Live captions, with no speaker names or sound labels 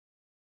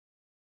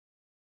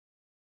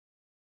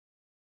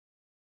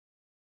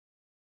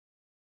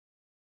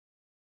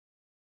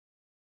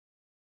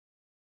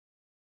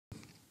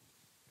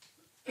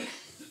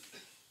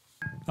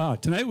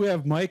Tonight we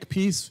have Mike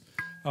Peace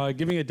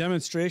giving a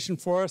demonstration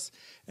for us.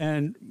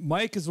 And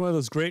Mike is one of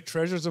those great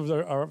treasures of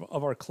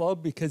our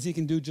club because he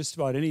can do just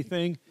about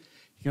anything.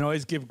 He can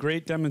always give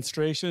great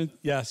demonstration.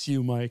 Yes,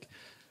 you, Mike.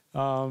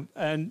 One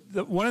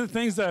of the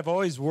things that I've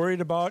always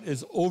worried about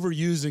is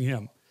overusing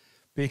him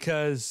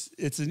because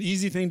it's an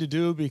easy thing to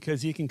do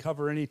because he can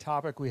cover any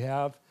topic we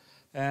have.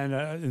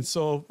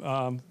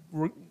 So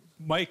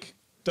Mike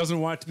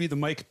doesn't want it to be the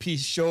Mike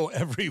Peace show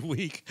every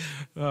week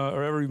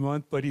or every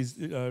month, but he's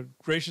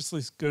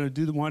graciously going to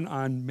do the one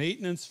on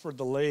maintenance for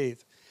the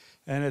lathe.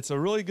 And it's a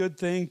really good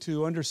thing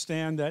to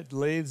understand that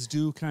lathes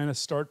do kind of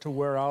start to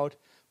wear out,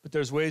 but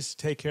there's ways to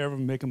take care of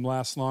them, make them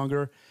last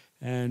longer.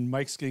 And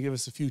Mike's going to give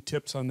us a few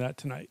tips on that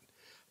tonight.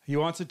 He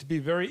wants it to be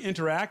very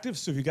interactive,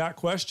 so if you got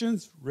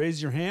questions, raise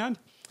your hand.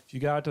 If you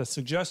got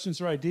suggestions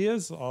or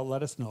ideas,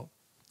 let us know.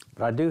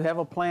 But I do have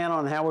a plan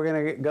on how we're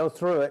going to go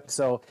through it,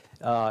 so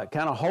kind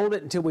of hold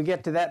it until we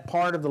get to that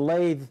part of the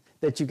lathe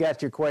that you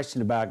got your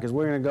question about, because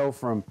we're going to go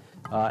from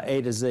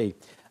A to Z.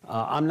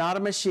 I'm not a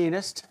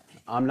machinist.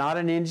 I'm not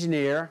an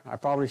engineer. I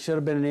probably should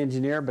have been an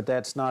engineer, but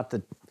that's not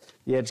the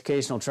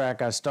educational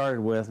track I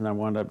started with, and I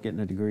wound up getting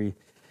a degree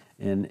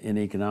in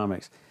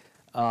economics.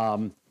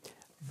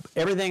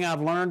 Everything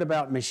I've learned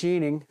about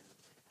machining,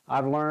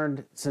 I've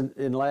learned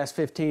in the last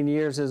 15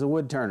 years as a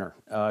wood turner,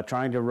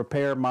 trying to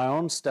repair my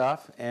own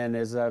stuff, and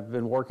as I've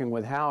been working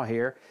with Hal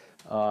here,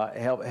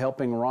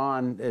 helping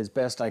Ron as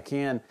best I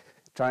can,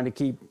 trying to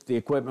keep the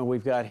equipment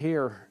we've got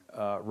here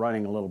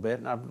running a little bit.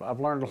 And I've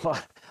learned a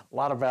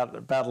lot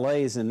about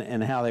lathes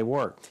and how they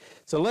work.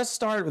 So let's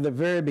start with the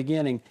very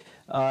beginning.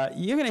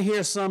 You're going to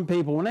hear some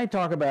people, when they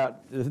talk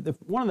about,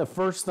 one of the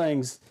first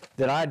things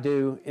that I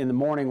do in the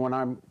morning when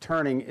I'm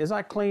turning is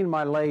I clean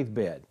my lathe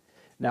bed.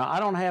 Now,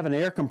 I don't have an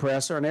air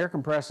compressor. An air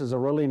compressor is a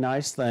really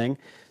nice thing.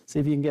 See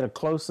if you can get a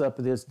close-up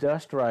of this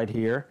dust right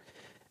here.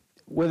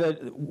 With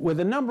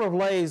a number of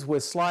lathes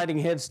with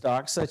sliding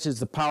headstocks, such as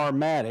the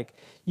Powermatic,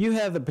 you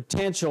have the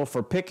potential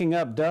for picking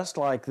up dust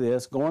like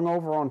this, going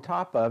over on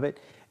top of it,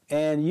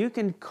 and you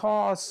can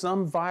cause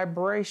some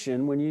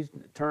vibration when you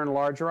turn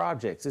larger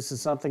objects. This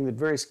is something that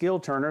very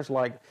skilled turners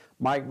like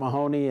Mike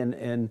Mahoney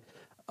and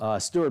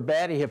Stuart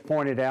Batty have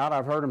pointed out.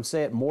 I've heard them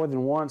say it more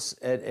than once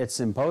at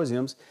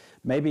symposiums.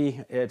 Maybe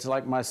it's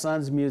like my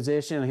son's a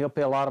musician, he'll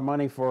pay a lot of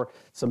money for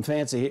some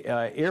fancy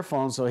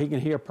earphones so he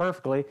can hear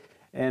perfectly.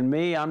 And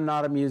me, I'm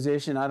not a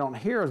musician. I don't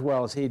hear as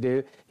well as he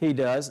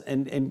does.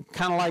 And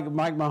kind of like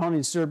Mike Mahoney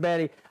and Stuart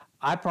Batty,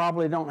 I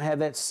probably don't have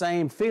that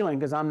same feeling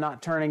because I'm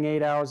not turning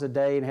 8 hours a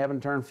day and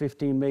haven't turned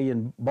 15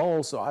 million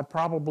bowls, so I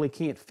probably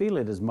can't feel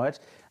it as much.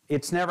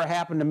 It's never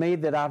happened to me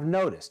that I've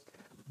noticed,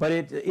 but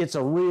it's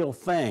a real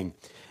thing.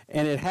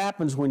 And it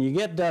happens when you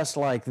get dust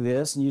like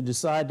this and you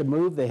decide to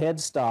move the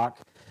headstock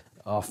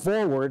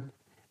forward,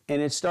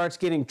 and it starts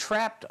getting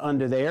trapped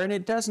under there, and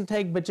it doesn't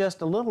take but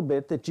just a little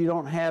bit that you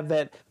don't have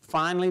that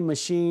finely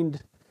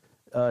machined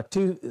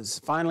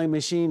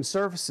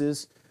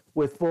surfaces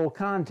with full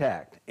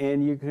contact,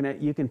 and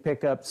you can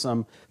pick up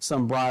some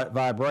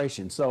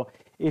vibration. So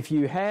if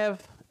you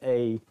have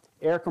a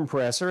air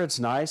compressor, it's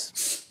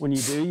nice. When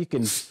you do, you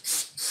can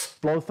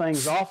blow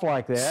things off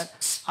like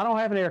that. I don't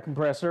have an air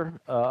compressor.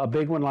 A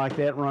big one like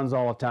that runs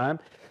all the time.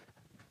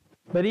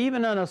 But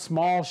even in a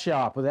small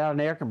shop without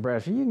an air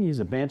compressor, you can use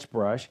a bench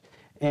brush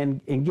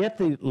and get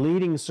the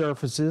leading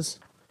surfaces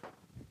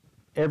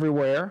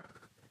everywhere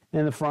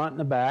in the front and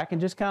the back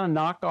and just kind of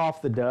knock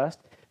off the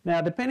dust.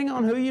 Now, depending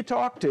on who you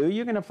talk to,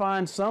 you're going to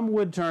find some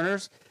wood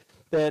turners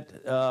that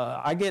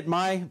I get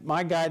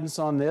my guidance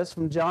on this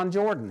from John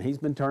Jordan. He's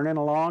been turning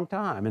a long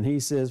time, and he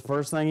says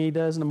first thing he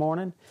does in the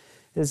morning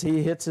is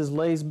he hits his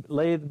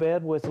lathe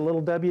bed with a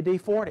little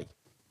WD-40.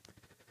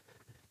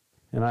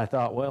 And I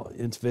thought, well,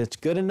 if it's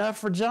good enough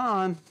for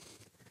John,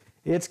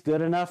 it's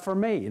good enough for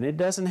me. And it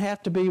doesn't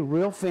have to be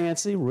real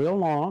fancy, real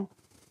long.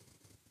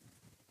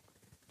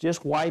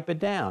 Just wipe it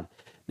down.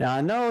 Now, I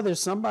know there's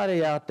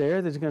somebody out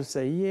there that's going to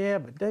say, yeah,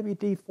 but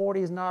WD-40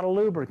 is not a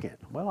lubricant.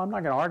 Well, I'm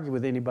not going to argue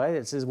with anybody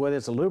that says whether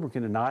it's a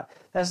lubricant or not.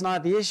 That's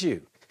not the issue.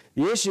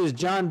 The issue is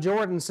John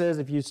Jordan says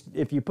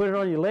if you put it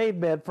on your lathe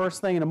bed first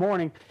thing in the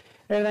morning,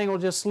 everything will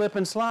just slip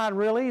and slide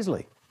real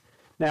easily.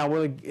 Now,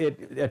 will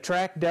it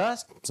attract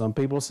dust? Some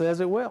people says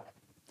it will.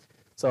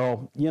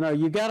 So,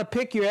 you got to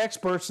pick your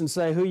experts and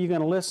say who you're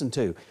going to listen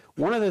to.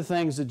 One of the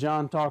things that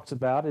John talks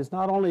about is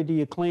not only do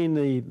you clean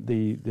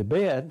the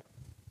bed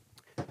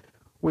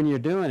when you're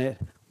doing it,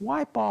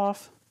 wipe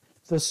off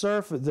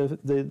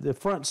the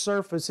front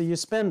surface of your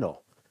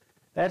spindle.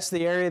 That's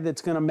the area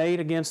that's going to mate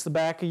against the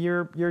back of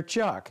your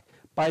chuck.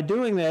 By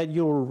doing that,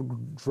 you'll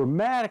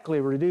dramatically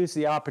reduce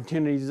the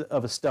opportunities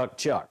of a stuck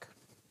chuck.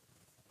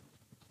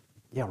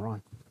 Yeah,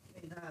 Ron.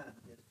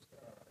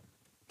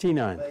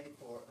 T9.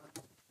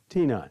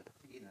 T9.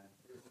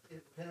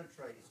 It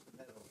penetrates the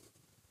metal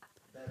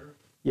better.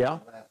 Yeah.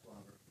 And lasts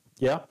longer.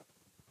 Yeah.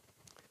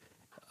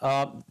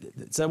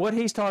 So what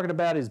he's talking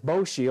about is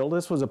Bow Shield.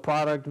 This was a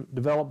product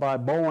developed by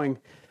Boeing,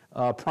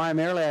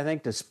 primarily, I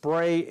think, to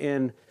spray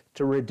in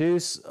to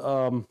reduce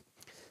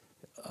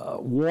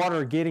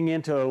water getting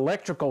into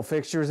electrical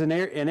fixtures in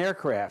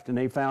aircraft, and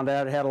they found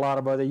out it had a lot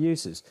of other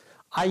uses.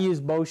 I use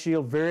Bow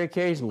Shield very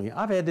occasionally.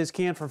 I've had this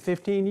can for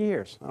 15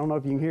 years. I don't know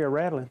if you can hear it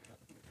rattling.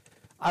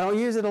 I don't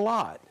use it a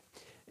lot.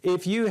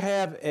 If you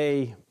have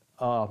if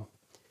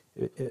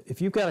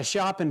you've got a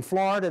shop in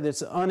Florida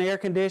that's unair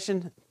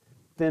conditioned,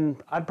 then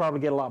I'd probably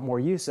get a lot more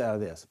use out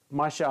of this.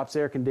 My shop's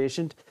air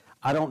conditioned.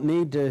 I don't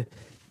need to,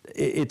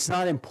 it's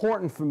not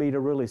important for me to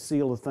really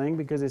seal the thing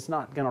because it's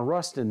not going to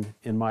rust in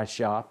my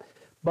shop.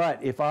 But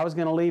if I was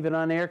going to leave it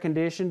unair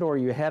conditioned or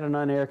you had an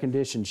unair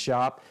conditioned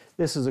shop,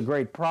 this is a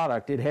great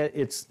product.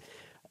 It's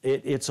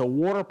a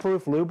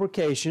waterproof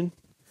lubrication,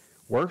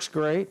 works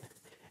great,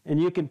 and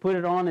you can put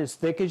it on as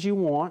thick as you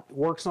want.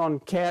 Works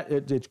on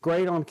it's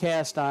great on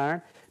cast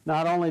iron.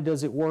 Not only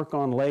does it work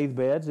on lathe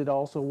beds, it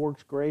also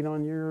works great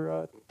on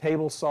your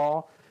table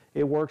saw.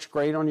 It works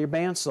great on your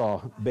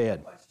bandsaw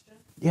bed. Question.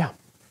 Yeah.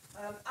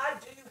 I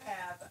do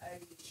have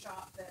a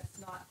shop that's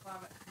not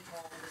climate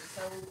controlled,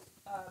 so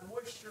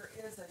moisture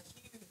is a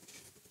huge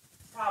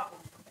problem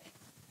for me.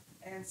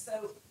 And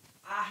so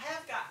I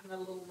have gotten a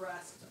little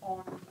rust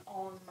on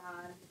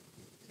mine.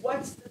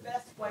 What's the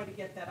best way to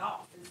get that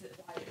off? Is it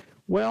like...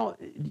 Well,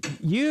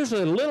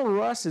 usually a little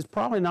rust is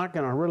probably not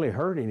going to really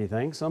hurt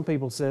anything. Some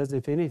people says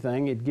if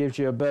anything, it gives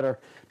you a better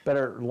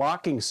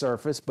locking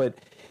surface. But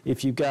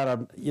if you've got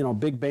a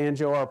big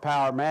banjo or a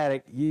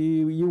Powermatic,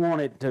 you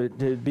want it to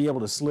be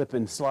able to slip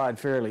and slide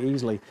fairly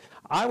easily.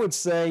 I would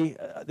say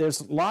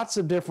there's lots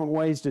of different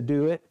ways to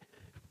do it.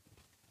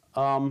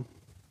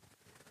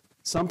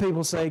 Some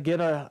people say get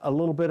a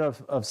little bit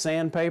of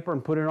sandpaper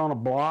and put it on a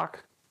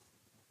block,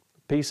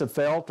 piece of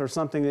felt or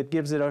something that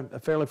gives it a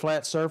fairly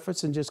flat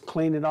surface, and just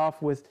clean it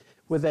off with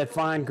that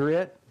fine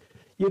grit.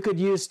 You could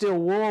use steel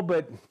wool,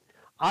 but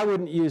I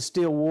wouldn't use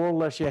steel wool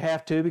unless you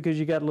have to, because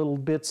you got little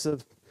bits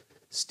of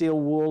steel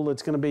wool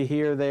that's going to be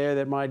here or there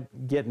that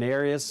might get in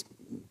areas.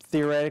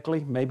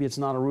 Theoretically, maybe it's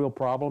not a real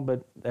problem,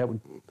 but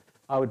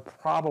I would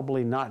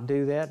probably not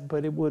do that,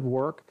 but it would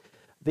work.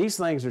 These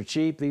things are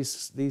cheap.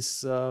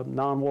 These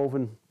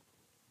non-woven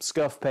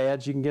scuff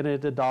pads, you can get it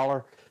at the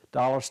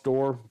dollar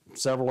store,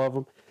 several of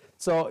them.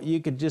 So you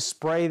could just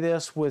spray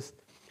this with,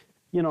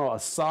 a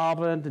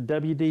solvent, a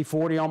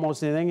WD-40,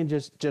 almost anything, and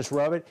just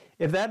rub it.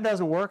 If that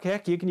doesn't work,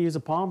 heck, you can use a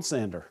palm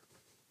sander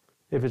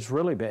if it's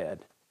really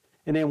bad.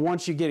 And then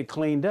once you get it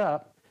cleaned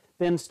up,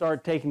 then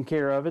start taking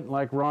care of it.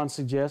 Like Ron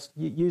suggests,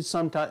 you use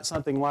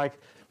something like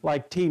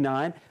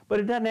T9, but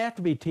it doesn't have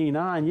to be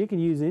T9. You can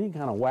use any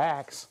kind of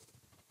wax.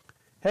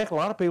 Heck, a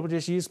lot of people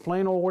just use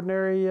plain old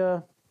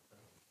ordinary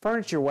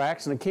furniture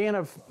wax, and a can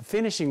of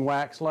finishing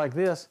wax like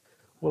this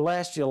will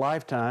last you a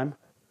lifetime.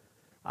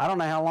 I don't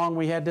know how long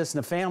we had this in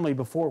the family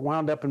before it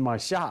wound up in my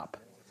shop,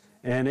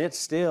 and it's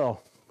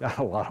still got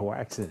a lot of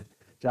wax in it.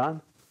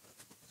 John?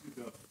 It's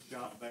got a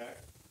shop back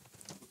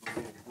with a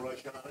little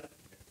brush on it,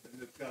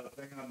 and it's got a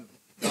thing on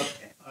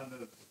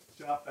the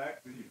shop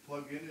back that you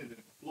plug in and it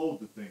blows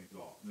the things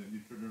off. And then you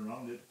turn it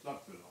around and it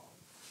sucks it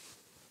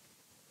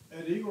off.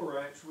 At Eagle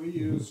Ranch, we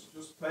use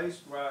just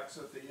paste wax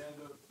at the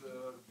end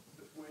of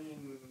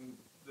between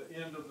the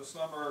end of the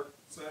summer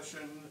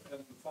session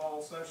and the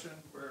fall session,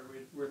 where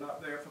we're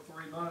not there for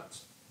 3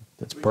 months.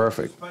 That's we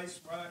perfect. Use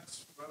paste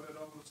wax, rub it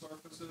on the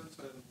surfaces,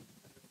 and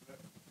it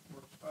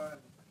works fine.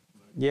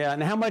 Yeah,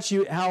 and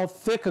how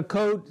thick a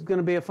coat is going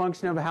to be a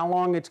function of how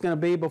long it's going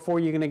to be before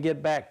you're going to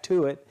get back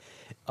to it.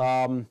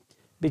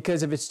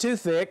 Because if it's too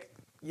thick,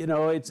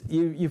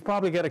 you've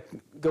probably got to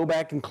go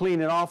back and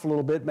clean it off a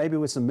little bit, maybe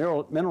with some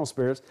mineral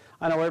spirits.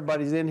 I know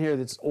everybody's in here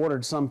that's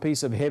ordered some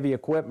piece of heavy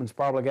equipment's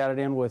probably got it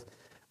in with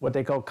what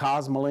they call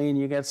cosmoline.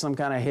 You get some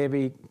kind of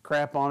heavy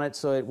crap on it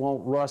so it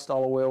won't rust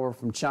all the way over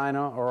from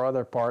China or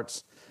other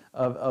parts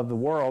of the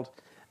world.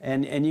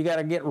 And you got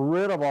to get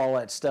rid of all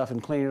that stuff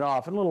and clean it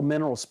off. And little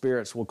mineral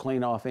spirits will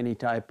clean off any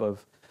type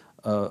of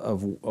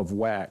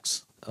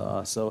wax.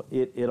 So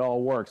it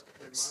all works.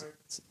 Hey, Mike,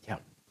 Yeah.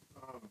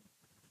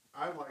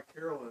 I, like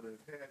Carolyn,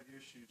 have had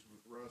issues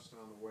with rust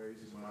on the ways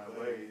in my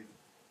lathe.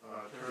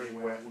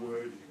 Turning wet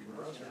wood, you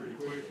can rust pretty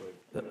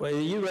quickly. Well,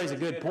 you raise a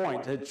good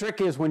point. The trick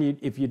is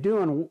if you're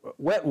doing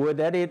wet wood,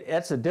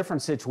 that's a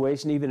different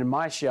situation. Even in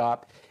my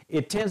shop,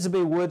 it tends to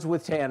be woods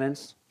with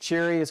tannins.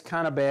 Cherry is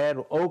kind of bad.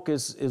 Oak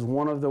is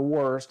one of the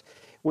worst.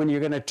 When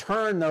you're going to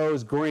turn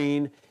those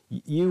green,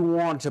 you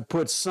want to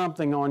put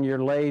something on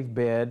your lathe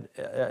bed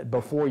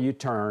before you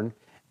turn,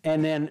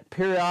 and then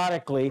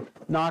periodically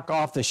knock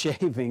off the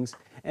shavings,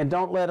 and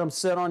don't let them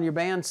sit on your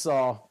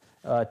bandsaw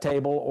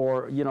table,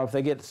 or if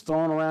they get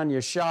thrown around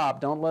your shop,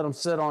 don't let them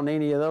sit on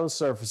any of those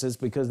surfaces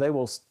because they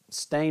will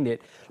stain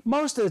it.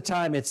 Most of the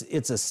time it's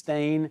a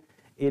stain.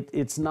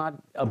 It's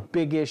not a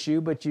big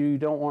issue, but you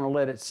don't want to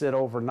let it sit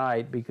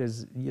overnight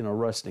because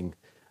rusting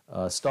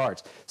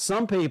starts.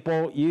 Some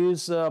people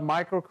use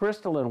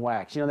microcrystalline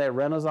wax, that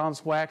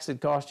Renaissance wax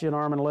that costs you an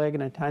arm and a leg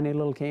in a tiny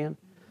little can.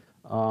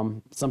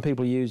 Some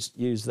people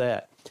use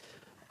that.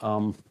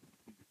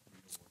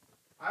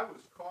 I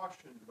was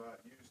cautioned about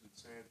using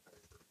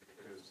sandpaper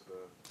because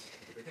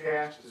the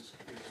cast is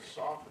a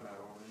soft metal,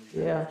 and you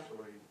can Yeah.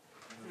 actually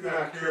If you're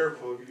not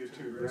careful, if you get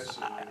too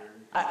aggressive in there.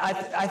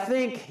 I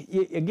think,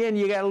 again,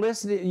 you got to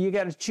listen, you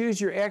got to choose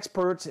your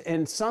experts,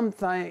 and some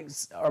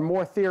things are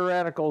more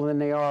theoretical than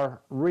they are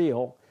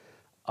real.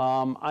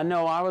 I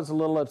know I was a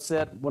little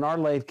upset when our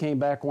lathe came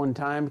back one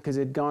time because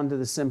it had gone to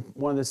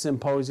one of the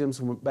symposiums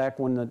back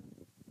when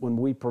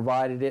we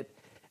provided it,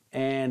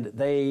 and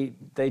they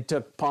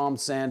took palm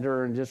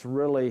sander and just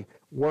really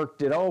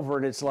worked it over,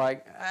 and it's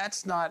like,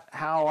 that's not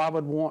how I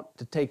would want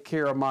to take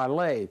care of my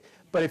lathe.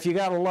 But if you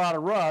got a lot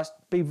of rust,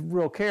 be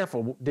real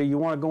careful. Do you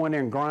want to go in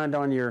there and grind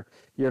on your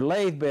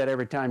lathe bed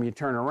every time you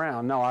turn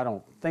around? No, I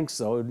don't think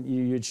so.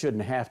 You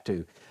shouldn't have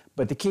to.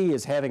 But the key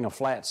is having a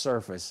flat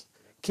surface,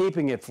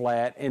 keeping it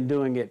flat, and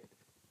doing it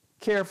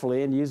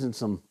carefully and using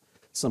some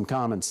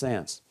common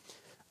sense.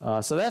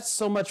 So that's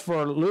so much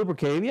for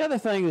lubricating. The other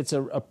thing that's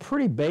a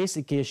pretty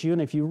basic issue,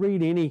 and if you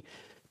read any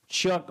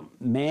Chuck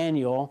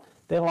manual,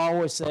 they'll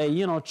always say,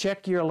 you know,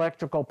 check your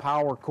electrical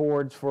power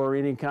cords for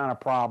any kind of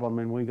problem.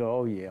 And we go,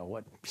 oh yeah,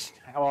 what?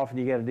 How often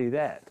do you got to do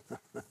that?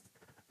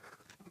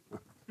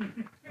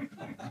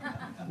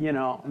 You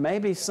know,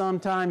 maybe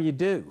sometime you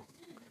do,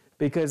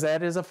 because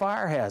that is a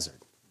fire hazard.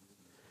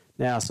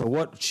 Now, so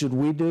what should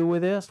we do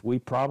with this? We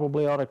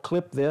probably ought to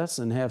clip this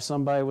and have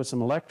somebody with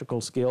some electrical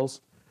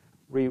skills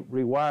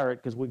rewire it,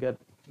 because we got,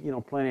 you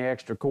know, plenty of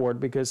extra cord,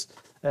 because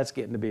that's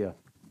getting to be a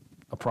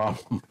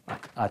problem,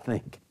 I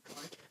think.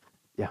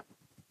 Yeah.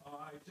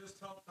 I just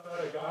helped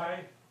out a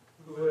guy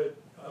who had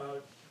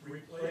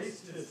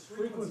replaced his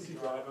frequency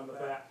drive on the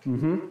back.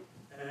 Mm-hmm.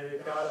 And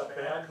it got a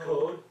bad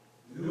code.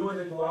 New one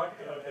had bought,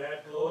 got a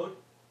bad code.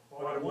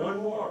 Bought one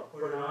more,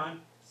 put it on,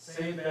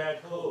 same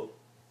bad code.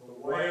 The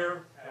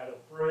wire had a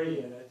fray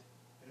in it,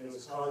 and it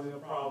was causing a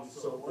problem.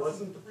 So it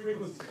wasn't the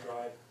frequency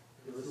drive,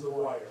 it was the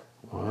wire.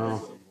 Wow.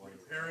 So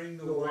repairing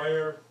the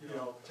wire, you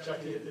know,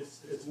 checking it,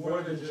 it's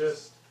more than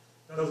just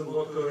doesn't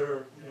look good,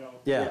 or, you know.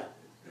 Yeah.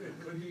 It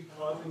could be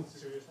causing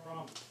serious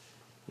problems.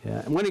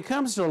 Yeah, and when it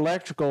comes to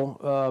electrical,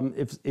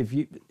 if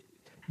you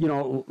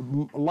know,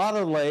 a lot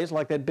of the lathes,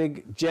 like that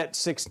big Jet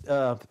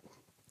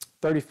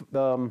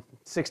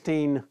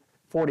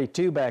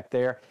 1642 back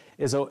there,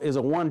 is a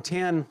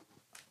 110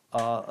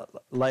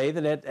 lathe,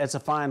 and that's a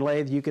fine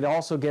lathe. You could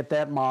also get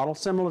that model,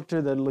 similar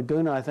to the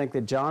Laguna, I think,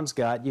 that John's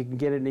got. You can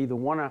get it in either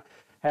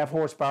 1.5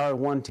 horsepower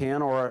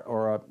 110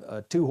 or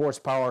a 2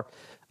 horsepower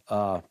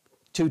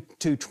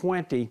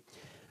 220.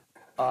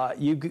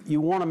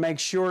 You want to make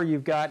sure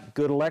you've got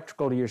good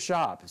electrical to your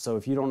shop. So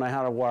if you don't know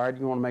how to wire it,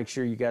 you want to make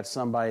sure you got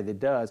somebody that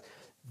does.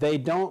 They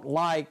don't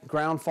like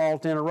ground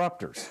fault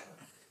interrupters.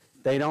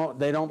 They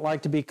don't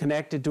like to be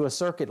connected to a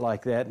circuit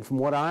like that. And from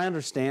what I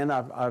understand,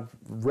 I've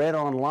read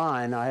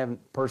online, I haven't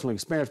personally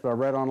experienced, but I've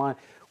read online,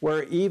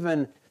 where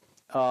even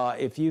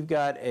if you've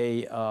got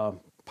a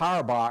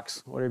power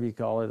box, whatever you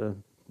call it,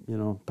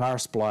 power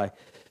supply,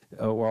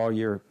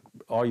 where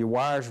all your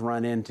wires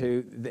run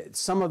into,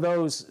 some of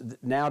those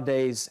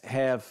nowadays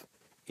have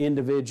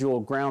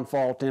individual ground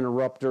fault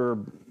interrupter,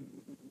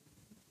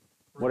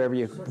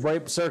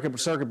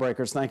 circuit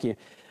breakers, thank you.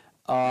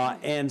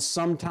 And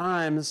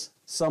sometimes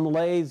some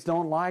lathes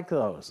don't like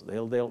those.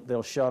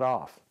 They'll shut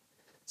off.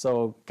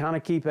 So kind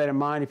of keep that in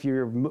mind. If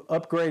you're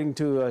upgrading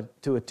to a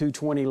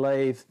 220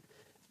 lathe,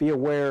 be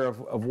aware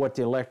of what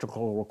the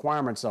electrical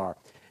requirements are.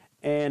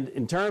 And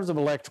in terms of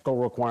electrical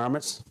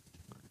requirements,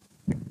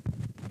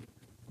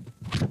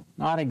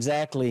 not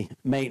exactly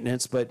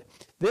maintenance, but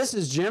this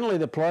is generally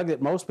the plug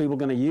that most people are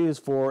going to use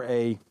for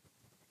a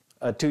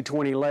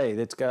 220 lathe.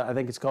 I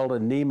think it's called a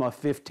NEMA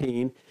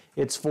 15.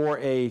 It's for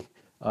a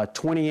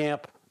 20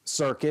 amp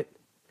circuit,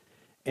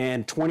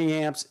 and 20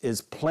 amps is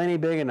plenty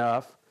big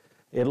enough,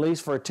 at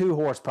least for a 2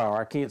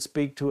 horsepower. I can't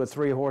speak to a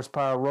 3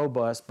 horsepower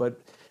robust,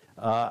 but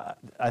I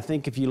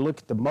think if you look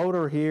at the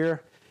motor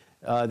here,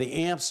 the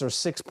amps are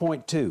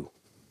 6.2.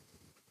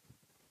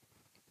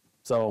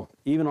 So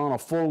even on a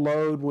full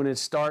load when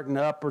it's starting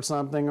up or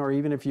something, or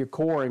even if you're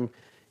coring,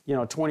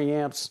 20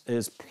 amps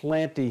is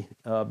plenty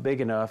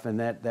big enough, and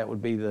that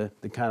would be the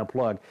kind of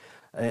plug.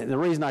 And the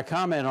reason I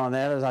comment on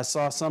that is I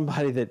saw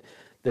somebody that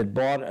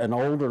bought an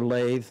older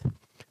lathe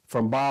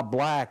from Bob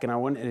Black, and I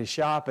went in his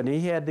shop, and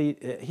he had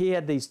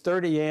these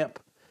 30 amp,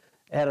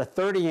 had a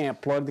 30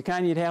 amp plug, the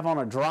kind you'd have on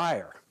a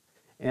dryer.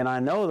 And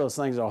I know those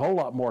things are a whole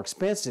lot more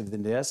expensive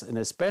than this, and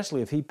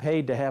especially if he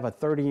paid to have a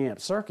 30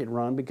 amp circuit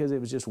run, because it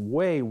was just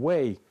way,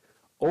 way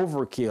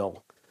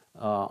overkill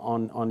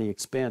on the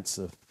expense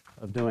of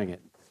doing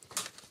it.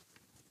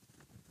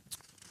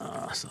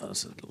 So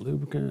this is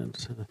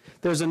lubricant.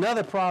 There's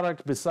another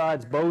product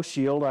besides Bow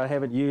Shield I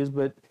haven't used,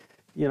 but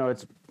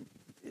it's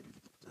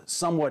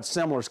somewhat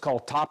similar. It's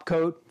called Top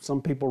Coat.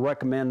 Some people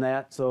recommend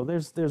that. So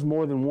there's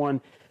more than one.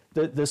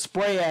 The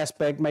spray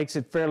aspect makes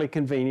it fairly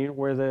convenient,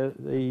 where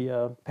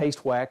the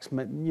paste wax, a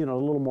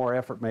little more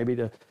effort maybe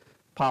to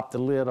pop the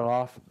lid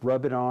off,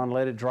 rub it on,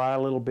 let it dry a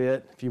little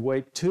bit. If you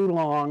wait too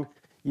long,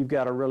 you've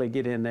got to really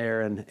get in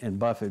there and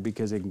buff it,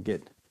 because it can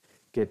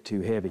get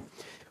too heavy.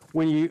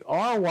 When you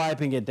are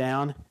wiping it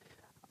down,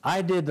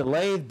 I did the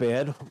lathe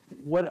bed.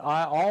 What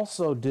I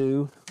also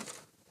do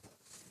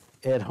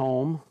at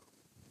home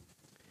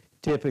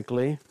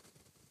typically,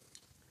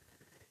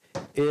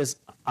 is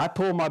I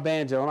pull my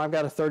banjo, and I've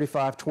got a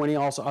 35-20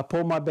 also. I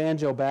pull my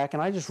banjo back,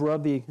 and I just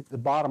rub the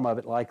bottom of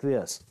it like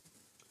this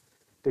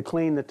to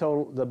clean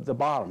the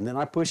bottom. Then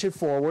I push it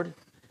forward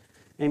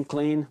and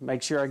clean,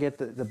 make sure I get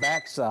the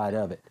back side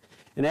of it.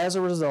 And as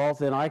a result,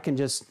 then I can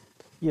just,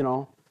 you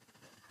know,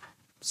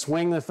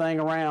 swing the thing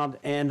around.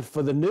 And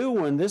for the new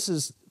one, this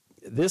is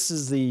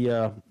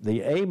the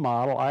A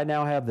model. I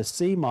now have the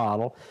C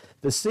model.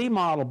 The C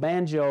model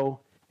banjo,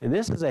 and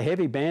this is a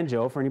heavy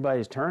banjo for anybody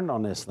who's turned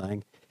on this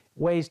thing,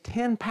 weighs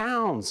 10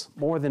 pounds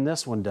more than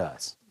this one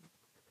does.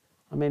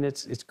 I mean,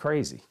 it's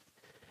crazy.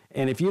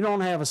 And if you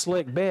don't have a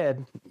slick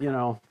bed, you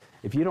know,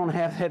 if you don't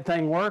have that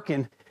thing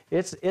working,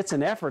 it's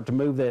an effort to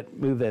move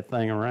that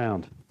thing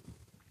around.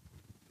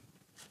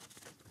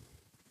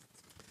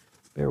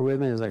 Bear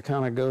with me as I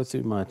kind of go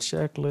through my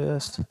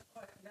checklist.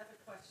 Another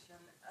question.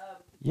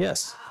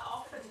 Yes.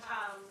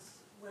 Oftentimes,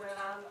 when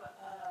I'm,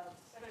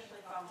 especially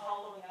if I'm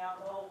hollowing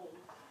out gold,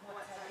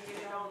 once I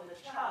get it on the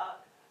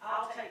chop,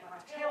 I'll take my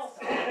tail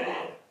saw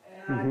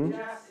and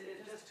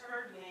it just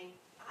occurred to me,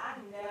 I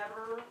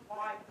never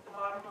wipe the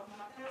bottom of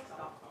my tail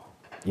saw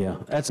off. Yeah,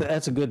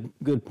 that's a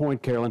good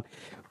point, Carolyn.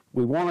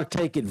 We want to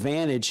take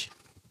advantage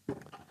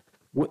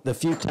the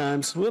few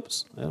times.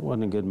 Whoops, that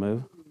wasn't a good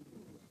move.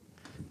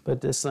 But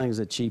this thing's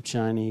a cheap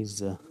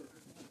Chinese. It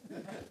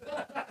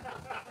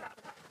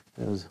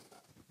needs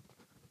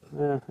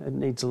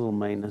a little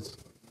maintenance.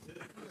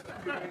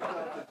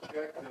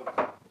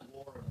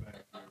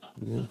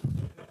 Yeah.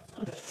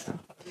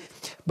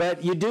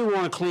 But you do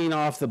want to clean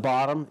off the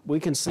bottom. We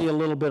can see a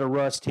little bit of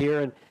rust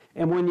here,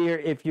 and when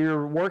if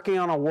you're working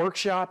on a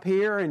workshop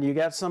here and you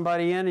got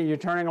somebody in and you're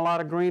turning a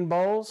lot of green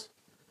bowls,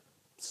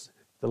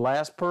 the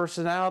last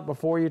person out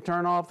before you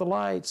turn off the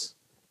lights,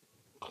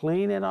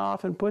 clean it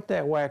off and put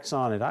that wax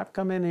on it. I've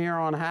come in here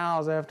on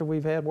house after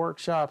we've had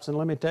workshops, and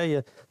let me tell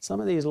you, some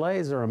of these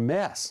lathes are a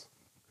mess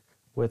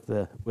with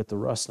the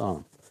rust on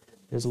them.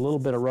 There's a little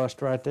bit of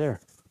rust right there.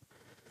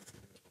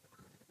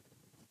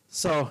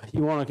 So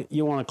you want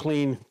to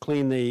clean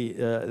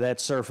that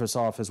surface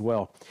off as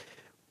well.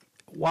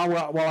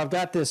 While I've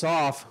got this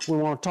off, we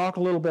want to talk a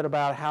little bit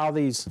about how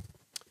these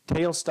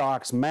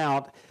tailstocks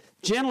mount.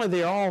 Generally,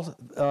 they're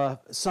all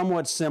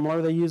somewhat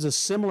similar. They use a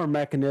similar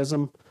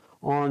mechanism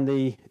on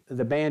the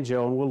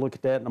banjo, and we'll look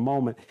at that in a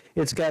moment.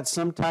 It's got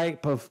some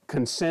type of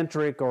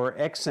concentric or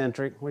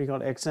eccentric, what do you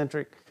call it,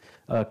 eccentric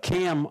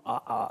cam.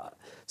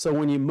 So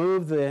when you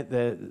move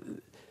the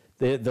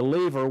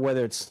lever,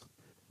 whether it's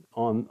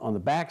on the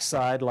back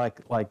side,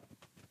 like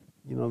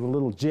you know, the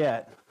little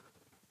jet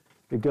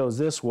that goes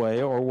this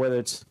way, or whether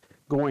it's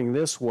going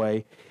this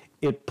way,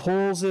 it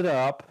pulls it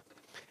up,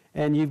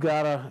 and you've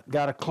got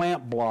a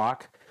clamp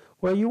block.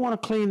 Well, you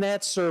want to clean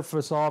that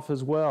surface off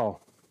as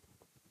well.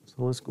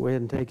 So let's go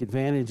ahead and take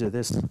advantage of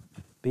this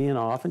being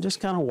off and just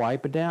kind of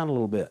wipe it down a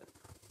little bit.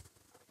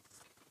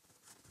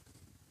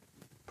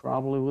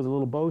 Probably with a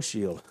little bow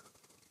shield.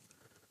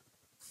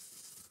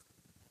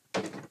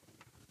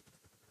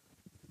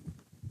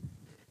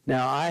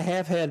 Now, I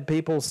have had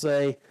people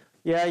say,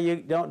 yeah, you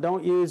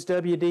don't use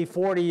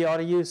WD-40, you ought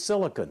to use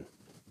silicone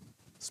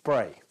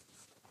spray.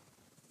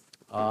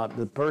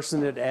 The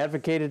person that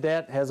advocated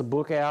that has a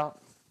book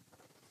out.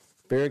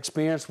 Very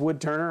experienced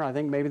woodturner. I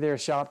think maybe they're a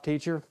shop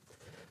teacher.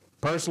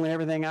 Personally,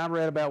 everything I've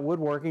read about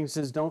woodworking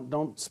says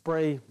don't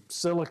spray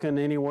silicone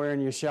anywhere in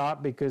your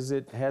shop because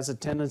it has a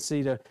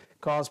tendency to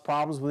cause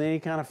problems with any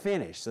kind of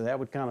finish. So that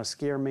would kind of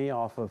scare me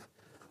off of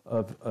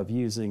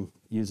using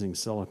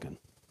silicone.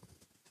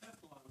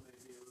 Teflon may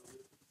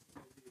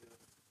be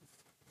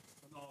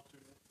an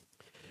alternate.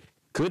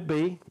 Could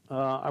be.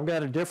 I've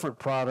got a different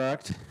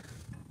product.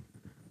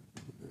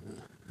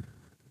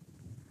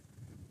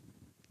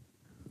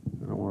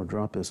 I don't want to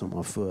drop this on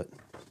my foot.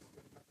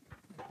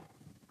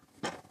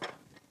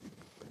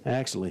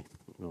 Actually,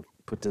 I'm going to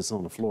put this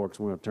on the floor because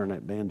we're going to turn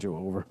that banjo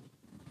over.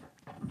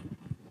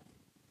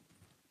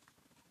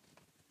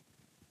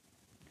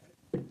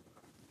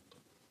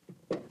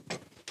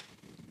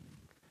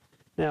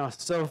 Now,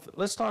 so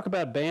let's talk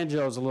about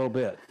banjos a little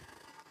bit.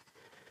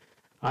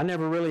 I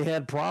never really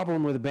had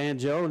problem with a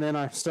banjo, and then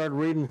I started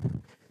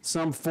reading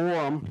some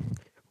forum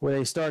where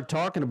they started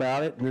talking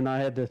about it, and then I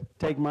had to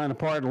take mine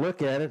apart and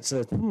look at it and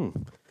said,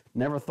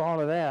 never thought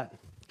of that.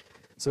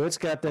 So it's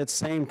got that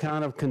same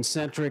kind of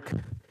concentric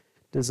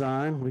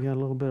design. We got a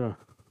little bit of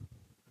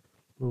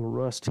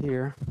rust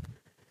here.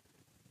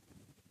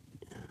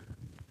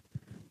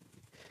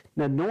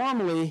 Now,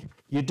 normally,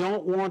 you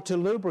don't want to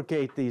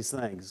lubricate these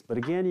things, but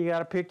again, you got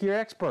to pick your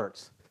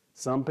experts.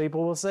 Some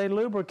people will say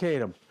lubricate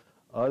them.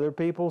 Other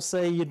people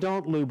say you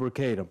don't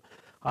lubricate them.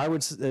 I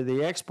would say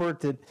the expert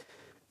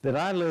that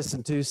I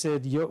listened to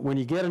said when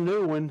you get a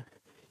new one,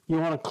 you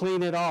want to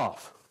clean it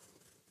off.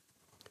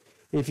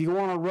 If you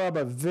want to rub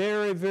a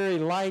very, very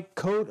light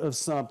coat of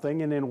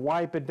something and then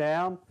wipe it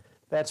down,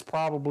 that's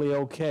probably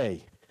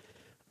okay.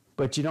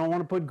 But you don't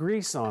want to put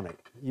grease on it.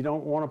 You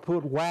don't want to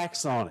put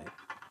wax on it,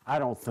 I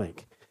don't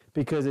think,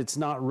 because it's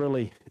not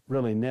really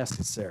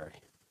necessary.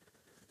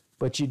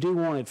 But you do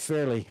want it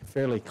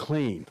fairly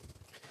clean.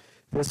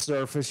 This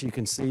surface, you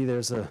can see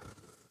there's a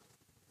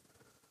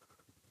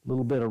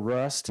little bit of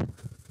rust.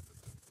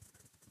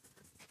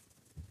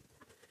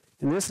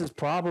 And this is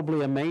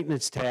probably a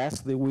maintenance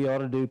task that we ought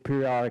to do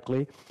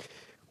periodically.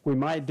 We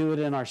might do it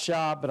in our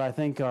shop, but I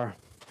think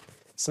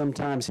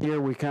sometimes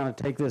here we kind of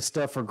take this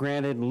stuff for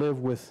granted and live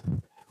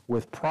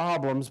with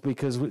problems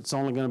because it's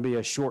only going to be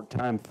a short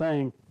time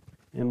thing,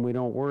 and we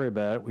don't worry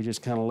about it. We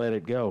just kind of let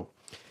it go.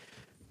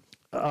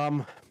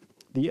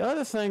 The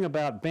other thing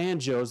about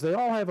banjos, they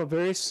all have a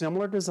very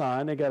similar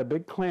design. They got a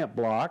big clamp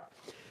block.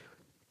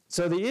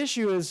 So the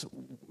issue is,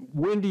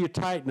 when do you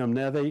tighten them?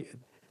 Now, the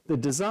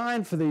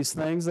design for these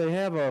things, they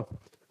have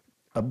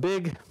a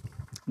big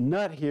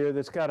nut here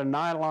that's got a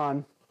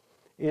nylon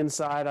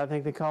inside. I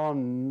think they call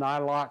them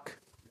nylock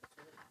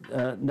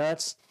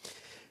nuts.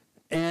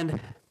 And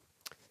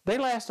they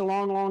last a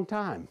long, long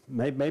time.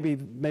 Maybe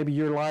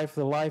your life,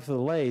 the life of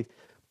the lathe.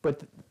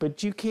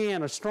 But you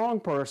can, a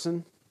strong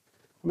person,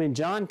 I mean,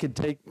 John could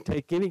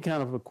take any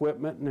kind of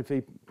equipment, and if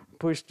he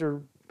pushed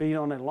or beat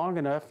on it long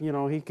enough, you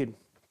know, he could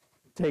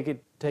take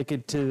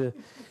it to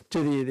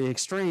the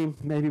extreme,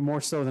 maybe more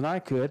so than I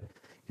could,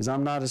 because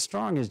I'm not as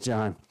strong as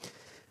John.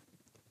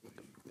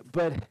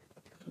 But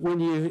when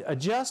you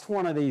adjust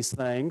one of these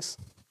things,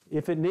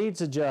 if it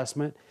needs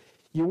adjustment,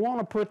 you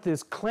want to put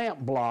this clamp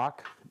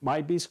block,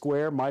 might be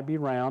square, might be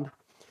round.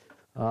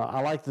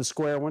 I like the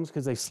square ones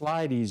because they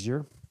slide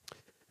easier.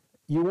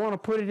 You want to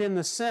put it in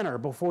the center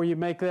before you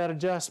make that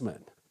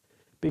adjustment,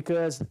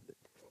 because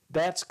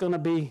that's going to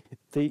be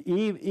the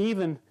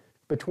even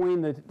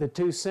between the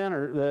two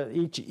center,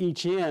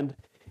 each end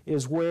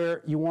is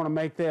where you want to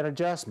make that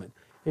adjustment.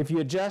 If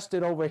you adjust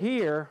it over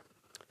here,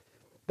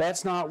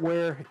 that's not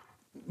where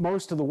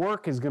most of the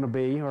work is going to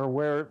be, or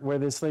where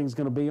this thing's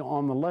going to be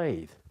on the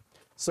lathe.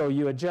 So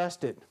you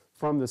adjust it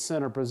from the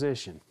center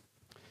position.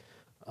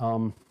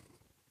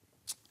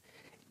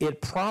 It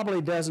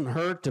probably doesn't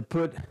hurt to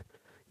put,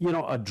 you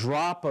know, a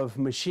drop of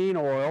machine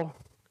oil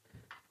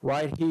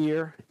right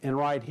here and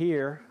right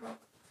here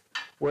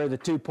where the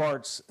two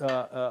parts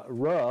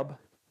rub.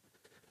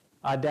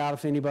 I doubt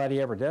if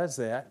anybody ever does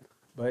that,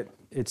 but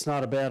it's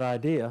not a bad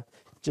idea.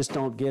 Just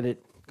don't get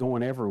it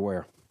going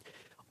everywhere.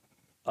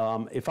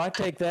 If I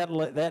take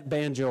that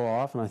banjo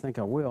off, and I think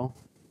I will,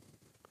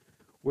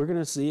 we're going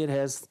to see it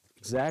has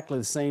exactly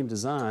the same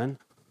design.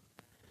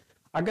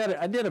 I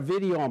did a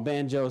video on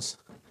banjos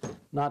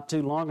not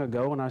too long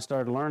ago when I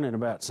started learning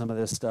about some of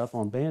this stuff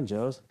on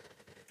banjos,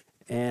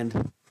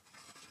 and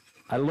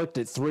I looked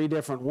at 3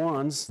 different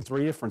ones,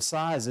 3 different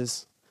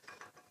sizes,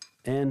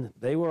 and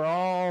they were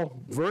all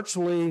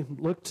virtually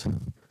looked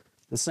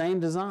the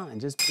same design,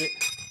 just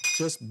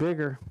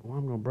bigger. Well,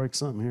 I'm going to break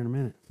something here in a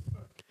minute.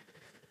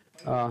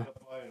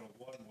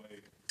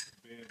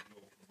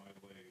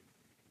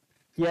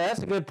 Yeah,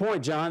 that's a good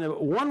point, John.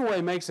 One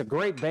way makes a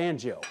great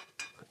banjo.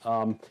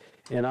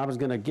 And I was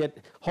going to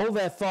hold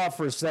that thought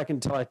for a second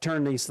until I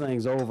turn these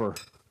things over.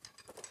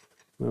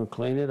 We'll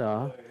clean it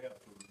off.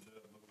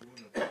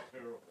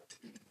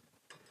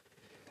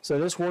 So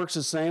this works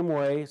the same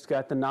way. It's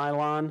got the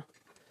nylon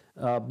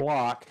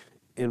block,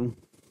 and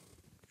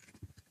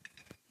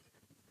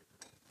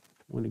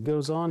when it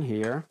goes on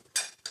here,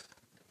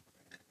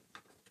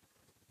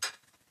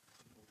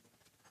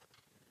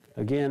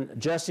 again,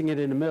 adjusting it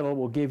in the middle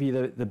will give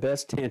you the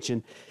best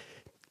tension.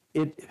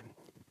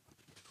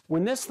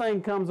 When this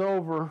thing comes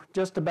over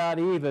just about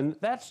even,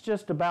 that's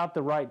just about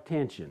the right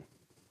tension.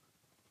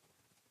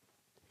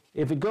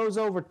 If it goes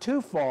over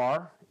too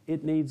far,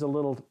 it needs a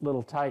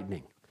little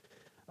tightening.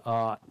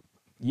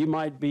 You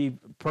might be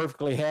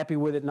perfectly happy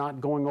with it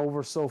not going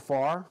over so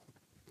far.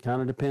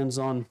 Kind of depends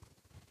on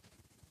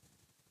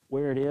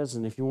where it is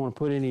and if you want to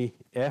put any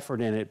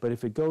effort in it. But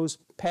if it goes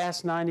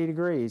past 90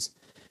 degrees,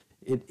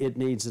 it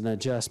needs an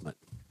adjustment.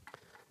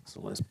 So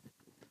let's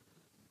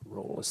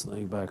roll this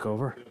thing back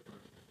over.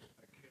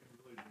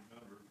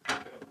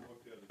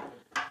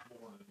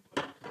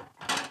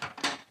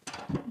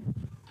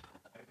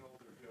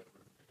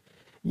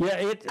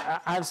 Yeah,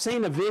 I've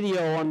seen a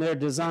video on their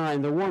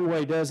design. The one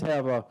way does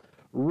have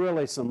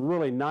some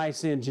really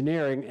nice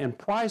engineering, and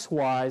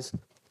price-wise,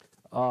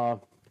 the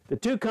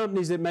 2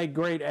 companies that make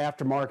great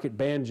aftermarket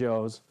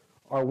banjos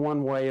are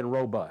One Way and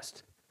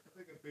Robust.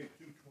 I think I paid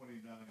 $229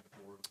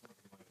 for it,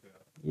 something like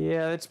that.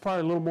 Yeah, it's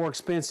probably a little more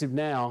expensive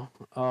now,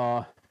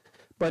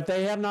 but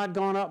they have not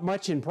gone up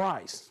much in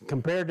price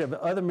compared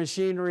to other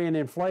machinery and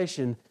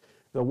inflation.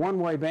 The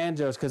one-way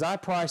banjos, because I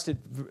priced it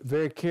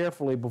very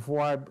carefully before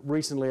I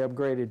recently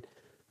upgraded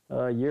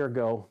a year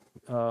ago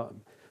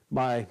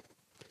my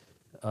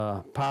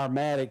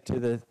Powermatic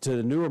to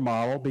the newer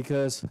model,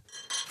 because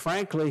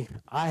frankly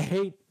I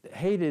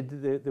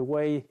hated the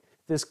way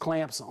this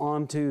clamps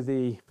onto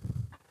the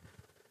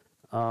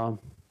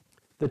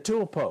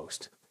tool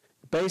post.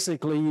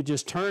 Basically, you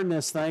just turn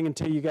this thing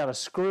until you got a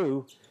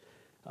screw.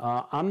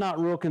 I'm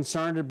not real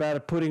concerned about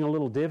it putting a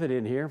little divot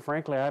in here.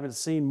 Frankly, I haven't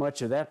seen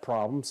much of that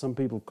problem. Some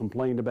people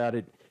complained about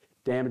it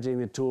damaging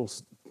the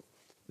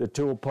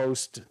tool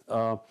post,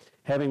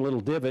 having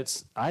little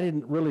divots. I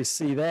didn't really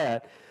see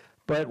that.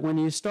 But when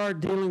you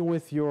start dealing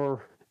with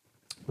your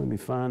Let me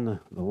find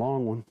the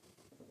long one.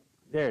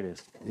 There it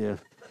is. Yeah,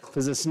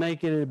 because the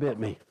snake it bit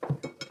me.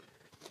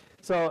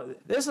 So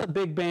this is a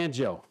big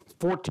banjo,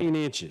 14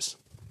 inches.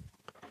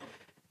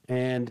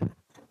 And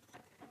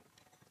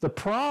the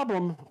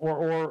problem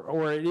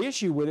or an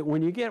issue with it,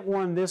 when you get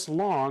one this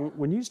long,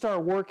 when you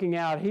start working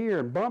out here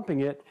and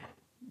bumping it,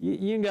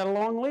 you got a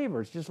long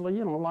lever. It's just,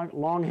 you know, like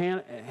long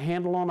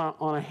handle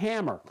on a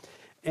hammer.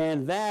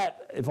 And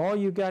that, if all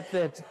you got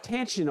that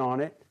tension on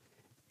it,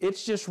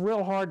 it's just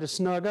real hard to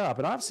snug up.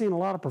 And I've seen a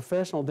lot of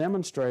professional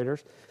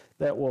demonstrators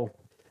that will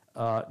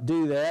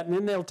do that, and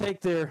then they'll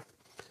take their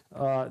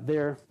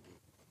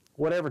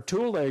whatever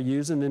tool they're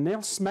using, and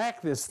they'll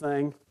smack this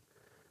thing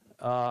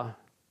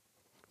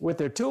with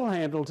their tool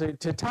handle to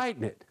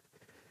tighten it.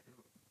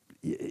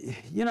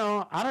 You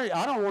know, I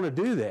don't want to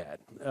do that.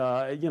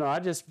 You know,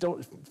 I just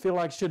don't feel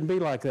like it shouldn't be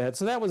like that.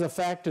 So that was a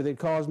factor that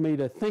caused me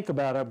to think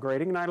about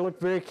upgrading, and I looked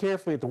very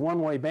carefully at the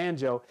one-way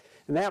banjo,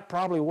 and that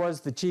probably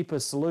was the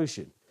cheapest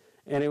solution,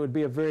 and it would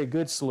be a very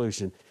good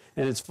solution.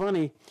 And it's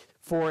funny,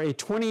 for a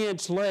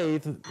 20-inch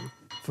lathe,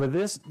 for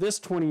this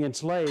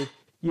 20-inch lathe,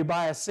 you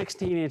buy a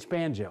 16-inch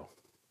banjo,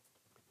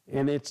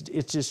 and it's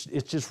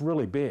just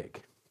really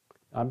big.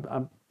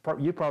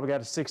 You probably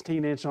got a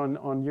 16-inch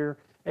on your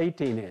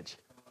 18-inch.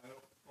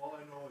 All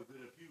I know is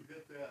that if you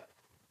hit that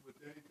with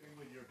anything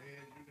with your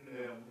hand, you can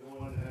have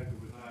one heck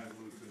of a time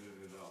loosening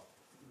it up.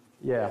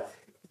 Yeah,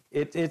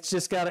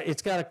 it's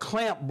got a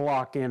clamp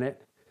block in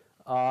it,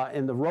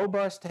 and the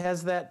Robust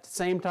has that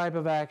same type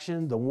of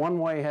action. The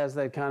one-way has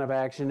that kind of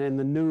action, and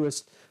the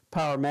newest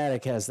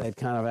Powermatic has that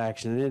kind of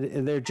action.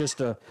 And they're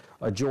just a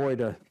joy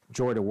to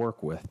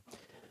work with.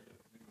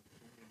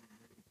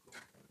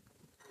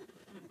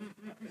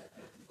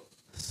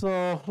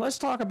 So let's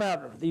talk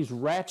about these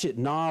ratchet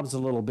knobs a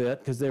little bit,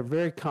 because they're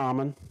very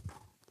common.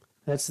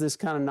 That's this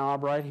kind of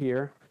knob right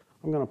here.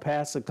 I'm going to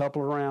pass a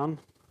couple around.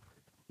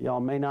 Y'all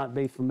may not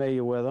be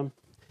familiar with them.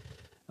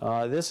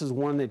 This is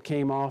one that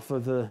came off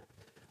of the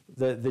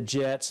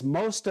jets.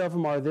 Most of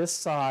them are this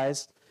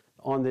size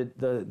on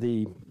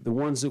the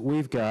ones that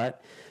we've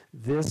got.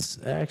 This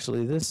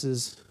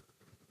is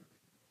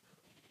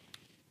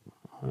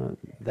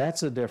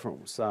that's a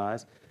different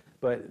size,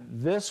 but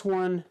this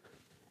one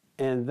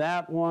and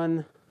that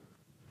one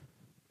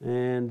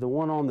and the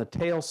one on the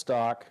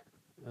tailstock,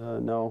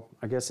 no,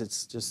 I guess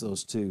it's just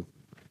those two.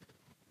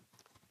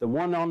 The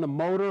one on the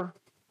motor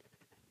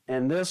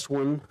and this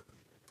one,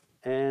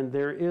 and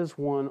there is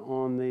one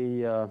on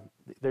the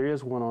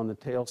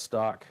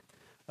tailstock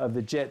of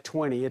the Jet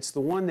 20. It's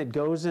the one that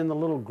goes in the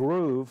little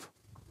groove.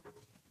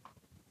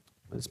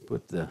 Let's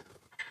put you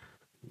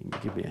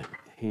can give me a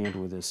hand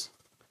with this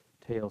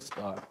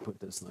tailstock. Put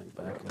this thing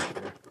back up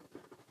there.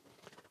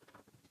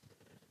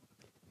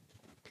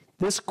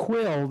 This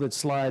quill that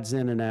slides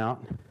in and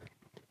out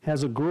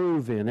has a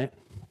groove in it.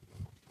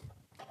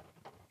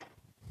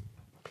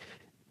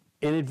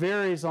 And it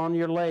varies on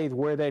your lathe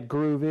where that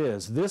groove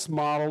is. This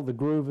model, the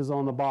groove is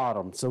on the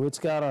bottom. So it's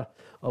got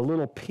a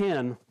little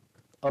pin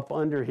up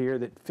under here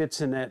that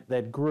fits in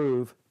that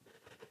groove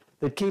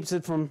that keeps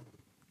it from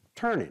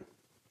turning.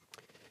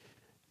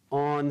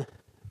 On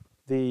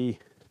the,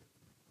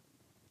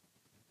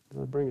 did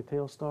I bring a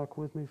tailstock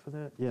with me for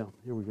that? Yeah,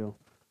 here we go.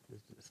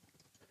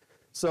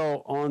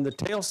 So on the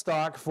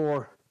tailstock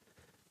for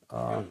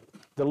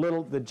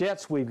the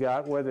jets we've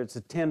got, whether it's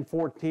a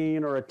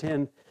 1014 or a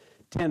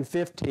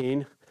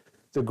 1015,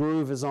 the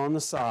groove is on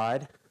the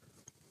side.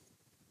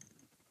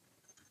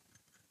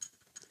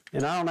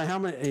 And I don't know how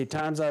many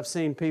times I've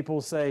seen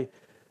people say,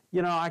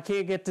 you know, I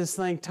can't get this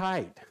thing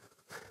tight.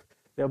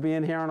 They'll be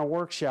in here in a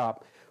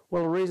workshop.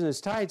 Well, the reason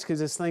it's tight is because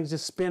this thing's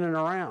just spinning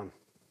around.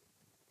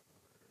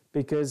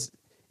 Because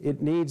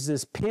it needs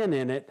this pin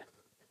in it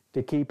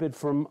to keep it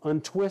from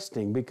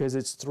untwisting, because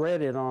it's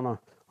threaded on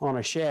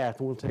a shaft.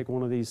 We'll take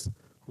one of these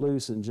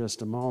loose in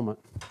just a moment.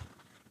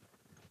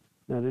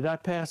 Now, did I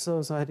pass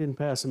those? I didn't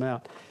pass them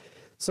out.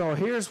 So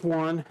here's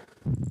one.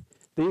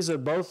 These are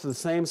both the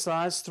same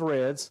size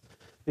threads.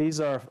 These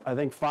are, I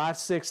think,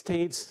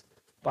 5/16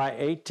 by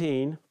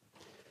 18.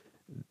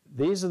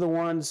 These are the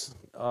ones,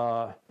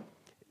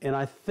 and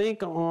I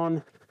think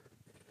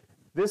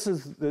this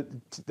is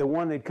the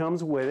one that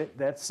comes with it,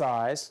 that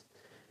size.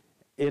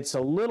 It's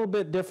a little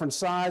bit different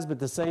size, but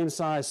the same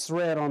size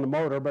thread on the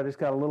motor, but it's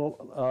got a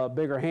little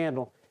bigger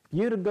handle.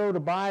 You to go to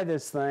buy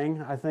this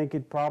thing, I think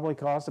it probably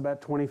costs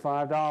about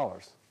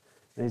 $25.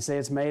 They say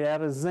it's made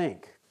out of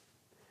zinc.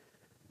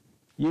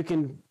 You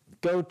can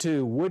go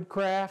to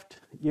Woodcraft,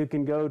 you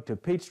can go to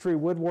Peachtree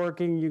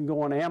Woodworking, you can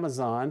go on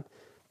Amazon.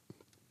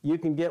 You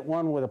can get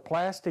one with a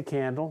plastic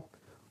handle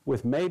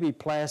with maybe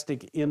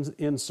plastic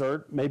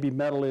insert, maybe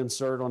metal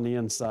insert on the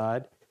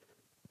inside.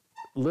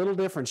 Little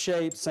different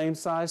shape, same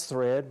size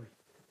thread,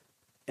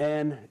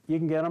 and you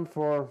can get them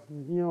for,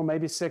 you know,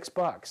 maybe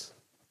 $6.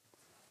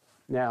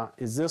 Now,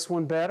 is this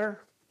one better?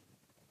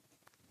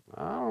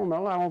 I don't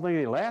know. I don't think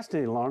they last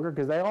any longer,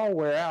 because they all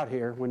wear out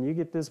here. When you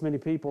get this many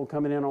people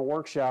coming in on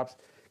workshops,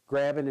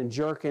 grabbing and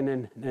jerking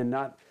and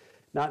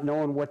not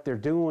knowing what they're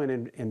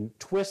doing and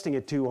twisting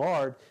it too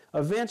hard,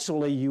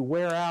 eventually you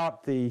wear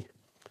out the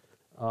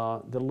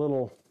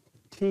little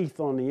teeth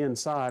on the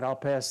inside. I'll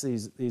pass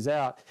these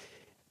out.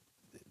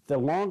 The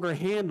longer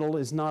handle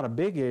is not a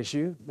big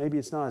issue. Maybe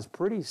it's not as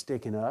pretty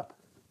sticking up.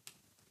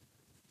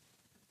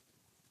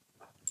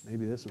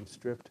 Maybe this one's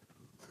stripped.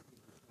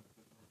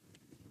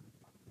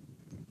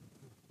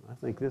 I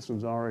think this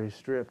one's already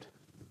stripped.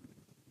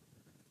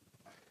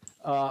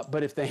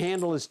 But if the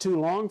handle is too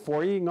long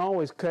for you, you can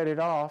always cut it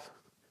off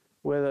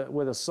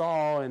with a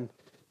saw and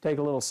take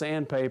a little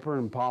sandpaper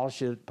and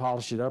polish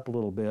it up a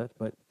little bit.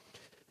 But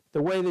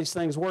the way these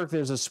things work,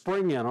 there's a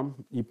spring in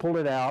them. You pull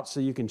it out so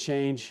you can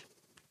change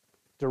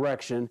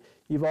direction.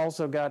 You've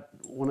also got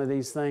one of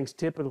these things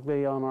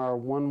typically on our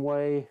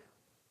one-way.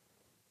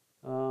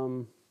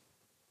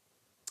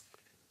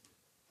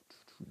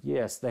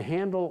 Yes, the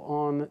handle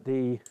on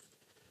the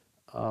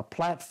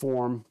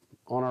platform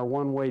on our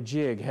one-way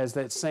jig has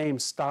that same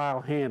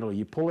style handle.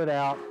 You pull it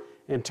out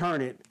and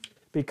turn it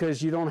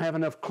because you don't have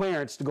enough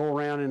clearance to go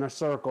around in a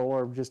circle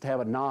or just have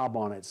a knob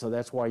on it. So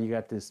that's why you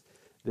got this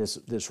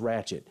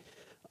ratchet.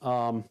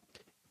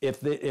 If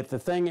the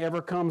thing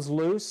ever comes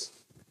loose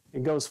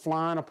and goes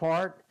flying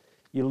apart,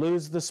 you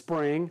lose the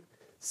spring.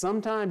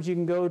 Sometimes you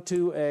can go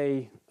to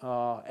a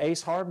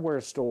Ace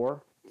Hardware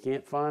store. You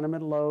can't find them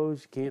at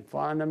Lowe's. You can't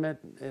find them at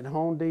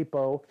Home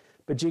Depot.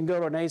 But you can go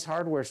to an Ace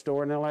Hardware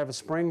store and they'll have a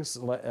spring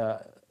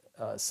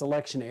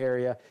selection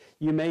area.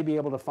 You may be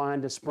able to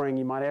find a spring.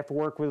 You might have to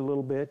work with it a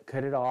little bit,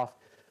 cut it off,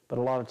 but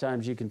a lot of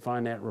times you can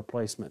find that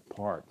replacement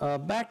part.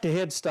 Back to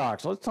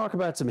headstocks. Let's talk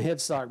about some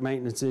headstock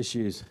maintenance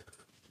issues.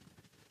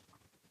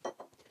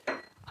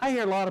 I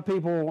hear a lot of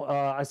people,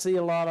 I see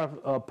a lot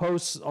of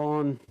posts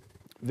on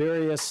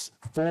various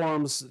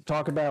forums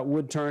talk about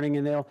wood turning,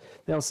 and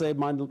they'll say,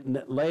 my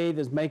lathe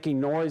is making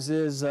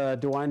noises,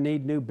 do I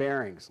need new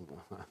bearings?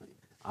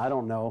 I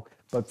don't know,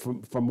 but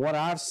from what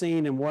I've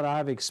seen and what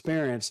I've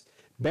experienced,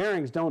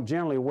 bearings don't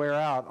generally wear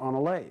out on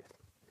a lathe.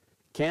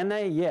 Can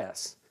they?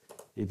 Yes.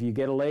 If you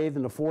get a lathe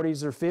in the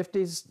 40s or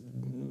 50s,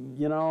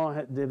 you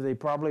know, they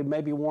probably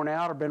maybe worn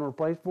out or been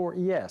replaced for?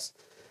 Yes.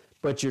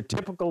 But your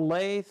typical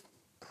lathe,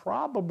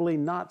 probably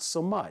not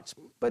so much,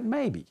 but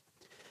maybe.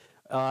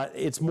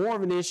 It's more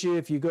of an issue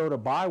if you go to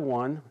buy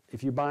one.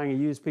 If you're buying a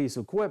used piece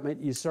of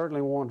equipment, you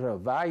certainly want to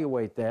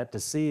evaluate that to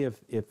see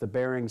if the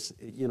bearings,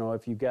 you know,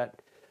 if you've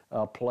got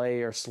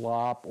play or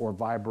slop or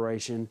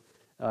vibration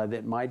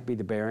that might be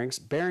the bearings.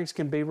 Bearings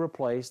can be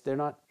replaced. They're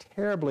not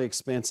terribly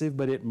expensive,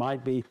 but it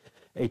might be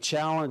a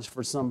challenge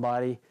for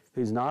somebody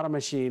who's not a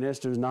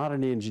machinist, who's not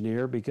an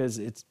engineer, because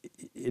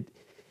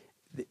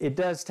it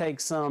does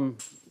take some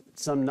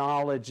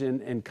knowledge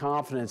and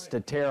confidence to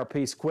tear a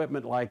piece of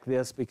equipment like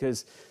this,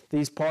 because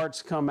these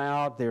parts come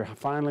out, they're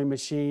finely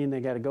machined,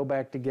 they got to go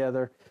back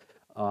together.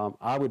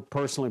 I would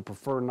personally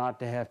prefer not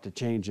to have to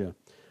change a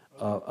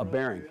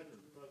bearing.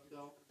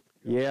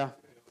 Yeah,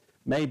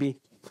 maybe.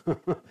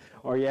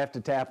 Or you have to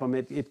tap them.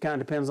 It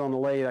kind of depends on the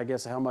lathe, I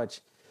guess, how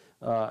much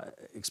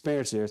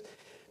experience there is.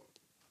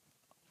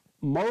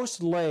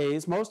 Most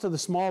lathes, most of the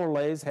smaller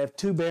lathes have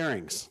two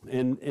bearings,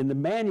 and the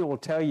manual will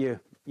tell you,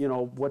 you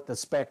know, what the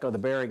spec of the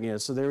bearing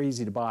is, so they're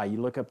easy to buy.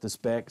 You look up the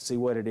spec, see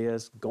what it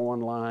is, go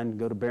online,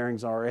 go to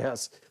Bearings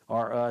RS,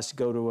 or us,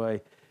 go to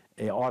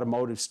a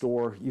automotive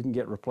store. You can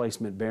get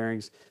replacement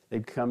bearings. They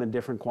come in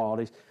different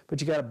qualities, but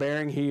you got a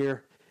bearing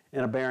here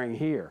and a bearing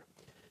here.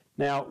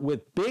 Now,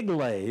 with big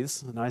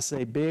lathes, and I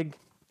say big,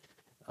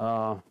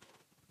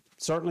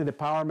 certainly the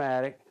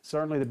Powermatic,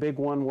 certainly the big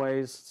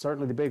one-ways,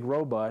 certainly the big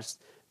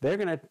robust, they're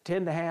going to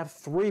tend to have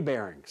three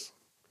bearings.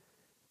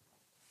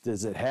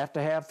 Does it have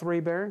to have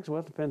three bearings? Well,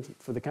 it depends.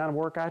 For the kind of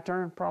work I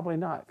turn, probably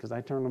not, because I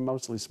turn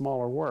mostly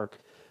smaller work.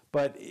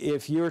 But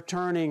if you're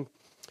turning,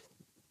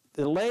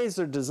 the lathes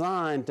are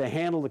designed to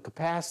handle the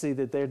capacity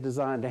that they're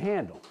designed to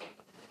handle.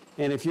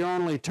 And if you're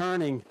only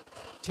turning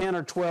 10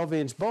 or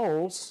 12-inch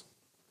bowls,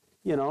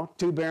 you know,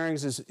 two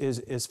bearings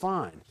is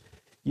fine.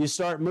 You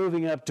start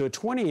moving up to a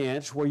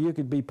 20-inch where you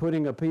could be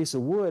putting a piece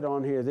of wood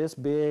on here this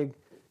big,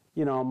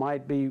 you know,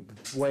 might be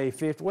weigh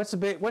 50. What's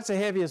the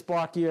heaviest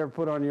block you ever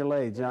put on your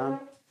lathe, John?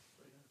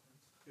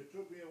 It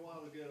took me a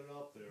while to get it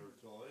up there,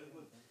 so it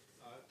was,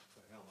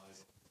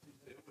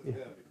 it was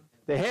heavy.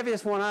 The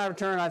heaviest one I ever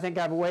turned, I think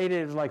I've weighed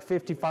it was like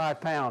 55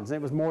 pounds.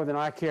 It was more than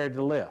I carried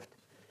to lift.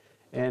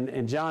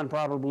 And John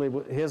probably,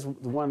 the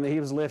one that he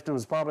was lifting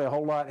was probably a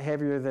whole lot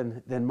heavier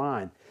than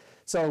mine.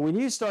 So when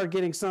you start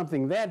getting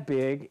something that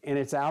big and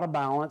it's out of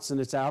balance and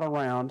it's out of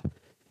round,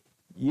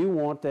 you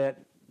want that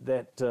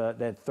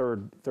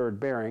third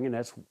bearing, and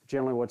that's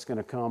generally what's going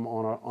to come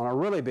on a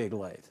really big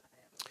lathe.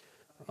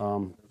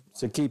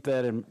 So keep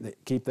that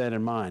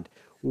in mind.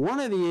 One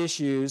of the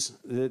issues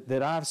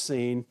that I've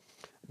seen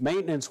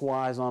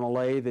maintenance-wise on a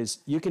lathe is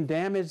you can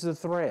damage the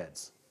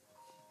threads.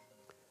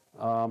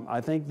 I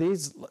think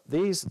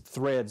these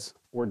threads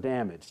were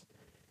damaged.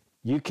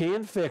 You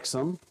can fix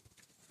them.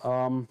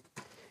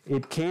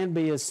 It can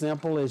be as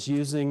simple as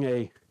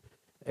using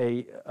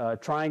a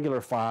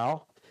triangular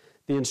file.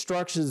 The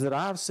instructions that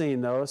I've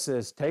seen, though,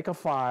 says take a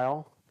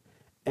file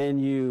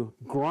and you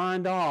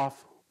grind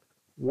off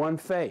one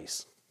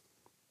face.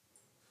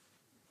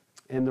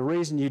 And the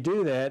reason you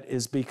do that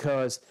is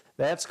because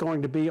that's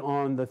going to be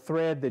on the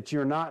thread that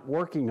you're not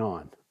working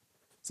on.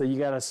 So you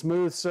got a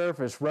smooth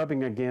surface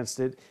rubbing against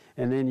it,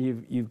 and then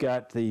you've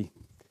got the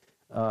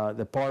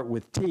part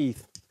with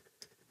teeth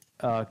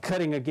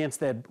cutting against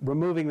that,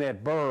 removing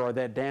that burr or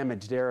that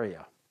damaged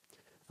area.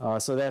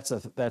 So that's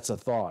a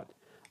thought.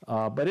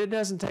 But it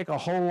doesn't take a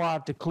whole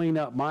lot to clean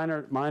up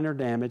minor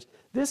damage.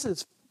 This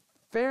is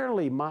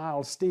fairly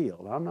mild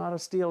steel. I'm not a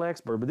steel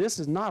expert, but this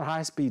is not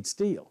high-speed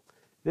steel.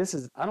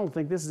 I don't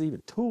think this is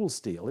even tool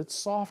steel. It's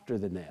softer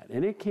than that,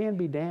 and it can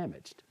be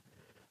damaged.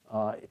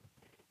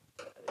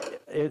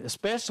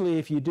 Especially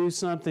if you do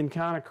something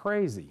kind of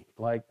crazy,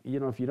 like,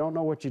 if you don't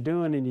know what you're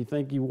doing and you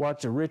think you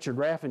watch a Richard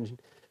Raffin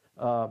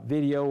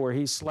video where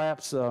he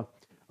slaps a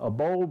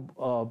bowl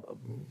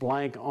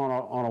blank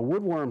on a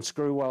woodworm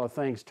screw while the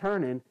thing's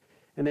turning,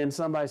 and then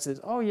somebody says,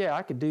 oh yeah,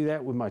 I could do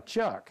that with my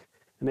chuck.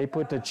 And they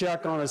put the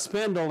chuck on a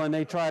spindle and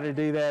they try to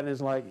do that, and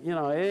it's like, it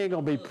ain't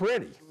gonna be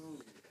pretty.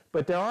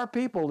 But there are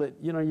people that,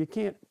 you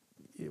can't,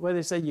 well,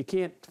 they say you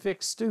can't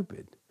fix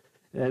stupid.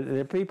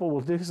 There people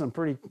will do some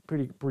pretty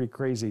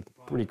crazy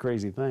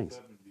things.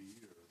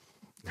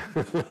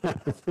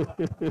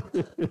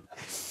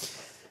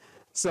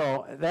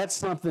 So that's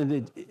something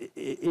that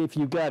if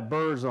you've got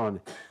burrs on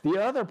it. The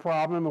other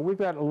problem, and we've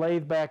got a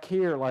lathe back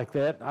here like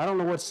that. I don't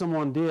know what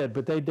someone did,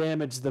 but they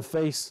damaged the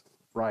face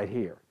right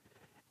here.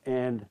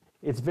 And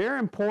it's very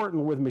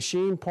important with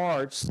machine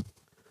parts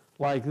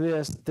like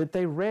this that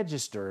they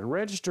register. And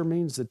register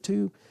means the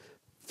two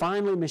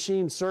finely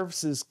machined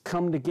surfaces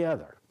come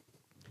together.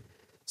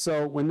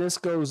 So when this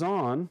goes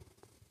on,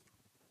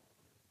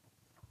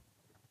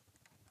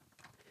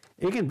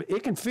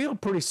 it can feel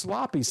pretty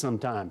sloppy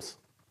sometimes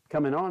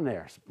coming on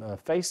there,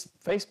 face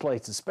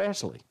plates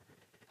especially.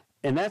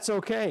 And that's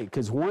okay,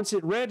 because once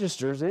it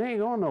registers, it ain't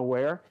going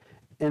nowhere,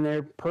 and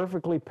they're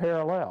perfectly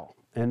parallel,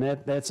 and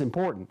that's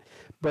important.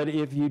 But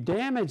if you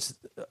damage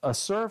a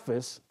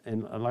surface,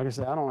 and like I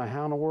said, I don't know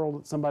how in the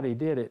world somebody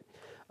did it,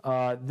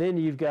 then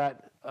you've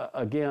got,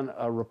 again,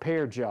 a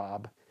repair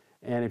job.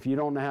 And if you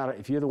don't know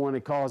if you're the one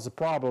that caused the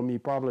problem, you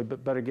probably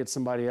better get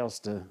somebody else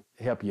to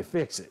help you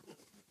fix it.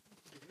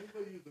 Does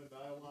anybody use a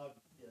nylon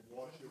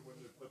washer when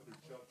they put their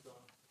chucks on?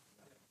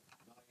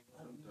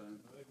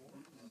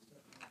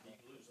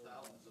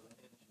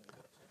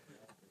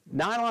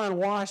 Nylon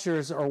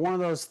washers are one of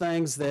those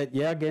things that,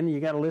 again, you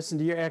got to listen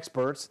to your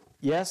experts.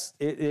 Yes,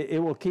 it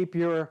will keep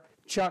your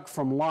chuck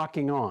from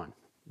locking on.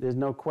 There's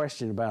no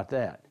question about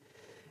that.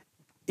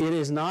 It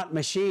is not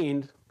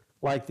machined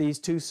like these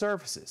two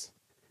surfaces,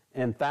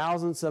 and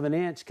thousandths of an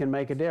inch can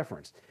make a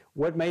difference.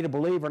 What made a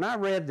believer, and I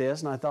read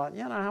this and I thought,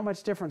 how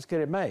much difference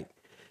could it make?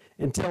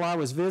 Until I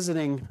was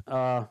visiting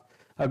a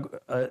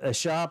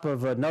shop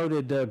of a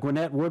noted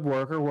Gwinnett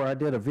woodworker where I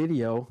did a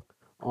video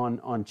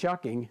on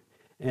chucking,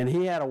 and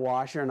he had a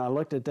washer, and I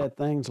looked at that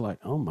thing, it's like,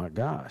 oh my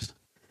gosh.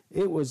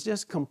 It was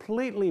just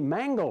completely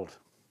mangled.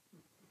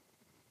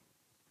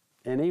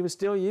 And he was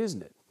still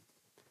using it.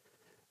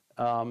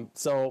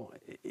 So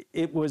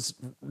it was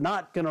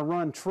not going to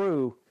run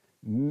true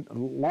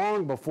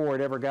long before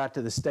it ever got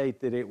to the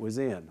state that it was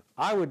in.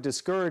 I would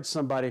discourage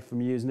somebody from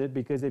using it,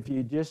 because if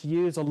you just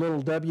use a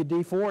little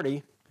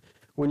WD-40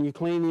 when you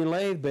clean your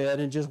lathe bed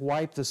and just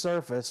wipe the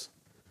surface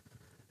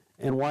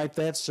and wipe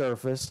that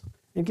surface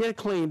and get it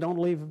clean, don't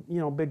leave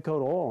a big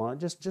coat of oil on it,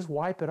 just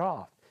wipe it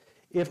off.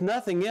 If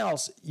nothing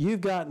else,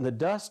 you've gotten the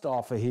dust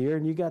off of here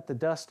and you got the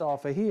dust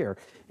off of here.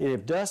 And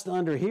if dust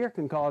under here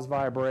can cause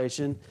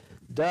vibration,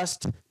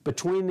 dust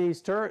between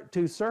these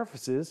two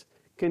surfaces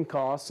can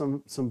cause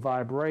some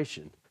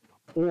vibration,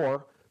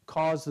 or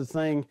cause the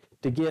thing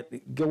to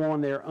go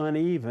on there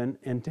uneven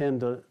and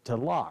tend to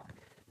lock.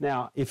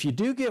 Now, if you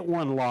do get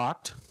one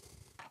locked,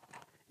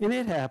 and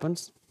it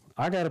happens,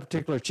 I got a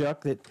particular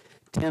chuck that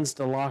tends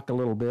to lock a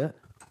little bit,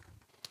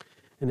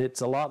 and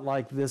it's a lot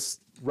like this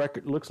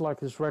record, looks like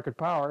this Record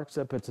Power,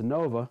 except it's a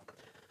Nova.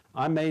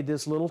 I made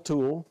this little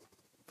tool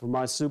for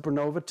my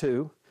Supernova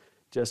 2,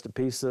 just a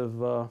piece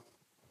of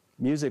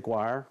music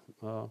wire,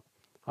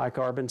 high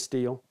carbon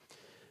steel.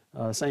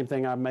 Same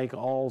thing I make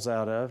awls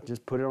out of.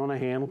 Just put it on a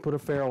handle, put a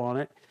ferrule on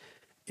it.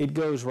 It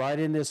goes right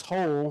in this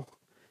hole.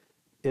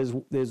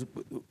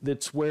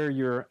 That's where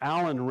your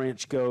Allen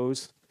wrench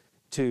goes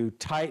to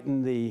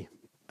tighten the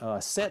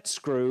set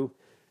screw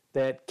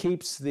that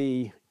keeps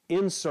the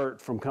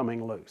insert from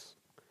coming loose.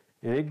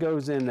 And it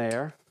goes in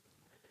there,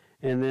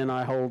 and then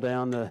I hold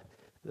down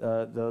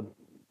the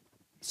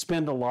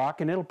spindle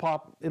lock, and it'll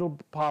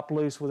pop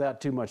loose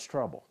without too much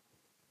trouble,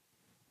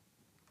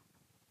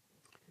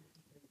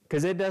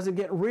 because it doesn't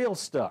get real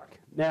stuck.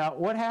 Now,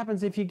 what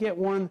happens if you get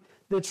one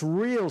that's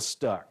real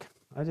stuck?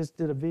 I just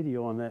did a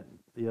video on that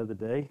the other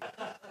day.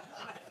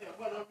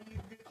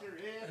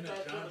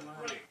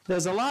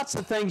 There's lots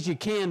of things you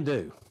can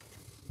do.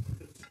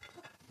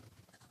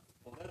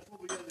 Well, that's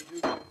what we got to do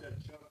to get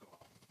that chuck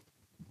off.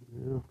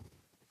 Yeah.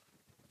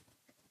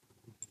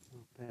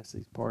 I'll pass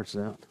these parts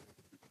out.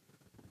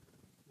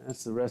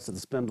 That's the rest of the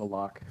spindle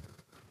lock.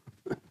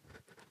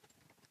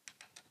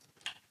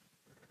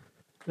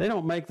 They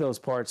don't make those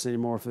parts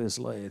anymore for this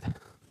lathe.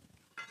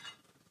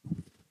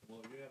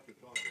 Well, you have to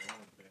talk to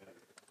Alan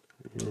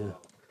Patty. Yeah.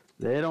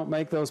 They don't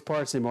make those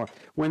parts anymore.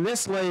 When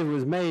this lathe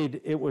was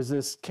made, it was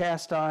this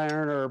cast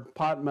iron or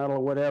pot metal or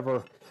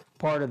whatever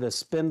part of the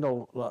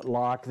spindle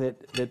lock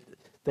that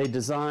they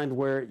designed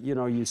where, you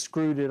know, you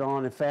screwed it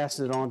on and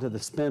fastened it onto the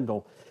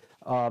spindle.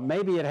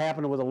 Maybe it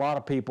happened with a lot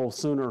of people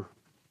sooner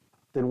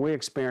than we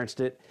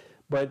experienced it,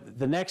 but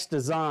the next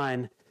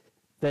design,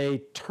 they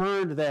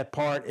turned that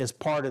part as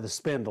part of the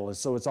spindle,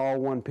 so it's all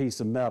one piece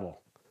of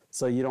metal.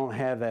 So you don't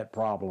have that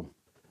problem.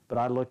 But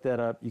I looked that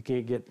up. You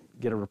can't get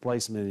a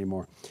replacement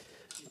anymore.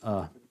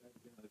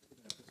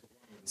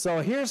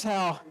 So here's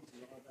how,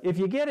 if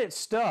you get it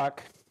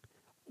stuck,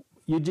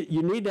 you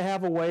need to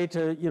have a way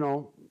to, you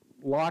know,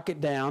 lock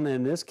it down.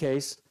 In this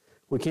case,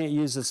 we can't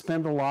use the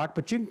spindle lock,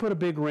 but you can put a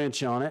big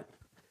wrench on it.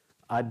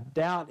 I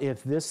doubt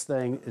if this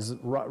thing is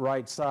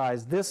right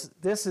size. This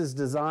is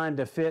designed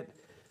to fit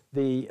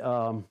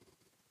the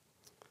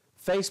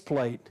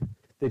faceplate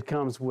that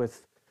comes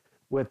with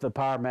the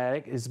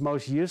Powermatic. It's the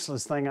most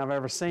useless thing I've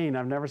ever seen.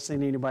 I've never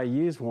seen anybody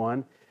use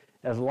one.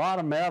 There's a lot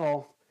of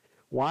metal.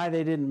 Why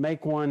they didn't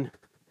make one,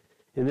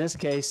 in this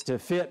case, to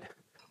fit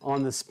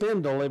on the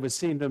spindle, it would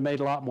seem to have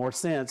made a lot more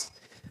sense.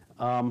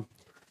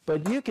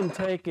 But you can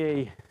take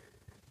and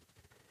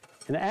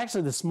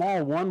actually the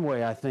small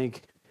one-way, I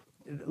think,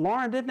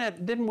 Lauren,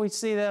 didn't we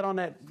see that on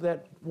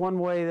that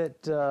one-way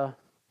that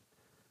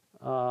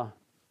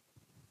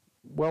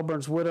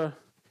Welburn's would have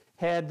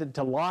had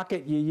to lock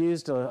it? You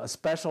used a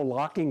special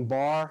locking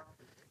bar,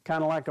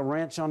 kind of like a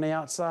wrench on the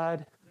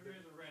outside. There is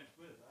a wrench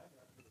with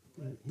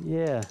it.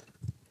 Yeah.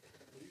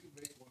 You can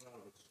make one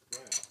out of a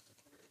scrap.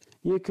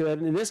 You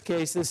could. In this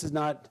case, this is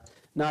not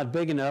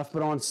big enough,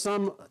 but on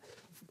some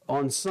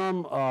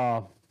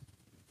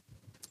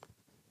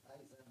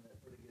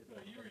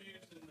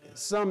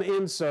some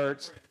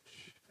inserts,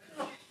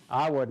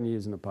 I wasn't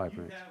using a pipe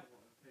wrench.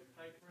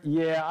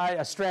 Yeah,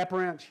 a strap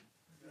wrench.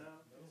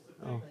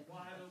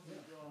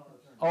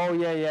 Oh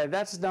yeah.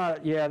 That's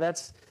not. Yeah,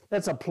 that's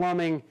a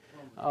plumbing.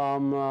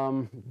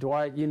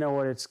 Dwight, you know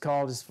what it's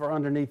called? It's for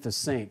underneath the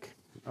sink,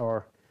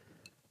 or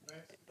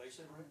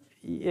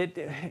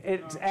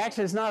it's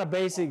actually it's not a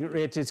basic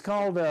wrench. It's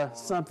called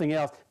something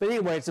else. But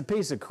anyway, it's a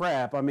piece of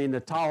crap. I mean, the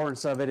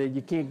tolerance of it,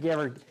 you can't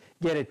ever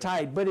get it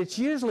tight. But it's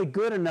usually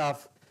good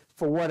enough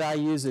for what I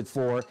use it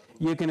for.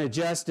 You can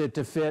adjust it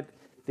to fit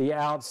the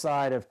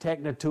outside of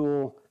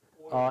Technitool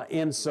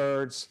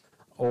inserts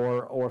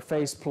or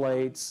face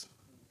plates.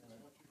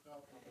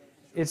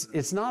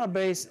 It's not a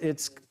base.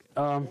 It's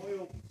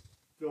Oil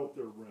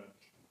filter wrench.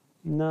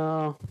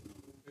 no.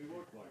 They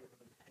look like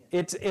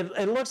it.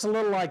 It looks a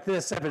little like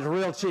this if it's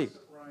real cheap.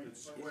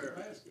 It's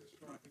square.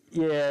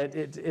 Yeah,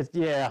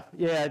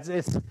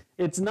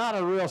 it's not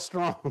a real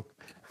strong.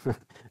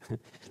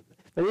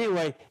 But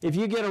anyway, if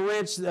you get a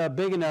wrench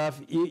big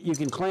enough, you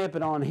can clamp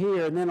it on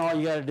here, and then all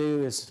you got to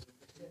do is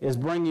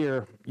bring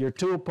your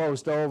tool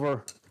post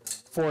over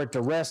for it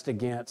to rest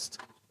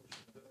against.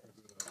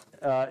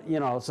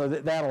 So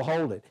that'll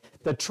hold it.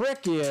 The trick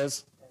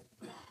is,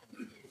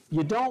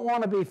 you don't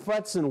want to be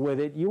futzing with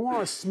it. You want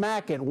to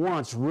smack it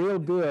once real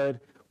good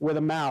with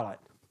a mallet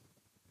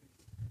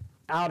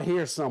out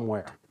here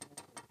somewhere.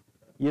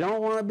 You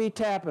don't want to be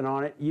tapping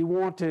on it. You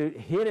want to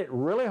hit it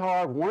really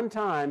hard one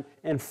time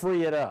and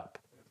free it up.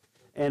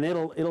 And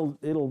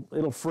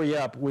it'll free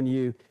up when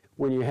you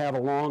have a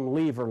long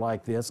lever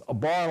like this. A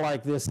bar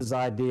like this is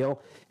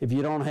ideal. If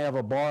you don't have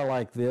a bar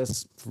like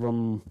this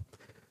from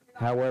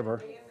however.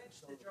 Damage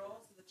the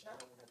jaws of the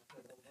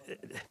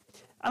chuck?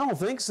 I don't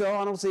think so.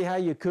 I don't see how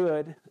you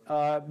could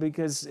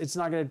because it's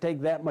not going to take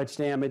that much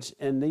damage,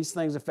 and these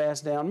things are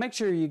fast down. Make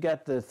sure you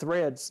got the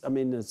threads,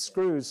 the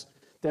screws,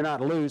 they're not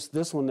loose.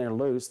 This one, they're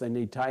loose. They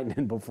need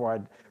tightening before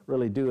I'd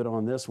really do it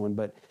on this one.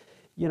 But,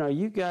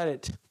 you got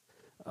it.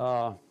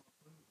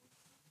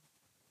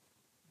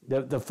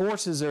 The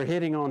forces are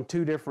hitting on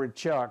two different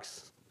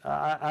chucks.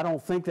 I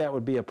don't think that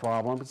would be a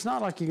problem. It's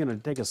not like you're going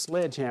to take a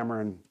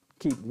sledgehammer and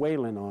keep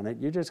wailing on it.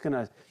 You're just going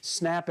to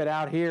snap it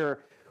out here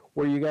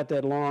where you got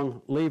that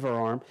long lever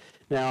arm.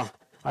 Now,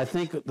 I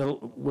think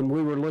when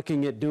we were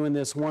looking at doing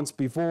this once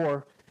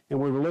before, and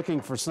we were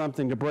looking for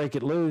something to break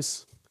it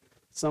loose,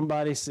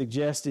 somebody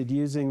suggested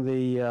using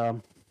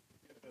the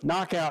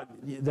knockout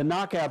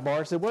bar.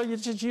 I said, well, you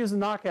just use the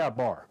knockout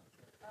bar.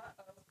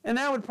 And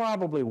that would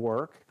probably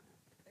work.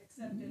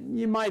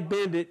 You might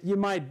bend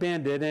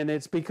it, and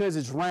it's because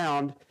it's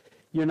round,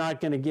 you're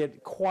not going to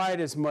get quite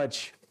as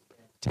much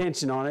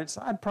tension on it.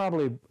 So I'd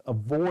probably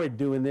avoid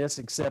doing this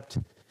except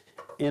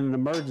in an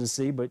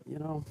emergency, but you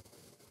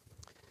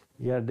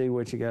got to do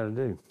what you got to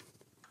do.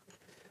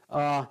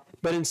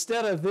 But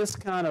instead of this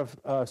kind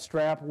of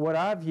strap, what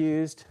I've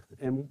used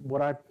and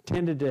what I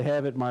tended to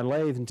have at my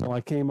lathe until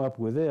I came up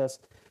with this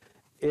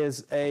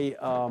is a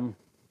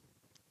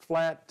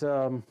flat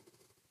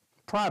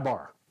pry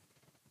bar.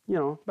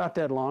 About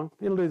that long.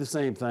 It'll do the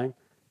same thing.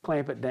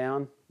 Clamp it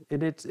down.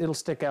 It'll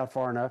stick out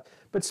far enough.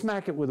 But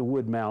smack it with a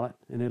wood mallet,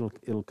 and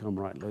it'll come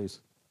right loose.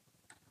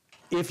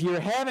 if you're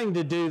having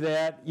to do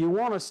that, you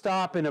want to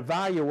stop and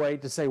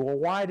evaluate to say, well,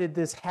 why did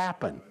this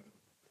happen?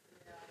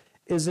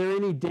 Is there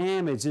any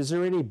damage? Is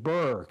there any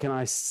burr? Can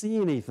I see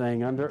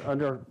anything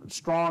under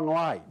strong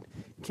light?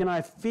 Can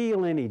I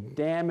feel any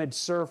damaged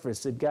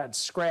surface that got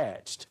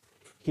scratched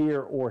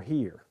here or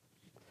here?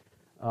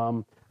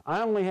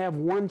 I only have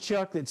one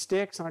chuck that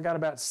sticks, and I got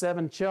about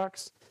 7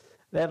 chucks.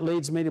 That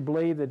leads me to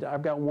believe that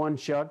I've got one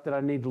chuck that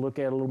I need to look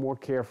at a little more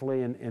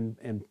carefully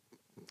and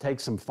take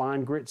some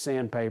fine grit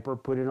sandpaper,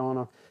 put it on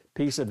a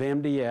piece of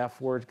MDF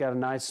where it's got a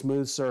nice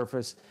smooth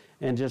surface,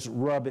 and just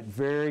rub it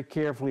very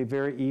carefully,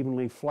 very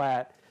evenly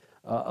flat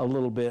a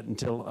little bit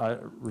until I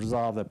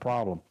resolve the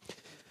problem.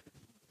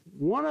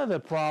 One of the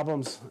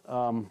problems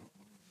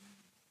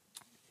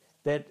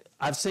that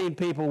I've seen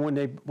people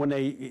when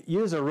they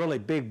use a really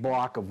big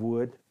block of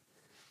wood,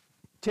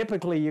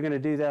 typically you're going to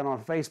do that on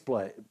a face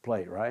plate,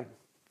 right?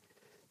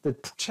 The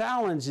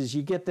challenge is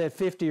you get that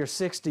 50 or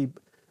 60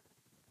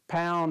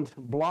 pound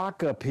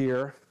block up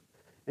here,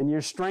 and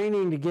you're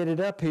straining to get it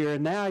up here,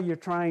 and now you're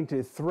trying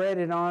to thread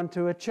it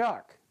onto a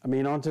chuck,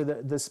 onto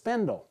the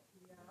spindle.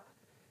 Yeah.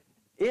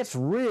 It's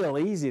real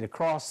easy to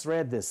cross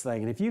thread this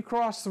thing, and if you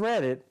cross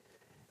thread it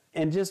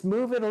and just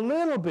move it a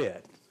little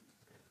bit,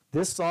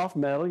 this soft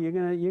metal, you're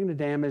gonna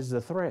damage the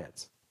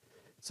threads.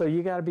 So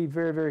you got to be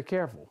very, very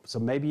careful. So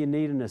maybe you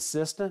need an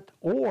assistant,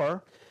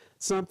 or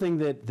something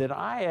that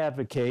I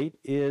advocate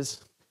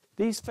is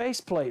these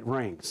faceplate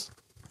rings.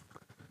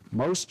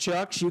 Most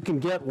chucks, you can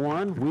get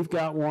one. We've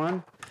got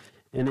one,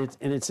 and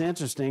it's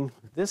interesting.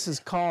 This is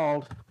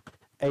called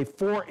a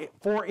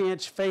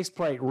 4-inch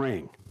faceplate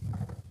ring.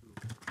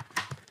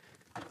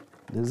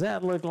 Does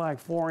that look like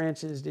 4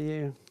 inches to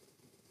you?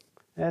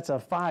 That's a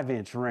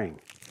 5-inch ring.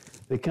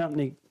 The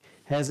company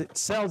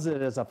sells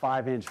it as a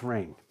 5-inch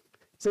ring.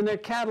 It's in their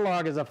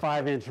catalog as a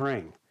 5-inch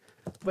ring,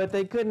 but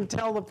they couldn't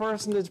tell the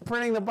person that's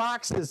printing the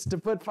boxes to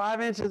put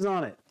 5 inches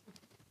on it.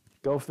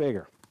 Go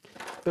figure.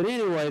 But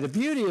anyway, the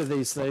beauty of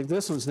these things,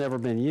 this one's never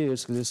been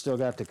used because it's still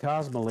got the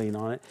Cosmoline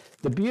on it.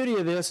 The beauty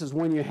of this is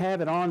when you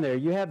have it on there,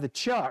 you have the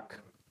chuck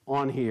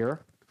on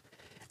here,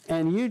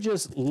 and you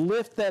just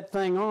lift that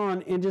thing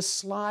on and just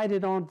slide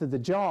it onto the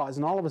jaws,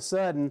 and all of a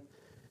sudden,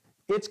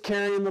 it's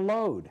carrying the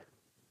load.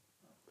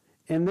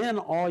 And then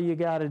all you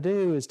got to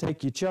do is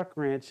take your chuck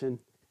wrench and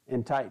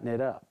tighten it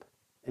up,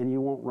 and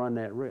you won't run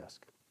that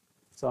risk.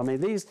 So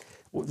these,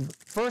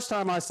 first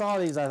time I saw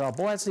these, I thought,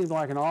 boy, that seems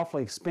like an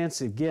awfully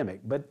expensive gimmick,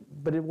 but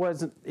it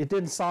wasn't. It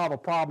didn't solve a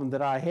problem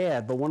that I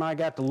had. But when I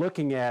got to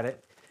looking at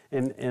it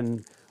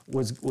and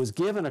was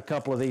given a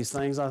couple of these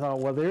things, I thought,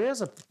 well, there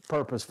is a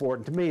purpose for it.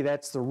 And to me,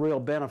 that's the real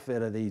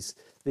benefit of these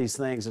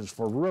things, is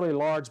for really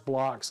large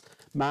blocks,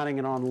 mounting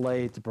it on the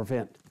lathe to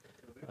prevent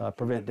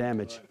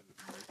damage.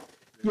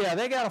 Yeah,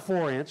 they got a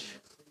 4-inch.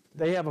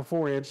 They have a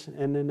 4-inch,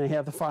 and then they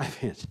have the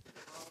 5-inch.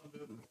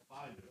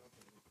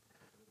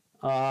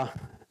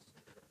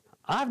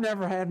 I've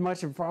never had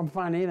much of a problem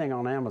finding anything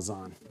on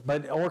Amazon,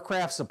 or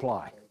Craft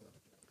Supply.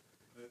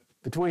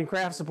 Between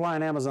Craft Supply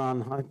and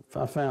Amazon,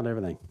 I found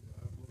everything.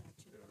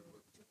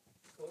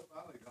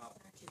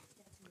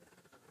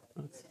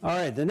 All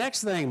right, the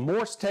next thing,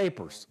 Morse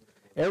tapers.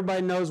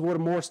 Everybody knows what a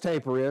Morse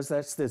taper is.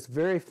 That's this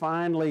very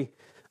finely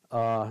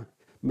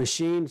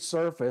machined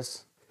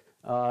surface.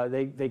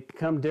 They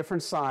come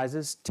different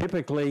sizes.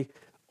 Typically,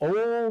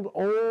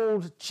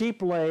 old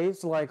cheap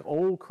lathes like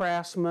old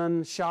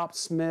Craftsman,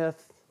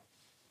 Shopsmith,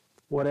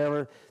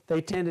 whatever,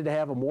 they tended to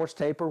have a Morse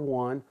taper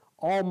 1.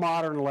 All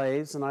modern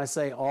lathes, and I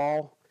say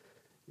all,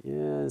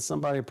 yeah,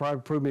 somebody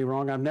probably proved me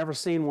wrong. I've never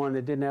seen one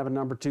that didn't have a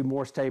number 2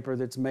 Morse taper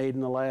that's made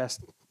in the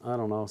last, I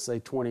don't know, say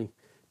 20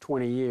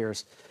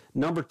 years.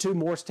 Number 2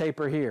 Morse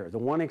taper here, the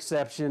one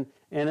exception,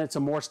 and it's a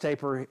Morse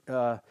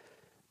taper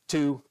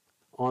 2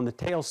 on the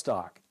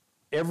tailstock.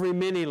 Every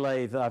mini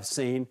lathe I've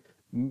seen,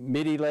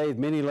 mini lathe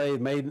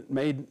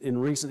made in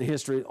recent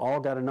history, all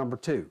got a number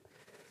 2.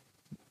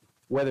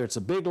 Whether it's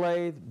a big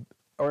lathe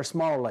or a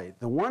small lathe.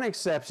 The one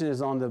exception is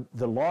on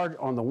the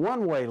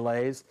one-way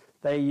lathes,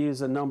 they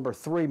use a number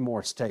 3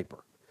 Morse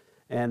taper.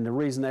 And the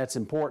reason that's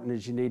important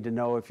is you need to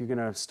know if you're going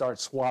to start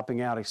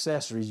swapping out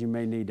accessories, you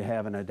may need to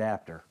have an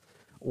adapter,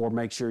 or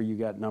make sure you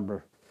got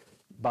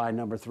buy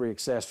number 3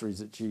 accessories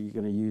that you're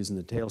going to use in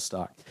the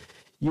tailstock.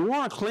 You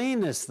want to clean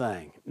this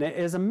thing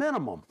as a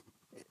minimum.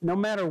 No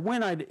matter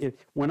when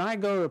I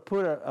go to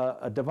put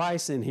a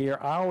device in here,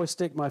 I always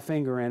stick my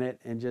finger in it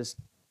and just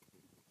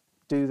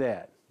do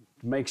that.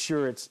 Make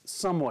sure it's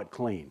somewhat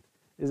clean.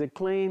 Is it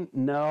clean?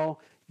 No.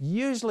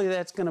 Usually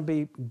that's going to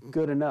be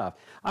good enough.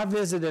 I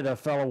visited a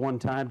fellow one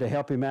time to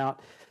help him out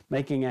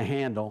making a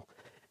handle,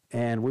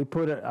 and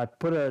I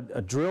put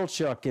a drill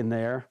chuck in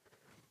there,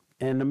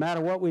 and no matter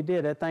what we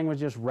did, that thing was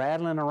just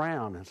rattling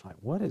around. It's like,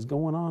 what is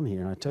going on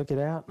here? And I took it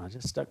out, and I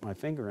just stuck my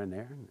finger in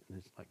there, and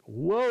it's like,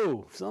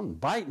 whoa, something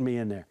biting me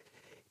in there.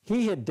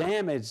 He had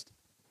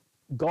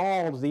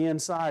galled the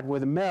inside with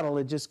the metal.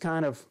 It just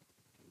kind of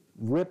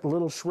ripped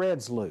little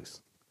shreds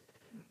loose.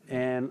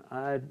 And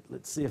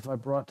let's see if I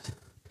brought,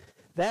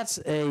 that's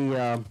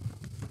I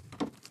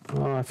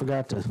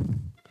forgot to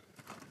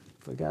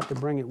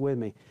bring it with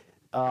me.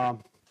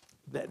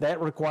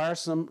 that requires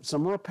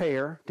some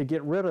repair to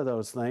get rid of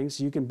those things.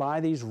 You can buy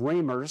these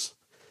reamers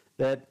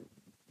that,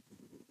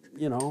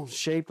 you know,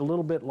 shaped a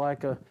little bit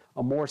like a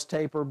Morse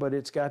taper, but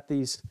it's got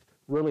these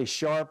really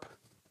sharp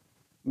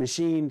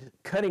machined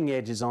cutting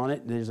edges on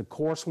it. There's a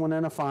coarse one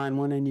and a fine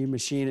one, and you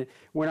machine it.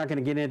 We're not going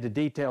to get into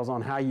details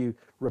on how you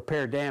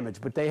repair damage,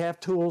 but they have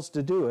tools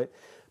to do it.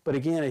 But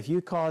again, if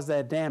you cause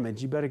that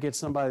damage, you better get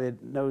somebody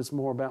that knows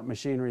more about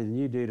machinery than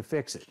you do to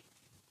fix it.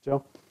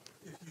 Joe?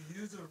 If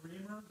you use a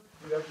reamer,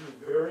 you have to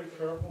be very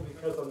careful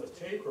because on the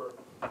taper,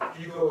 if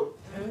you go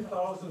 10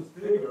 thousandths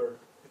bigger,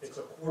 it's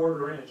a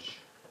 1/4 inch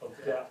of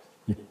depth.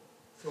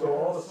 So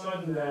all of a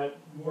sudden that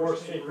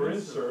Morse taper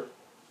insert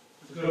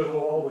is going to go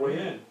all the way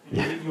in.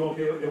 You won't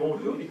be able, it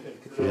won't do anything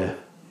because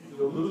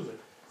you'll lose it.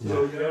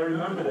 So you got to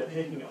remember that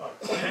taking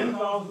a 10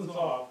 thousandths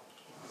off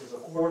is a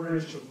 1/4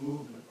 inch of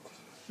movement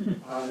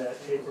on that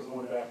taper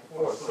going back and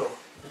forth. So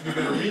if you're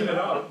going to ream it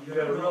out, you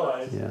got to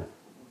realize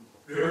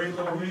very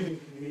little reaming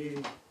can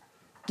mean.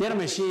 Get a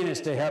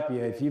machinist to help you.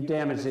 If you've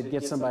damaged it,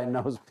 get somebody who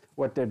knows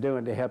what they're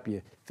doing to help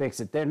you fix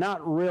it. They're not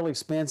real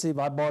expensive.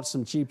 I bought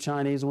some cheap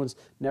Chinese ones,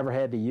 never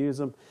had to use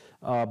them.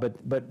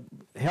 But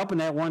helping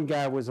that one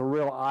guy was a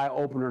real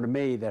eye-opener to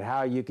me that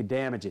how you could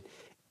damage it.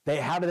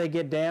 How do they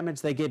get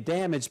damaged? They get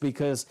damaged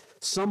because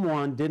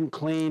someone didn't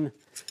clean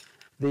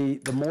the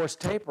Morse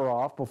taper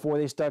off before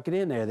they stuck it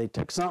in there. They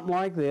took something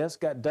like this,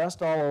 got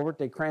dust all over it,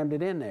 they crammed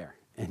it in there.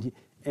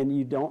 And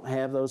you don't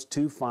have those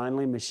two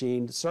finely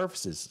machined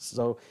surfaces.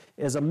 So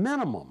as a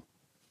minimum,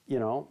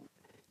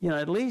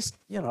 at least,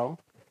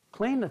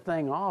 clean the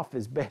thing off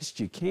as best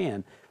you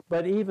can.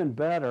 But even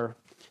better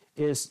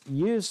is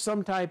use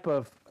some type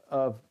of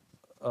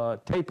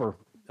taper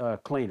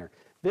cleaner.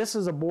 This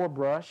is a bore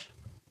brush.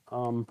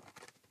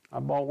 I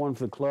bought one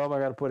for the club. I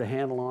got to put a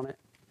handle on it.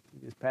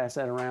 Just pass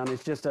that around.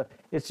 It's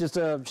just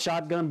a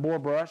shotgun bore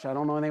brush. I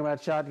don't know anything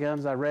about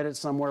shotguns. I read it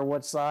somewhere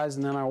what size,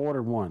 and then I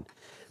ordered one.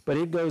 But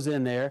it goes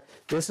in there.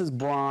 This is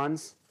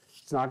bronze.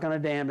 It's not going to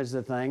damage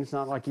the thing. It's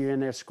not like you're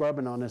in there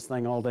scrubbing on this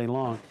thing all day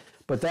long.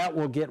 But that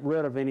will get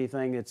rid of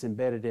anything that's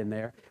embedded in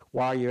there.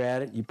 While you're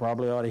at it, you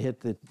probably ought to hit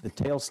the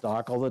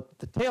tailstock, although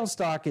the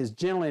tailstock is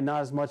generally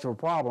not as much of a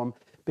problem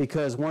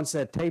because once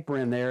that taper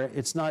in there,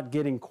 it's not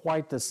getting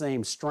quite the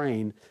same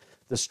strain.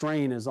 The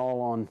strain is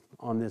all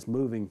on this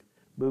moving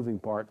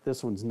part.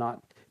 This one's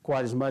not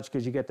quite as much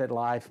because you get that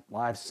live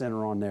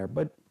center on there,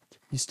 but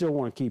you still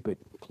want to keep it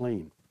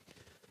clean.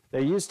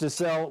 They used to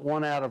sell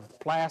one out of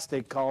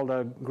plastic called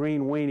a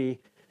green weenie.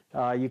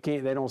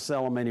 They don't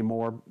sell them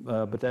anymore,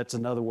 but that's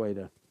another way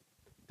to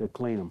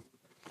clean them.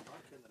 Can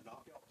the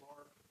knockout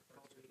bar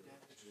cause any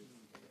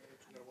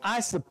damage?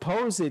 I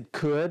suppose it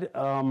could.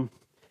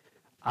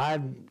 I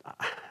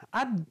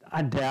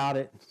doubt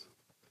it.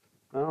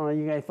 I don't know.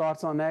 You got any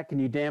thoughts on that? Can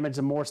you damage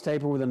a Morse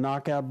taper with a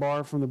knockout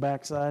bar from the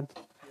backside?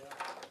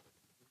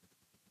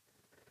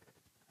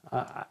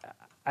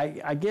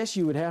 I guess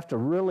you would have to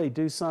really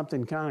do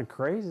something kind of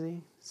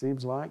crazy,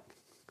 seems like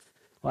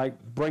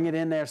bring it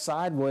in there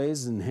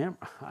sideways and hammer.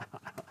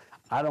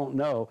 I don't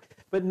know.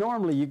 But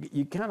normally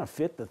you kind of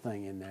fit the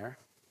thing in there.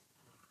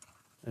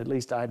 At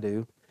least I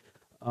do.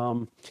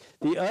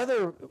 The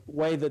other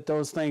way that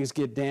those things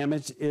get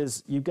damaged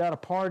is you've got a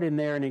part in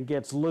there and it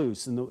gets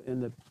loose. And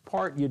the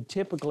part you'd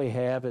typically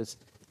have is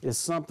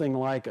something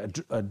like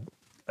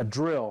a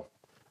drill,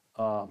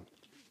 a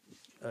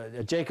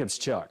Jacobs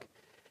chuck.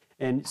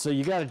 And so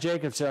you got a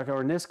Jacobs chuck,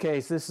 or in this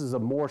case, this is a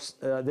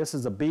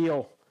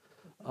Beal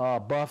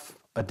buff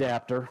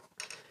adapter,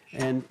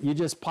 and you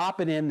just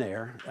pop it in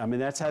there. I mean,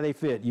 that's how they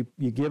fit. You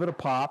give it a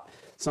pop.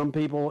 Some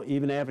people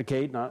even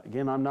advocate,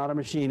 again, I'm not a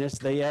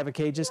machinist, they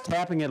advocate just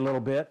tapping it a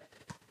little bit.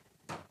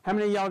 How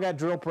many of y'all got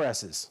drill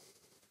presses?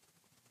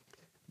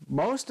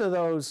 Most of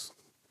those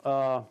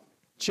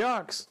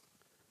chucks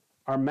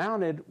are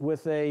mounted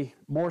with a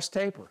Morse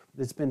taper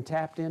that's been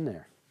tapped in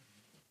there.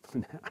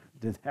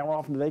 How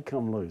often do they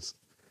come loose?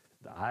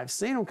 I've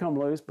seen them come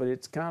loose, but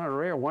it's kind of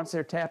rare. Once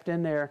they're tapped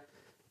in there,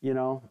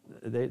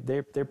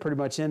 they're pretty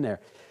much in there.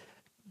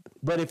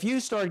 But if you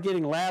start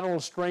getting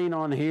lateral strain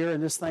on here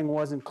and this thing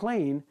wasn't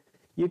clean,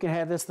 you can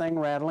have this thing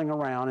rattling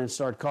around and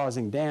start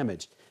causing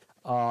damage.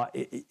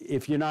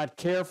 If you're not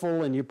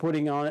careful and you're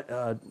putting on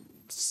it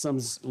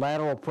some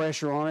lateral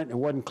pressure on it and it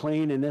wasn't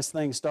clean and this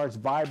thing starts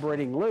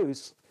vibrating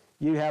loose,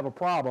 you have a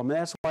problem.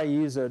 That's why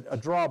you use a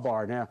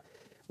drawbar. Now,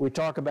 we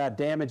talk about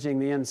damaging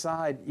the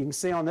inside. You can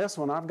see on this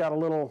one, I've got a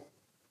little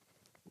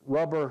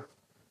rubber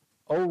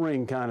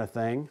O-ring kind of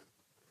thing.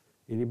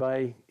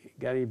 Anybody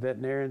got any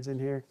veterinarians in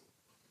here?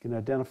 Can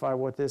identify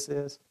what this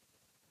is?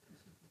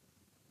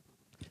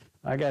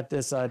 I got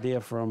this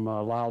idea from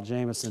Lyle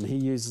Jameson. He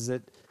uses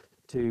it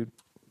to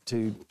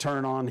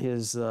turn on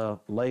his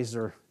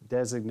laser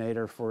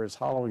designator for his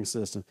hollowing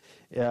system.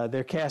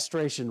 They're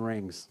castration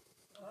rings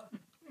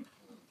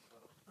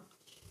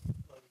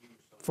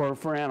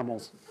for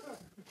animals.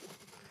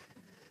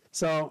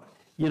 So,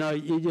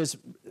 you just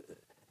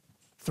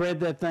thread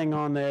that thing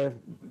on there.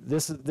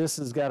 This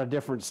has got a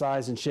different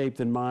size and shape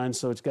than mine,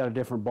 so it's got a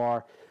different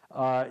bar.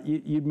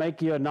 You'd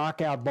make you a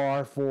knockout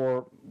bar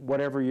for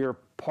whatever your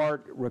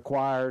part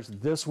requires.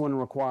 This one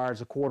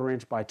requires a 1/4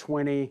 inch by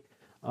 20.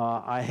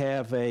 I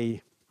have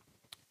a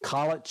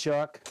collet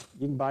chuck.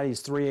 You can buy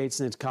these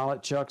 3/8 inch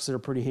collet chucks that are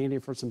pretty handy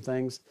for some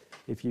things.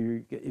 If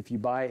you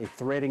buy a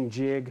threading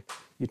jig,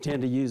 you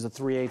tend to use a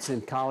 3/8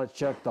 inch collet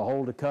chuck to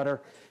hold the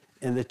cutter.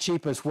 And the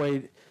cheapest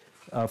way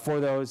for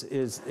those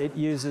is it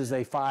uses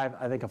I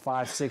think a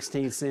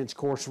 5/16 inch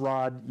coarse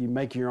rod. You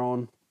make your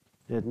own.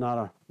 It's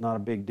not a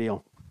big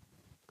deal.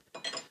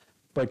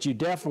 But you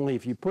definitely,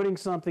 if you're putting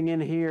something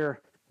in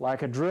here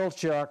like a drill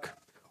chuck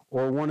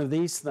or one of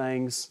these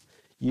things,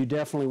 you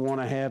definitely want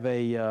to have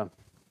a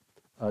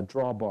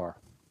drawbar.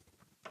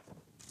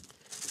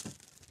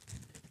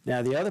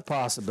 Now the other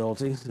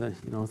possibility,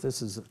 if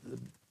this is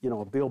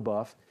a bill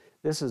buff,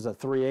 this is a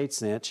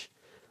 3/8 inch.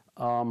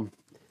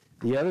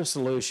 The other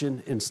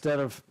solution, instead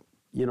of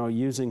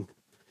using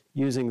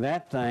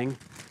that thing,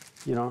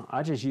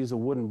 I just use a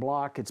wooden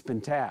block. It's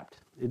been tapped.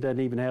 It doesn't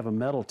even have a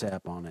metal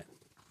tap on it.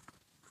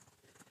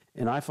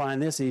 And I find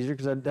this easier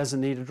because it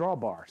doesn't need a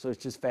drawbar, so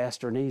it's just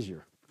faster and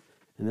easier.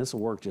 And this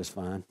will work just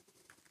fine.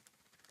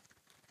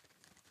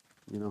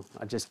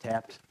 I just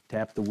tap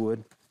the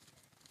wood.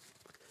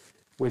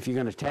 Well, if you're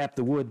going to tap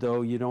the wood,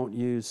 though, you don't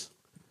use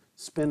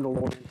spindle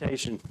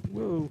orientation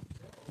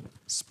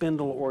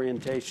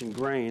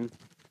grain.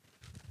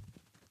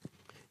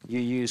 You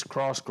use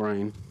cross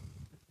grain.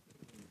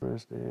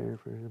 Compressed air,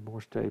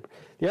 Morse taper.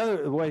 The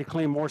other way to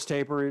clean Morse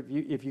taper,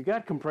 if you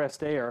got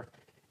compressed air,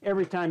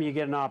 every time you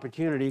get an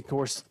opportunity, of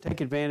course, take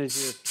advantage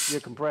of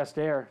your compressed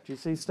air. Do you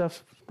see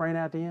stuff spraying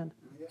out the end?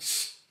 Yeah.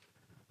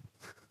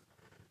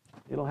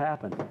 It'll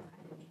happen.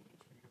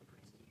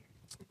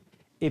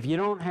 If you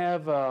don't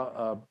have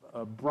a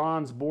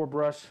bronze bore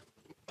brush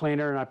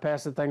cleaner, and I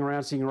pass the thing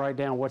around so you can write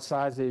down what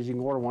size it is, you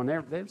can order one.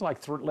 They're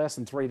like less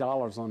than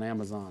 $3 on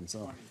Amazon.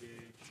 So,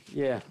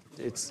 yeah,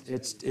 it's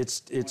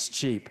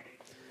cheap.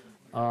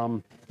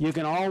 You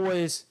can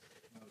always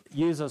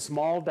use a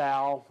small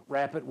dowel,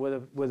 wrap it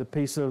with a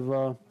piece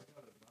of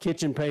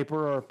kitchen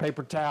paper or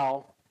paper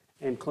towel,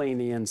 and clean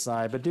the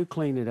inside. But do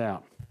clean it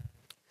out.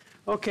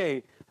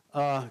 Okay,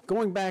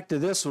 going back to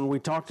this one, we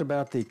talked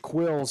about the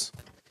quills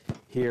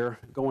here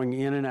going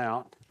in and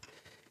out.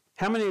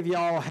 How many of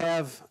y'all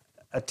have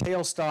a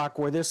tailstock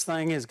where this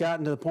thing has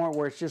gotten to the point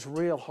where it's just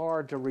real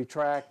hard to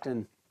retract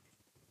and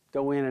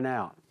go in and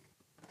out?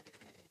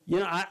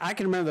 I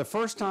can remember the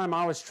first time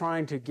I was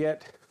trying to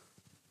get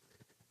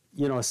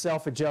a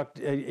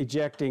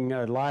self-ejecting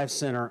live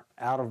center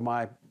out of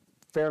my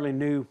fairly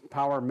new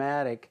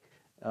Powermatic,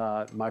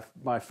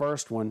 my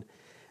first one,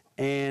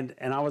 and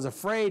I was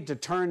afraid to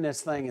turn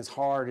this thing as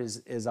hard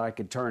as I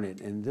could turn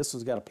it. And this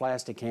one's got a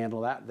plastic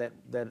handle.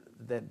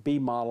 That B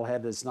model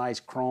had this nice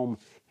chrome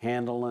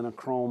handle and a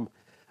chrome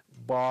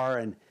bar,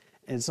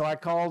 and so I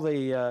called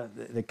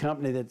the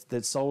company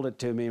that sold it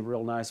to me. A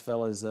real nice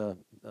fellow is the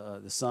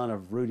son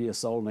of Rudy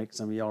Osolnik.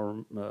 Some of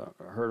y'all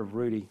heard of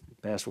Rudy,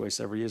 passed away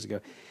several years ago.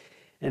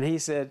 And he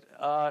said,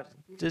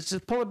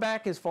 just pull it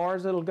back as far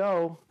as it'll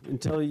go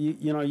until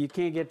you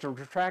can't get to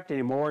retract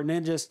anymore, and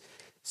then just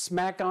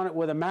smack on it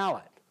with a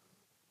mallet.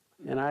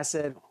 And I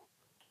said,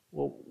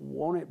 well,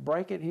 won't it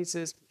break it? He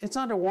says, it's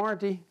under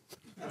warranty.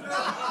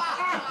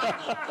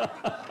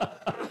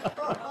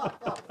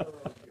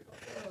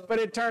 But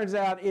it turns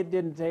out it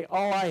didn't take,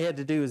 all I had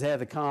to do was have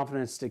the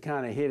confidence to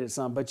kind of hit it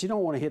some, but you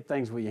don't want to hit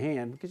things with your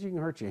hand because you can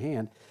hurt your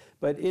hand.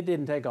 But it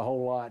didn't take a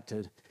whole lot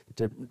to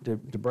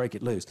break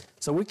it loose.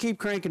 So we keep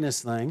cranking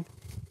this thing.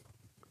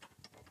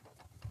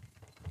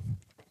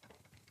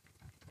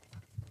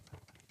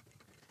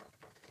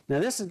 Now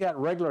this has got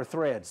regular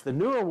threads. The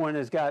newer one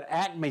has got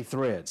Acme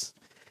threads.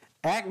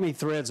 Acme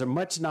threads are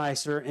much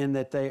nicer in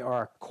that they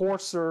are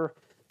coarser,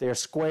 they're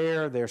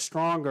square, they're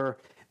stronger,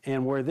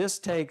 and where this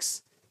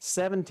takes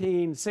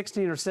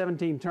 16 or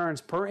 17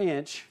 turns per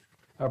inch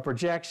of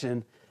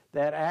projection,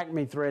 that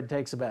Acme thread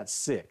takes about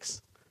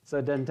 6. So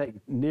it doesn't take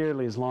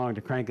nearly as long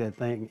to crank that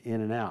thing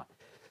in and out.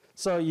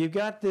 So you've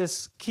got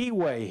this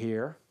keyway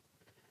here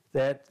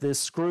that this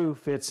screw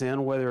fits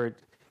in, whether it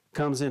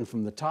comes in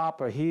from the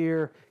top or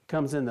here,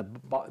 comes in the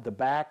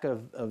back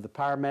of the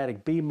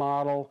Powermatic B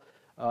model.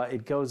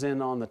 It goes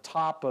in on the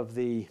top of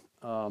the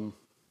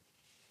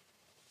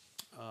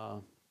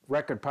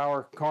record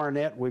power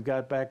coronet we've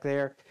got back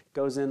there.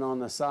 Goes in on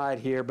the side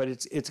here, but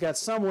it's got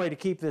some way to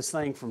keep this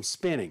thing from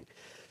spinning.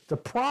 The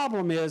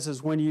problem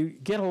is when you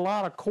get a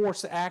lot of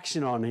coarse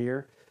action on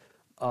here,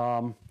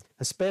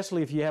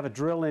 especially if you have a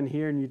drill in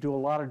here and you do a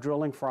lot of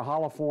drilling for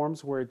hollow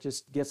forms where it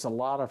just gets a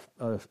lot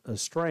of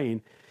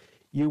strain,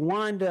 you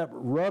wind up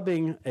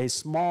rubbing a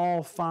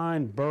small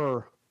fine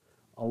burr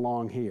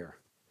along here.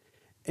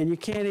 And you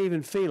can't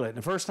even feel it.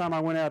 The first time I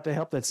went out to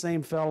help that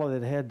same fellow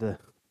that had the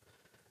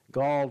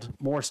galled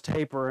Morse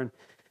taper, and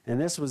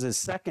this was his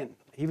second,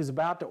 he was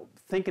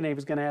thinking he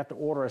was going to have to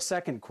order a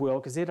second quill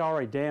because he'd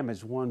already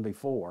damaged one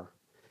before.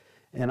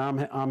 And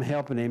I'm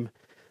helping him.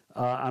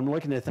 I'm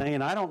looking at the thing,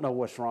 and I don't know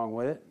what's wrong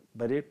with it,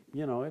 but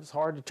it's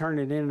hard to turn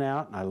it in and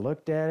out. And I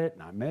looked at it,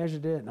 and I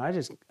measured it,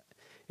 and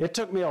it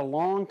took me a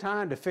long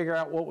time to figure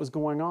out what was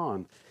going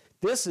on.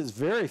 This is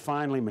very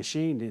finely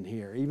machined in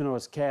here, even though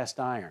it's cast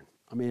iron.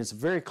 I mean, it's a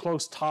very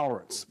close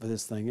tolerance for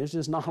this thing. There's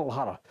just not a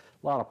lot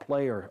of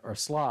play or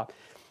slop.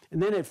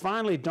 And then it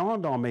finally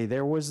dawned on me,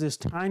 there was this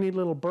tiny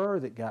little burr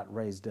that got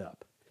raised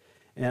up.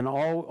 And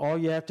all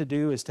you have to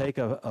do is take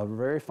a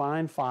very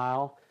fine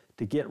file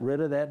to get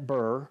rid of that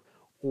burr,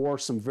 or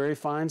some very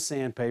fine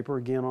sandpaper,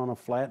 again on a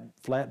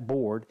flat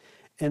board.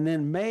 And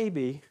then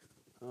maybe,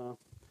 I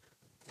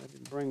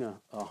didn't bring a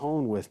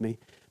hone with me,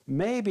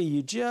 maybe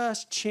you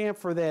just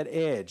chamfer that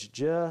edge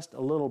just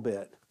a little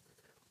bit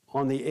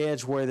on the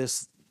edge where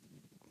it's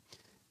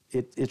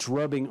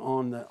rubbing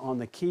on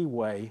the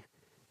keyway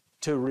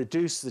to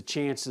reduce the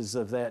chances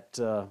of that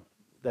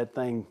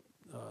thing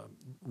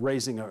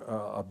raising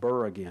a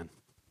burr again.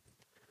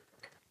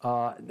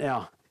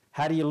 Now,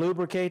 how do you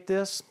lubricate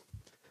this?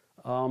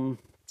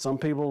 Some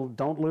people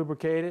don't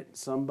lubricate it.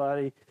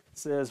 Somebody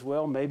says,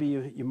 well, maybe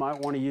you might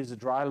want to use a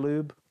dry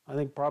lube. I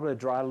think probably a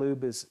dry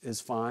lube is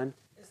fine.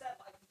 Is that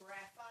like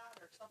graphite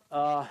or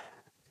something?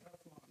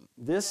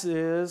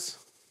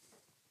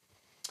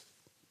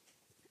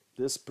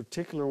 This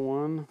particular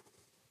one,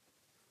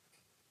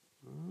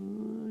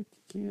 I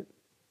can't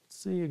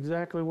see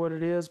exactly what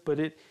it is, but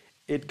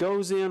it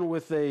goes in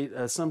with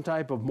some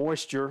type of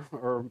moisture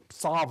or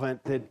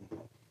solvent that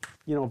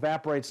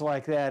evaporates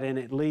like that, and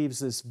it leaves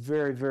this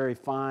very, very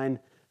fine,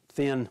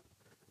 thin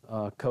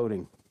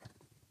coating.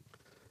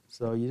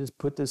 So you just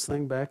put this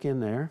thing back in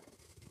there,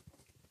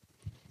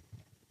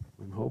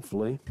 and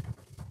hopefully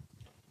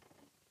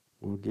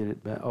we'll get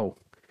it back. Oh,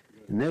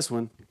 and this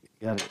one,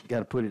 got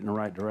to put it in the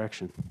right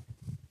direction.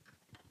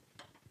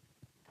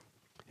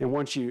 And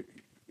once you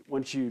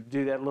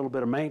do that little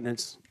bit of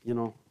maintenance,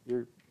 you're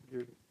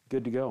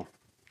good to go.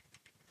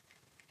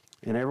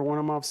 And every one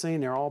of them I've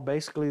seen, they're all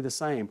basically the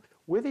same,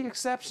 with the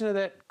exception of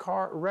that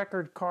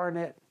record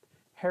Carnet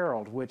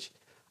Herald, which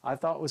I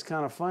thought was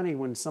kind of funny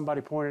when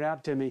somebody pointed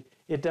out to me,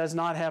 it does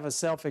not have a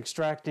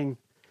self-extracting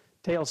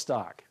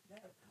tailstock.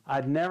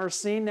 I'd never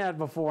seen that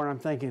before, and I'm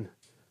thinking,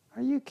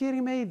 are you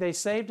kidding me? They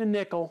saved a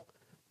nickel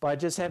by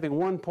just having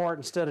one part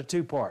instead of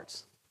two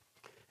parts.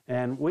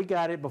 And we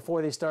got it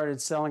before they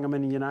started selling them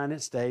in the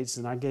United States,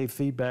 and I gave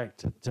feedback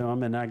to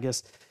them, and I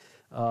guess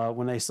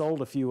when they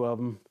sold a few of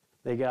them,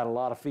 they got a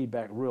lot of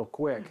feedback real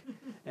quick.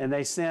 And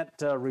they sent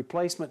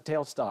replacement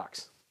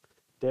tailstocks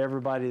to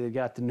everybody that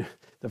got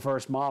the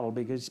first model,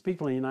 because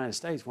people in the United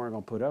States weren't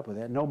going to put up with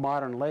that. No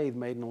modern lathe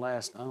made in the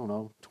last,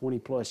 20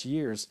 plus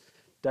years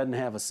doesn't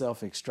have a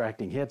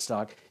self-extracting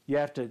headstock. You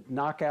have to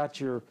knock out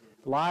your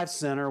live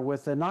center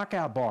with a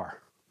knockout bar.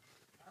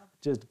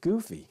 Just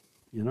goofy,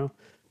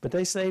 But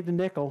they saved a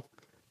nickel,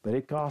 but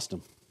it cost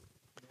them.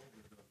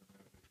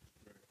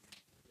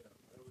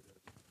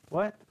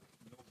 What?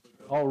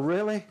 Oh,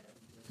 really?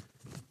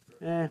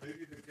 Yeah.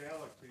 Maybe the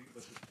Galaxy,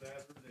 but the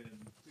Saturn and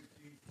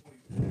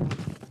 1624,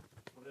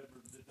 whatever,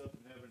 it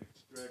doesn't have an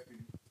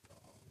extracting.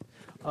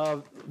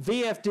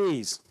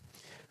 VFDs.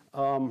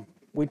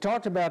 We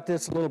talked about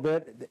this a little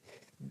bit.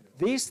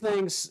 These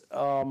things,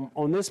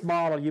 on this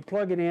model, you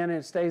plug it in and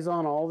it stays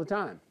on all the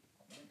time.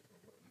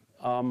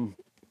 I'm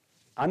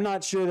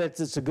not sure that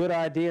it's a good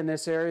idea in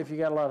this area if you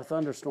got a lot of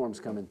thunderstorms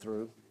coming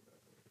through.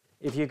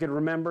 If you could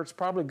remember, it's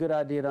probably a good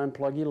idea to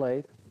unplug your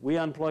lathe. We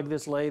unplug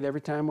this lathe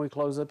every time we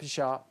close up the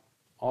shop,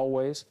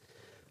 always.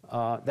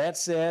 That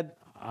said,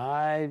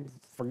 I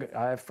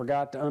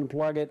forgot to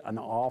unplug it an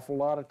awful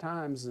lot of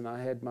times, and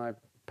I had my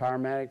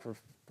Powermatic for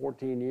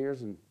 14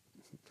 years and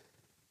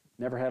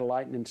never had a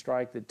lightning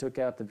strike that took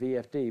out the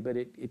VFD, but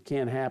it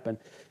can happen.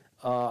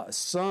 I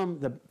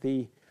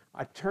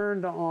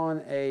turned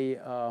on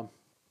a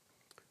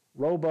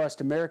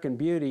robust American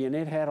Beauty, and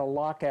it had a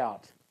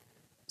lockout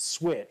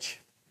switch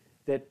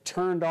that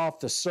turned off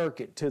the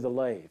circuit to the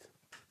lathe,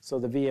 so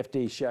the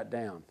VFD shut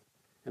down.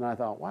 And I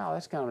thought, wow,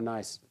 that's kind of a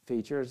nice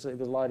feature. It was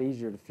a lot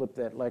easier to flip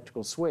that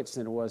electrical switch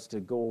than it was to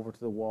go over to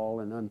the wall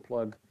and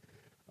unplug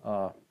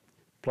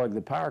plug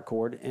the power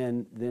cord.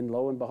 And then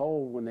lo and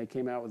behold, when they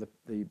came out with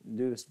the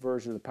newest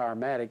version of the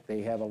Powermatic,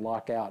 they have a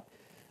lockout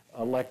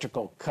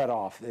electrical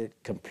cutoff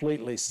that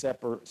completely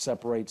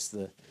separates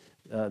the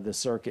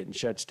circuit and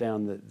shuts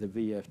down the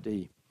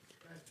VFD.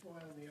 That's why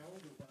on the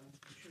older ones,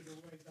 you should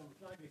always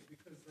unplug it,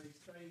 because they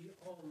stay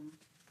on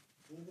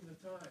all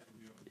the time.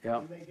 Yeah.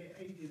 And they get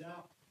heated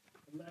up,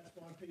 and that's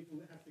why people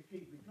have to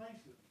keep replacing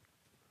them.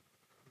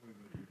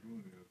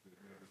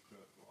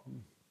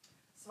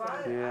 So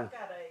I've Yeah.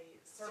 got a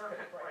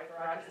circuit breaker,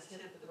 I just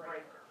hit the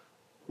breaker.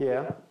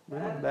 Yeah,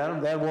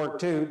 that'd work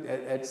too.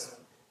 That's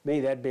me.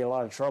 That'd be a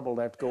lot of trouble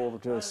to have to go over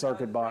to a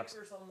circuit box. The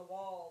breaker's on the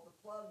wall, the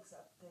plug's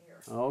up there.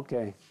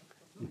 Okay.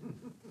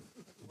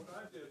 What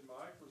I did,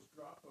 Mike, was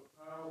drop a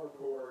power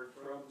cord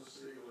from the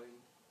ceiling,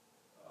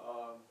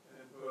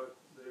 and put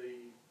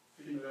the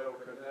female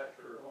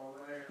connector on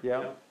there.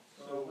 Yeah.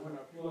 So when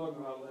I plug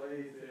my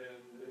lathe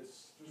in,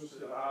 it's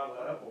just at eye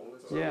level,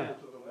 it's Yeah. over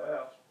to the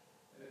left,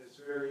 and it's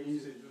very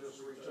easy to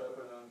just reach up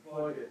and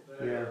unplug it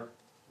there,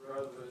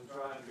 rather than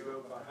trying to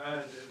go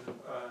behind it and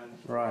find.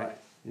 Right.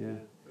 Yeah.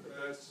 But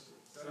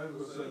that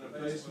was in the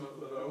basement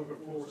with an open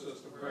floor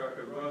system where I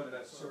could run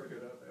that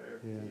circuit up there.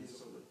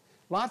 easily.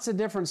 Lots of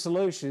different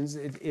solutions.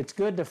 It's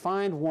good to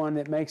find one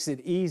that makes it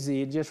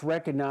easy. Just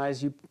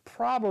recognize you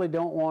probably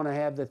don't want to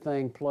have the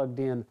thing plugged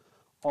in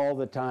all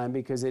the time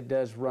because it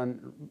does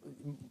run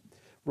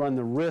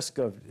the risk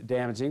of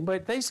damaging,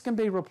 but these can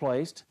be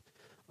replaced.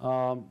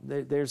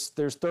 There's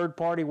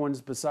third-party ones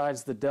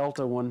besides the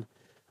Delta one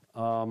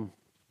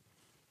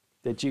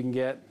that you can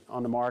get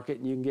on the market,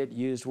 and you can get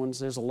used ones.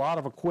 There's a lot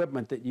of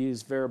equipment that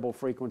use variable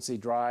frequency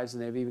drives,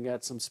 and they've even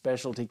got some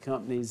specialty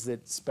companies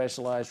that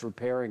specialize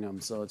repairing them,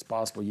 so it's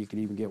possible you could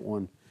even get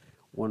one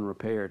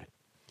repaired.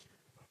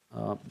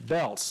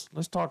 Belts.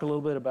 Let's talk a little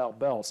bit about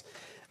belts.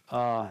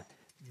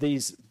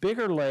 These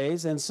bigger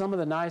lathes and some of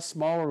the nice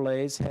smaller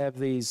lathes have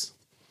these,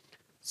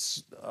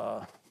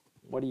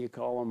 what do you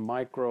call them,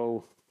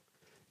 micro,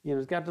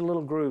 it's got the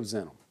little grooves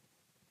in them.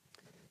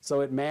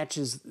 So it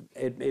matches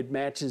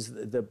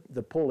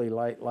the pulley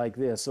like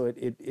this. So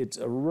it's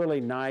a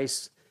really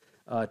nice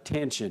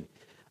tension.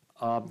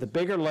 The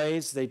bigger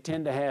lathes, they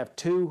tend to have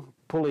two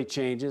pulley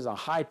changes, a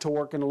high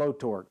torque and low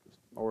torque,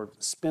 or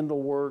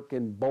spindle work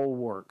and bowl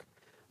work.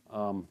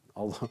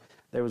 Although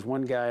there was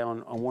one guy on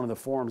one of the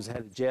forums that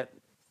had a Jet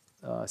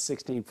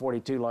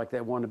 1642 like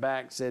that one in the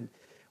back, said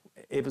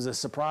it was a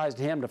surprise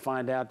to him to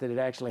find out that it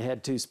actually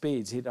had two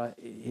speeds.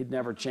 He'd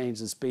never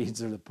changed the speeds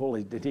of the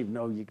pulley, didn't even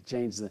know you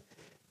could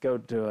go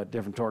to a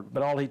different torque,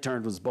 but all he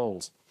turned was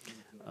bowls.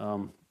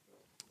 And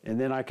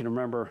then I can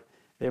remember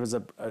there was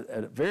a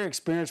very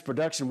experienced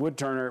production wood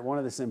turner at one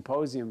of the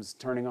symposiums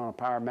turning on a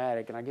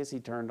Powermatic, and I guess he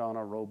turned on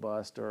a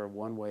Robust or a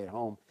one-way at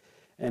home,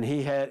 and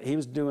he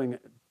was doing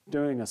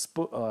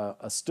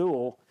a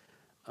stool,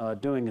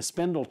 doing a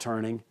spindle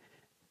turning,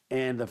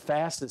 and the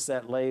fastest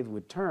that lathe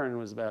would turn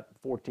was about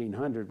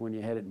 1400 when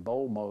you had it in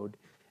bowl mode.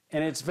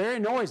 And it's very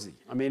noisy.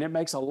 I mean, it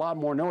makes a lot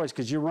more noise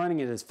because you're running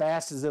it as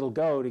fast as it'll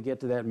go to get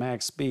to that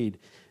max speed,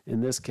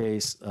 in this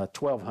case,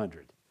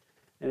 1200.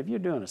 And if you're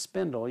doing a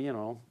spindle,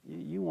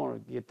 you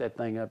want to get that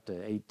thing up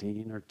to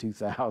 18 or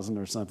 2000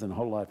 or something, a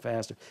whole lot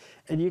faster.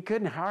 And you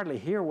couldn't hardly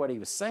hear what he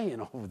was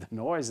saying over the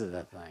noise of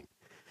that thing.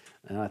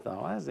 And I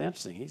thought, well, that's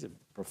interesting. He's a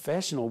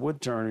professional wood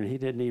turner, and he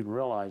didn't even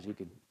realize you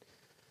could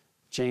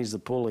change the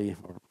pulley.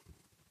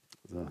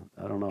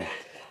 I don't know.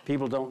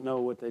 People don't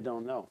know what they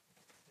don't know.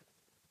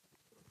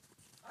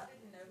 I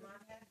didn't know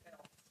mine had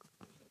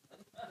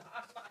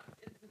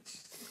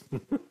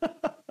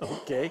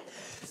belts. Okay.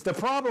 The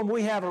problem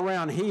we have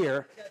around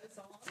here,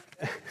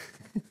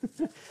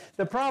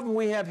 the problem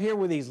we have here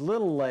with these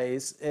little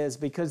lathes is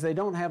because they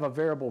don't have a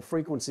variable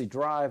frequency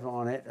drive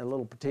on it, a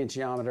little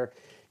potentiometer,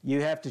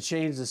 you have to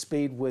change the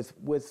speed with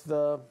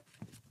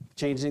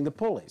changing the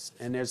pulleys.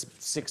 And there's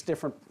six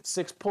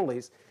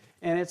pulleys,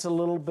 and it's a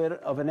little bit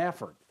of an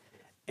effort.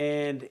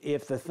 And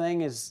if the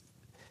thing is,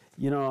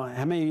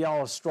 how many of y'all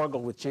have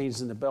struggled with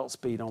changing the belt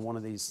speed on one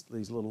of these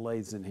little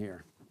lathes in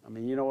here? I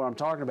mean, you know what I'm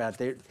talking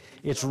about.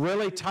 It's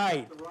really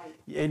tight,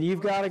 and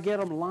you've got to get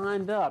them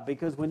lined up,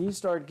 because when you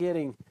start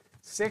getting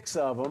 6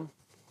 of them,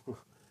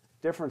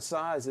 different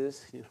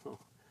sizes,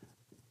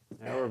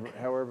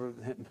 however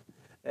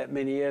that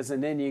many is,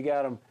 and then you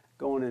got them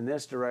going in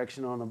this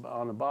direction on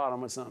the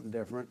bottom with something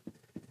different,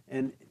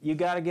 and you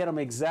got to get them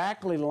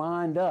exactly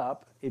lined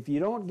up. If you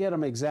don't get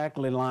them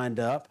exactly lined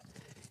up,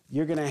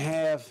 you're going to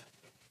have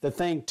the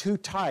thing too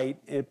tight.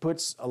 It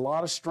puts a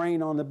lot of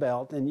strain on the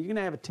belt, and you're going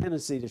to have a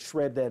tendency to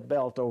shred that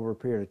belt over a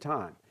period of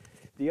time.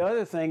 The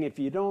other thing, if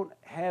you don't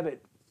have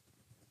it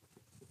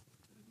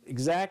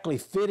exactly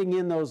fitting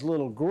in those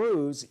little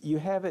grooves, you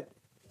have it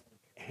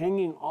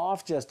hanging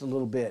off just a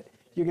little bit,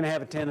 you're going to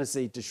have a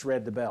tendency to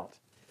shred the belt.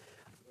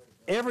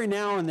 Every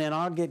now and then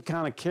I'll get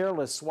kind of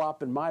careless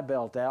swapping my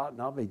belt out,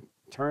 and I'll be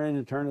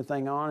turning the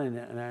thing on,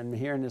 and I'm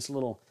hearing this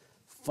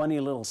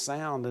funny little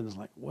sound, and it's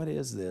like, what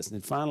is this? And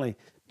it finally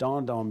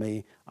dawned on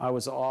me I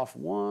was off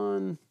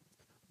one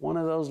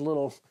of those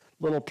little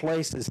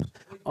places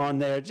on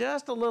there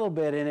just a little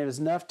bit, and it was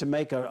enough to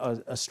make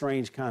a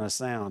strange kind of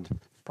sound.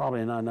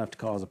 Probably not enough to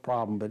cause a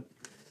problem, but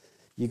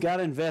you got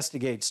to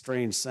investigate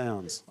strange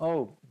sounds.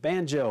 Oh,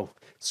 banjo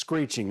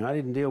screeching. I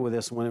didn't deal with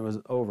this when it was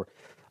over.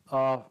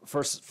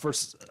 For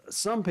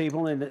some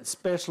people, and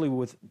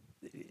especially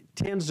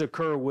tends to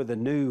occur with a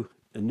new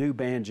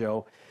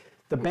banjo,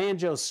 the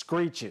banjo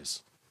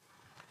screeches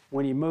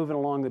when you move it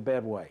along the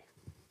bedway.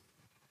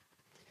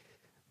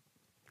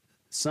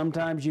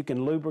 Sometimes you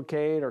can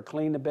lubricate or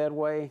clean the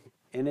bedway,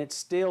 and it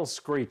still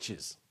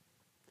screeches.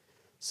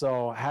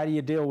 So how do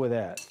you deal with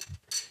that?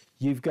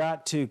 You've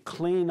got to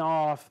clean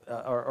off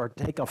or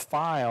take a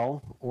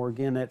file, or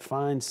again, that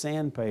fine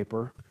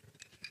sandpaper,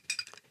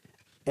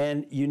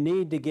 and you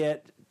need to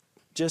get,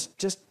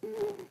 just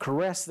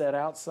caress that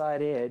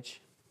outside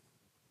edge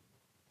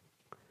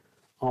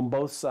on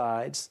both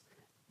sides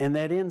and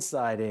that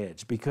inside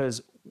edge,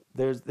 because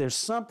there's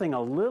something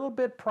a little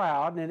bit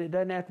proud, and it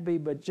doesn't have to be,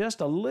 but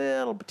just a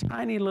little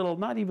tiny little,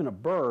 not even a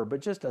burr, but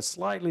just a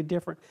slightly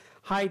different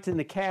height in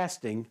the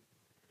casting,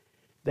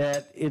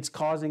 that it's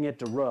causing it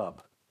to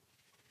rub.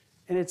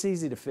 And it's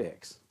easy to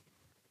fix.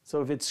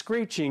 So if it's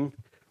screeching,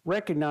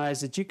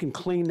 recognize that you can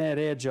clean that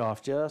edge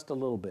off just a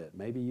little bit.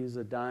 Maybe use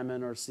a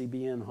diamond or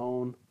CBN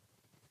hone.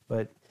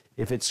 But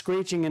if it's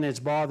screeching and it's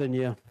bothering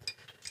you,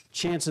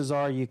 chances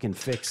are you can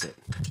fix it.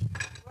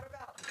 What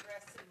about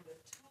dressing the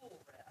tool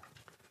rest?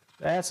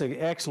 That's an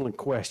excellent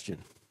question.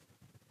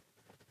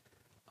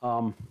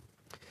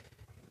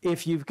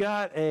 If you've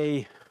got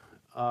a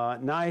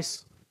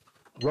nice,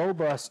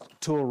 robust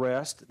tool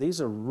rest,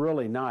 these are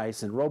really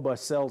nice, and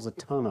Robust sells a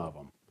ton of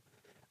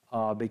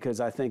them because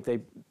I think they,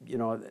 you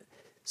know,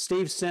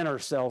 Steve Center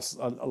sells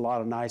a lot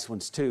of nice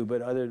ones too,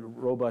 but other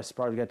Robust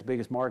probably got the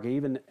biggest market.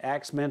 Even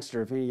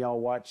Axminster, if any of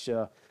y'all watch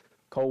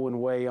Colwyn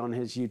Way on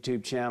his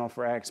YouTube channel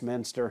for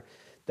Axminster,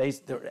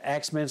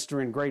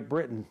 Axminster in Great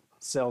Britain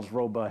sells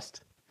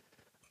Robust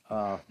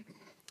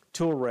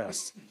tool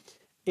rests.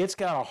 It's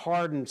got a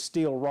hardened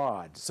steel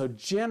rod, so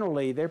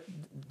generally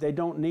they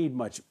don't need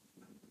much,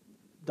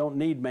 don't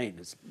need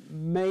maintenance.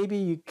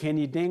 Maybe can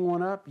you ding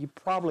one up? You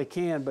probably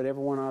can, but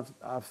everyone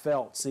I've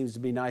felt seems to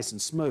be nice and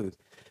smooth.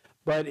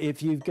 But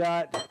if you've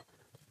got,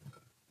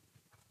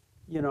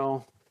 you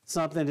know,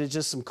 something that's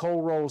just some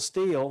cold rolled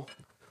steel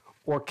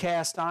or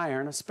cast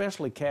iron,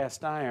 especially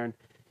cast iron,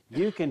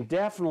 you can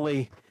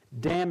definitely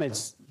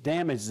damage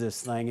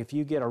this thing if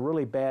you get a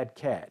really bad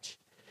catch.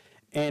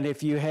 And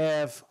if you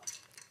have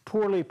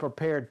poorly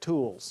prepared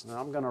tools, and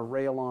I'm going to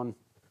rail on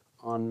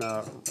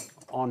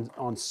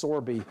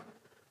Sorby,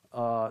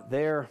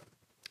 their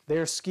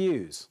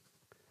skews.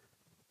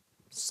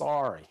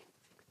 Sorry.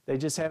 They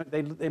just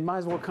haven't, they might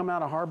as well come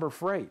out of Harbor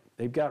Freight.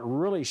 They've got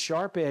really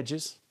sharp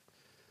edges.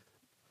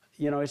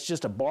 You know, it's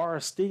just a bar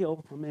of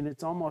steel. I mean,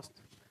 it's almost,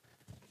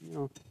 you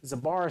know, it's a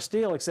bar of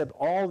steel, except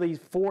all these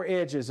four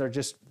edges are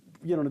just,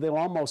 you know, they'll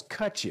almost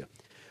cut you.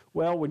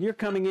 Well, when you're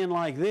coming in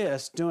like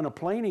this, doing a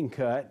planing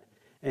cut,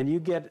 and you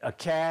get a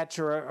catch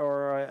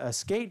or a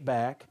skate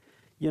back,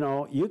 you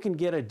know, you can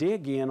get a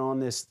dig in on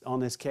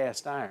this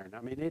cast iron.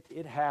 I mean,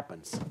 it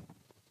happens.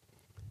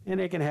 And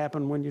it can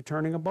happen when you're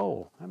turning a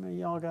bowl. I mean,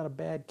 y'all got a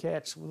bad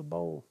catch with a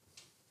bowl.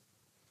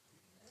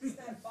 It's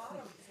that bottom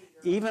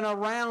feeder. Even a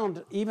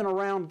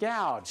round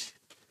gouge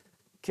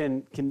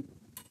can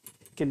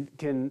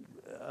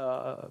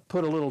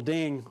put a little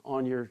ding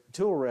on your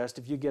tool rest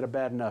if you get a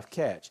bad enough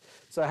catch.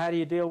 So how do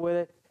you deal with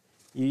it?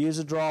 You use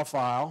a draw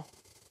file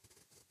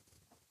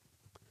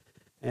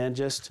and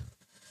just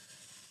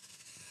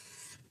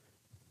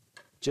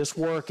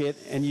work it,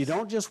 and you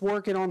don't just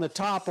work it on the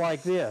top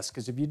like this,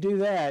 because if you do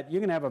that,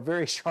 you're going to have a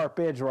very sharp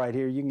edge right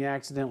here. You can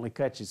accidentally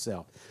cut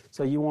yourself.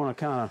 So you want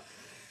to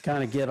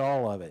kind of get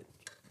all of it.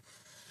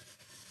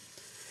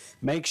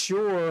 Make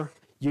sure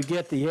you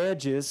get the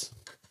edges,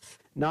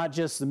 not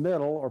just the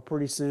middle, or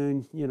pretty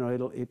soon, you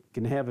know, it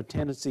can have a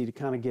tendency to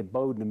kind of get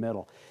bowed in the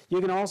middle.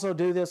 You can also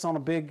do this on a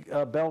big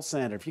belt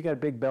sander. If you got a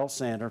big belt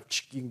sander,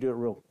 you can do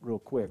it real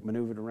quick.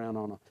 Maneuver it around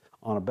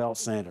on a belt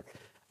sander.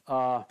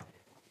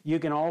 You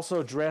can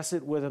also dress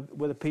it with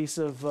a piece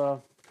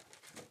of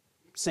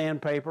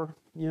sandpaper,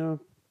 you know,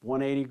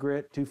 180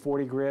 grit,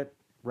 240 grit.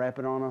 Wrap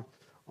it on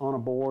a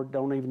board.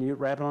 Don't even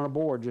wrap it on a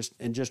board.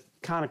 Just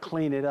kind of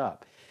clean it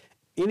up.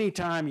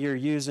 Anytime you're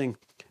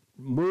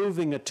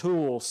moving a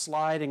tool,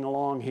 sliding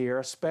along here,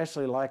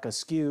 especially like a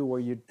skew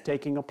where you're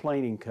taking a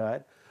planing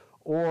cut,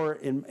 or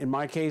in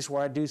my case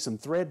where I do some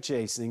thread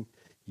chasing,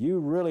 you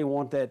really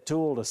want that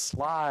tool to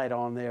slide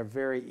on there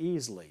very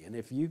easily. And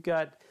if you've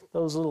got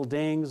those little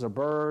dings or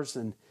burrs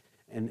and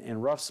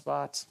rough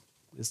spots,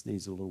 this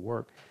needs a little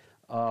work,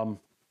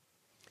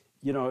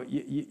 you know,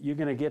 you're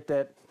going to get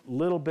that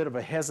little bit of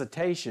a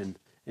hesitation,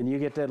 and you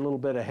get that little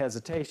bit of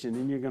hesitation,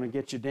 and you're going to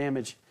get your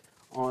damage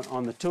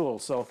on the tool.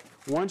 So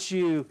once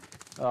you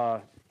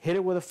hit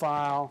it with a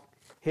file,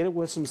 hit it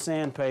with some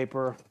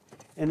sandpaper,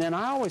 and then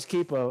I always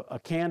keep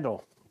a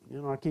candle.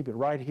 You know, I keep it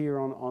right here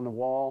on the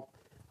wall.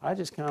 I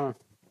just kind of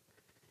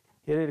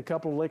hit it a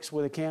couple of licks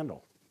with a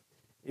candle.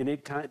 And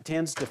it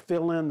tends to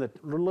fill in the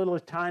little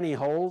tiny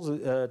holes,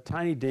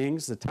 tiny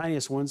dings, the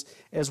tiniest ones,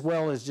 as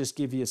well as just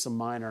give you some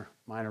minor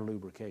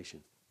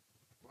lubrication.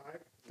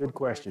 Mike, Good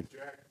question.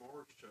 Jack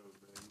Morris showed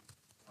me,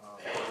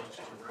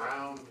 just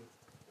around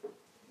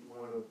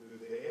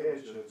the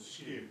edge of the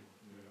skew.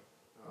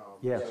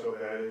 Yeah. So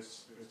that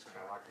it's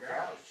kind of like a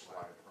gouge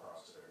slide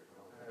across there. You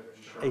don't have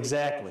it sharp.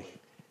 Exactly.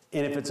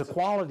 And if it's a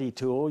quality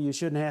tool, you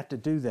shouldn't have to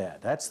do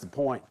that. That's the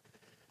point.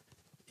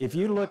 If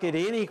you look at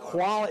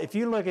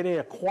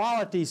a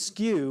quality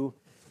skew,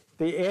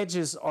 the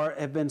edges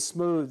have been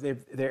smooth.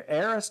 They're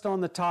arrest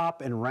on the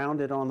top and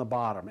rounded on the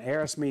bottom.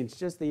 Arrest means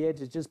just the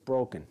edge is just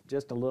broken,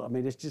 just a little. I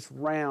mean, it's just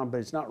round, but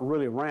it's not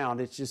really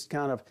round. It's just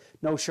kind of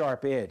no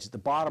sharp edge. The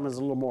bottom is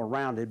a little more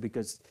rounded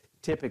because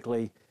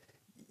typically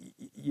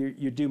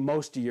you do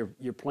most of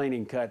your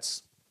planing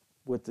cuts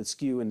with the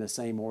skew in the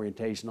same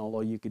orientation,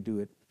 although you could do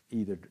it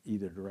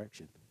either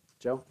direction.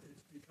 Joe?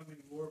 It's becoming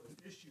more of an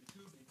issue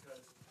too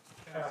because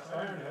cast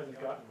iron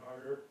hasn't gotten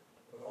harder,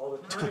 but all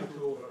the turning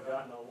tools have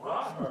gotten a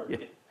lot harder.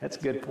 Yeah, that's a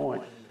good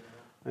point.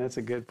 That's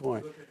a good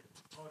point. Look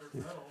at powdered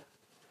metal.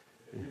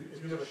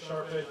 If you have a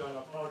sharp edge on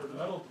a powdered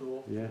metal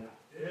tool, Yeah.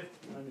 it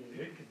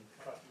can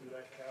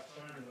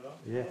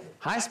Yeah.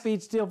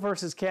 High-speed steel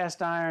versus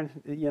cast iron,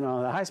 you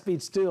know, the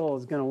high-speed steel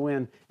is going to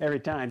win every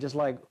time. Just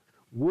like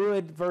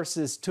wood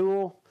versus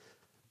tool,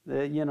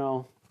 you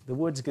know, the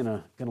wood's going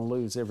to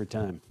lose every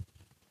time.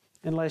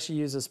 Unless you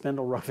use a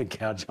spindle roughing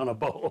gouge on a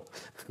bowl.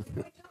 Can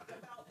we talk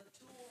about the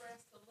tool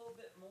rest a little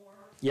bit more?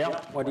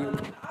 Yep. What do you... I've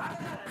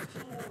got a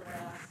tool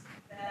rest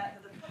that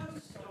the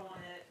post on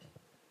it,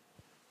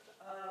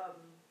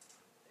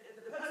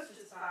 the post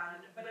is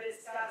fine, but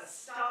it's got a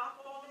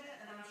stop on it,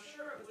 and I'm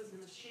sure it was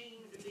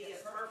machined to be a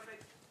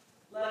perfect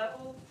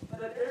level,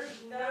 but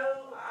there's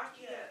no, I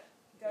can't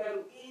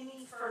go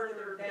any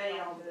further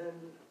down than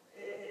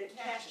it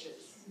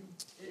catches.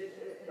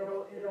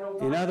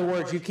 In other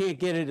words, you can't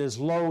get it as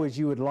low as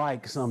you would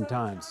like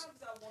sometimes.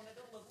 Sometimes I want it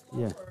a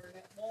little lower and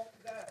it won't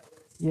go.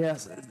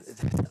 Yes.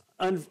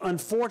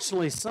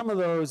 Unfortunately, some of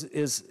those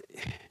is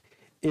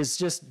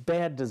just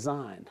bad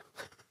design.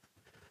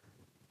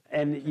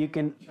 And you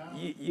can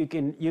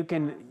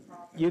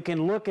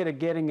look at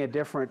getting a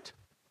different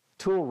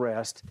tool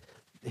rest.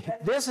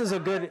 This is a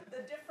good.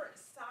 The different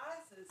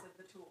sizes of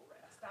the tool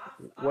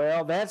rest.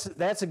 Well,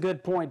 that's a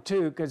good point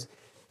too, because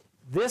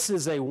this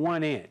is a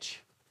 1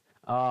 inch.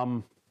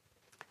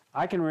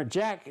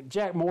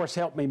 Jack Morse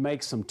helped me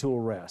make some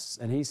tool rests,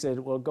 and he said,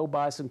 well, go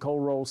buy some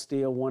cold rolled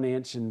steel 1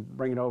 inch and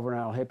bring it over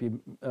and I'll help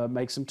you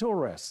make some tool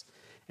rests.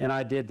 And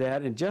I did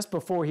that, and just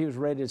before he was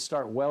ready to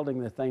start welding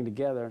the thing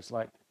together, it's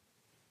like,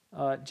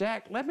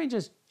 Jack, let me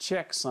just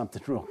check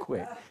something real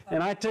quick.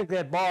 And I took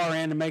that bar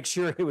in to make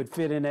sure it would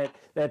fit in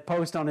that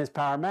post on his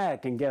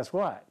Powermatic, and guess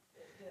what?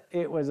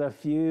 It was a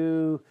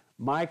few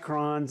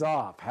microns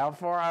off. How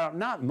far out?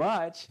 Not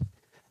much.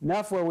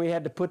 Enough where we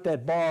had to put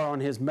that bar on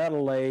his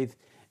metal lathe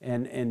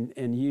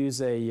and use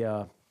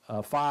a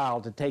file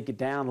to take it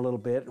down a little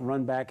bit and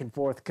run back and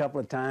forth a couple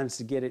of times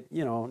to get it,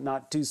 you know,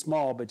 not too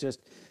small, but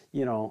just,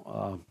 you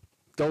know,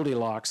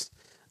 Goldilocks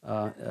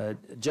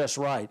just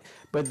right.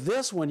 But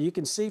this one, you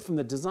can see from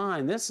the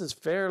design, this is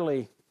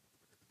fairly...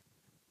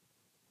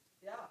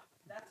 Yeah,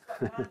 that's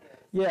what mine is.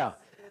 Yeah.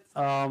 It's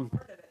part of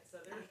it, so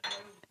there's no...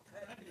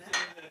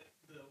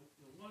 The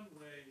one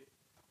way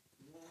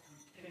you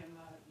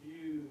cannot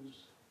use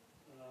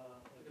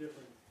a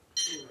different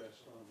tool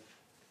rest on it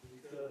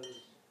because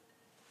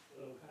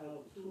of how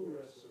the tool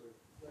rests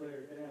are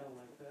layered down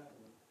like that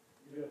one.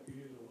 You have to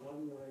use a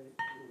one-way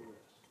tool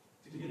rest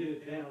to get it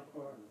down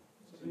far enough.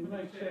 So you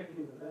might check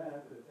into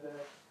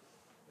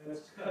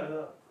that's cut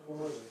up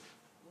poorly.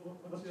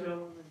 What's the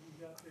other one that you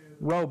got there?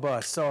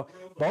 Robust. So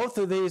both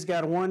of these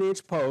got a 1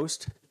 inch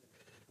post,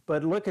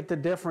 but look at the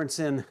difference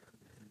in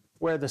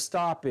where the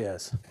stop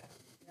is.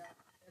 Yeah,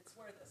 it's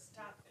where the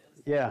stop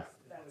is. Yeah.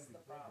 That's the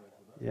problem.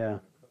 Yeah.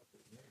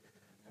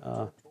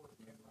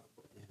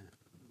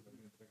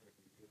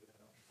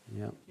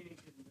 Yeah.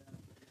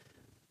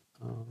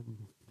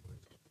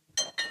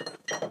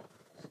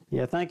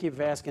 Yeah, thank you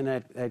for asking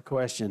that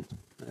question.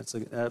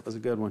 That was a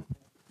good one.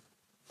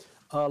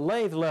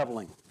 Lathe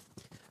leveling.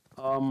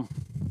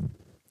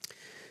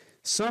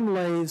 Some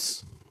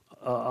lathes,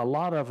 a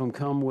lot of them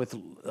come with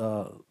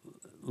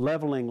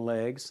leveling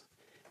legs.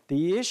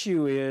 The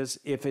issue is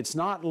if it's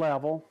not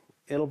level,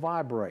 it'll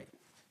vibrate.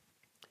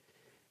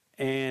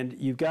 And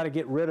you've got to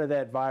get rid of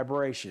that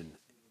vibration.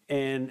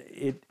 And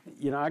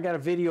I got a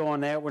video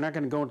on that. We're not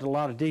going to go into a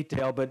lot of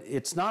detail, but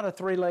it's not a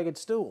three-legged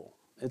stool.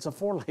 It's a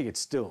four-legged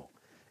stool.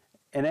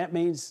 And that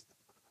means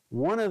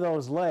one of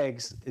those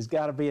legs has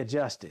got to be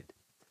adjusted.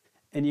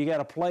 And you got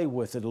to play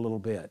with it a little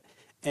bit.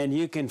 And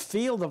you can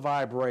feel the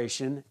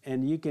vibration,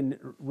 and you can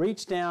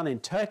reach down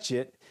and touch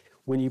it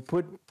when you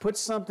put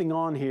something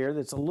on here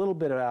that's a little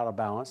bit out of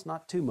balance,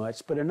 not too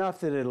much, but enough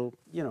that it'll,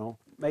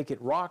 make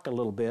it rock a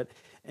little bit.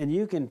 And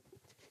you can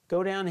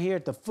go down here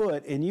at the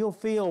foot, and you'll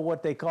feel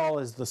what they call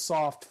as the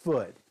soft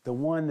foot, the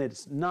one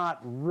that's not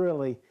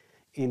really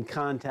in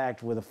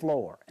contact with the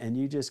floor. And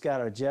you just got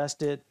to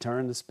adjust it,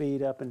 turn the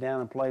speed up and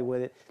down and play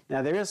with it.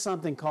 Now, there is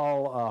something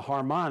called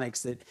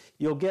harmonics that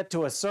you'll get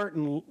to a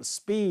certain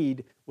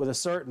speed with a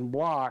certain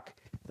block,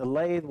 the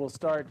lathe will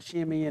start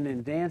shimmying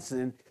and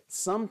dancing.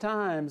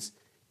 Sometimes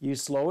you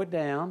slow it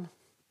down,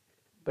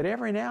 but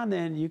every now and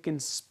then you can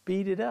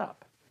speed it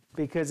up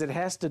because it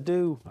has to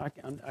do, I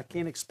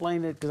can't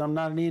explain it because I'm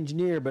not an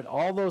engineer, but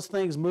all those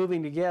things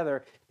moving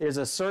together, there's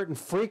a certain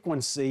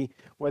frequency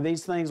where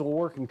these things will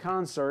work in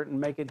concert and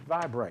make it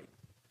vibrate.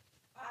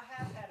 I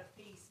have had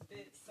a piece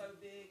so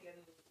big and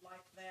like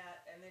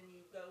that, and then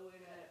you go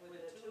in it with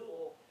a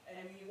tool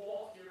and you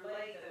walk your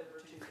leg over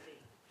 2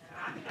 feet. And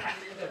I can't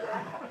do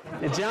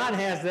that. And John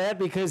has that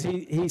because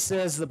he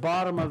says the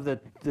bottom of the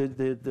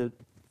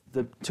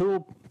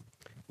tool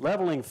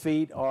leveling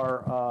feet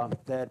are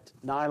that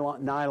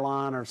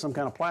nylon or some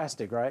kind of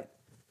plastic, right?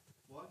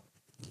 What?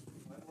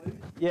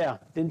 Yeah.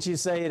 Didn't you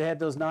say it had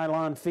those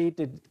nylon feet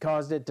that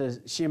caused it to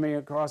shimmy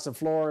across the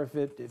floor if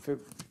it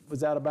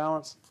was out of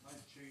balance? I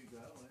changed that.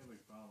 I don't have any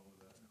problem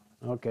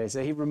with that. Okay,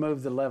 so he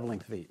removed the leveling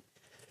feet.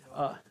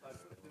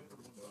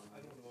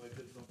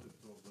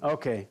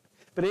 Okay.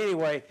 But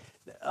anyway,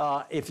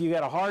 if you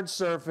got a hard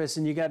surface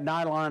and you got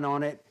nylon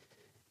on it,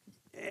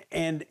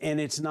 and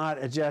it's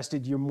not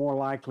adjusted, you're more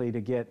likely to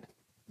get,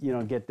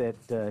 get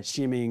that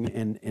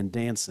shimmying and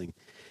dancing.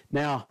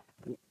 Now,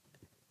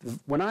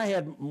 when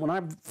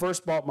I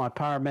first bought my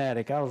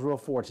Powermatic, I was real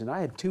fortunate. I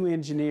had 2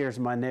 engineers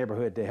in my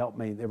neighborhood to help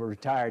me. They were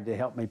retired to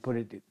help me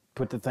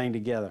put the thing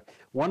together.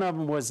 One of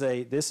them was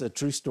this is a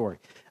true story.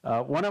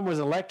 One of them was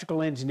an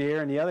electrical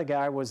engineer, and the other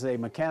guy was a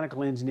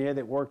mechanical engineer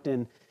that worked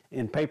in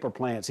paper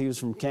plants. He was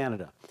from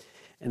Canada.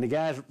 And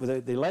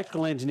the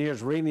electrical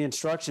engineers reading the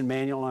instruction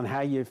manual on how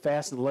you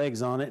fasten the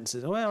legs on it and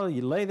says, well,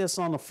 you lay this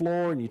on the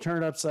floor and you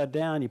turn it upside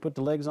down, you put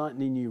the legs on it,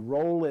 and then you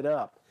roll it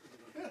up.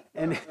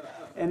 And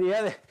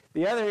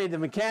the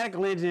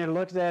mechanical engineer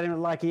looked at him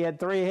like he had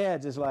 3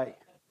 heads. It's like,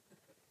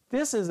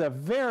 this is a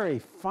very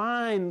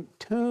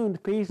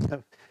fine-tuned piece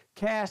of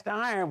cast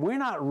iron. We're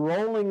not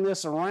rolling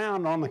this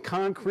around on the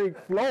concrete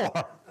floor.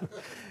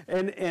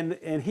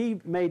 and he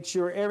made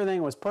sure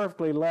everything was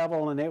perfectly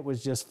level and it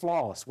was just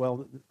flawless.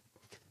 Well,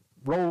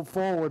 roll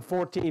forward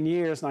 14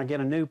 years and I get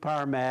a new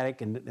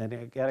Powermatic, and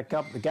I got a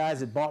couple of guys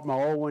that bought my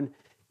old one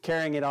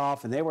carrying it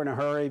off, and they were in a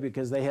hurry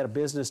because they had a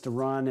business to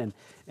run,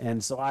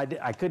 and so I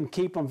couldn't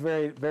keep them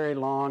very, very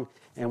long,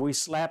 and we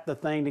slapped the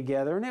thing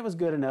together, and it was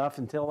good enough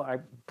until I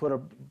put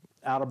a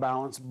out of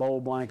balance bowl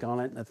blank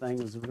on it, and the thing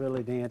was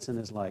really dancing.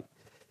 It's like,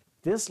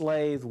 this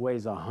lathe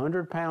weighs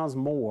 100 pounds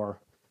more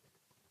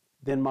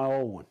than my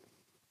old one.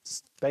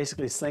 It's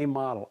basically the same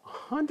model,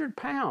 100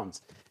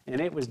 pounds. And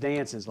it was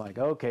dancing. It's like,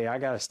 okay, I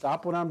got to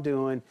stop what I'm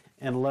doing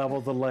and level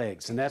the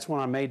legs. And that's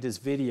when I made this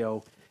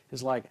video.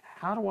 It's like,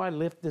 how do I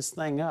lift this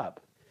thing up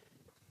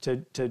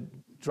to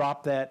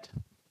drop that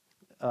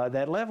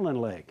leveling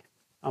leg?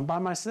 I'm by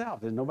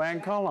myself. There's nobody I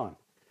can call on.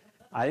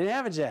 I didn't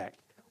have a jack.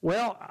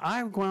 Well,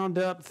 I wound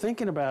up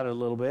thinking about it a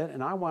little bit,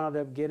 and I wound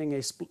up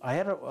getting I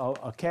had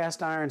a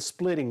cast iron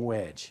splitting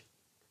wedge.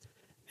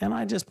 And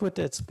I just put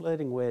that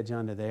splitting wedge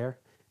under there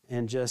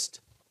and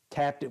just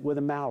tapped it with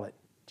a mallet,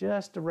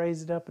 just to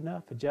raise it up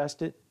enough,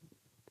 adjust it,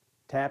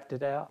 tapped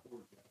it out,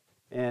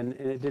 and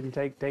it didn't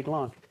take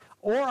long.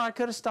 Or I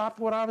could have stopped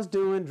what I was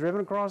doing,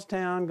 driven across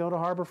town, go to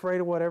Harbor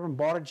Freight or whatever, and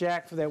bought a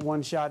jack for that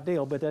one-shot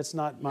deal, but that's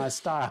not my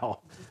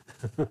style.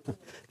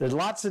 There's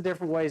lots of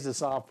different ways to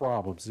solve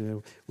problems.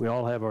 We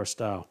all have our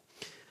style.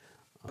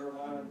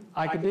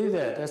 I could do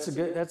that.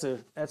 That's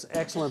an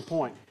excellent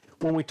point.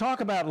 When we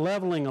talk about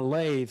leveling a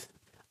lathe,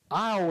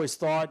 I always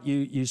thought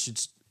you should,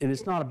 and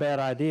it's not a bad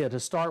idea, to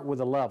start with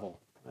a level.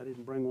 I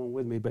didn't bring one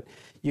with me, but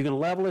you can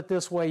level it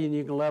this way and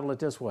you can level it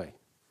this way.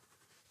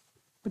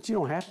 But you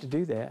don't have to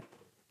do that.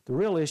 The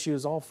real issue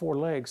is all 4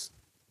 legs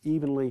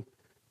evenly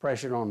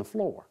pressured on the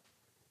floor.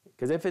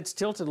 Because if it's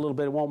tilted a little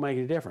bit, it won't make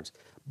any difference.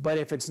 But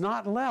if it's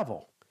not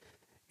level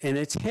and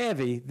it's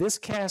heavy, this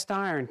cast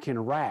iron can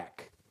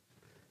rack.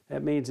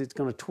 That means it's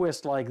going to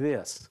twist like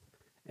this.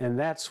 And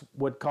that's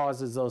what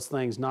causes those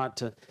things not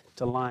to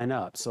line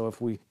up. So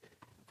if we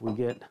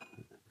get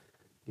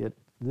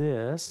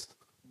this,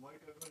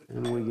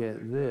 and we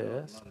get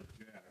this. You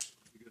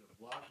get a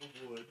block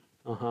of wood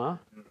Uh-huh.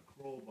 and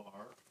a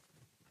crowbar.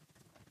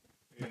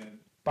 And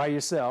By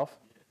yourself.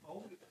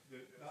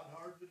 not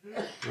hard to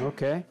do.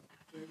 Okay.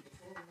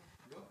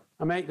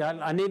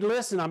 I need to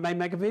listen. I may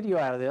make a video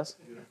out of this.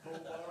 Get a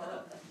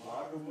crowbar,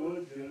 block of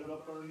wood, get it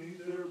up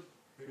underneath there,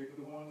 pick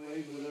the one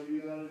leg, whatever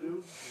you gotta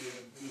do,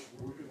 and just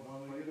work it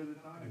one leg at a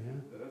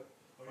time.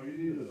 Or you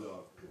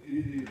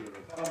need either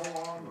a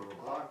tunnel arm or a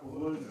block of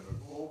wood and a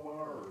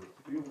crowbar or a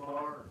steel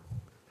bar.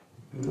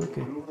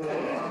 Okay.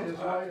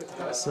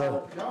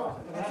 So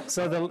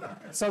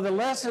the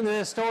lesson of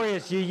this story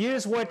is you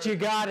use what you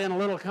got in a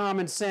little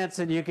common sense,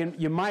 and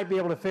you might be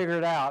able to figure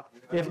it out.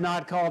 If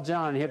not, call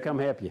John and he'll come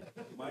help you.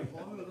 Mike, I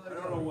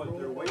don't know what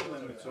their weight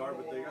limits are,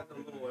 but they got the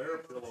little air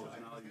pillows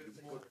now you can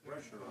put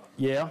pressure on.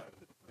 Yeah.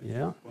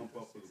 Bump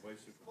up with a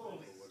bicycle or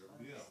whatever.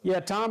 Yeah,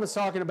 Tom is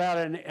talking about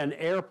an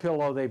air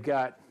pillow they've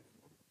got.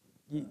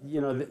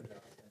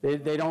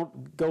 They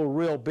don't go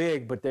real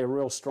big, but they're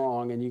real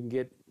strong, and you can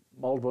get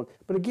multiple.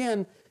 But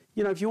again,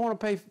 if you want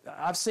to pay,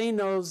 I've seen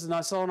those, and I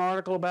saw an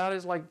article about it.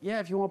 It's like, yeah,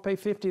 if you want to pay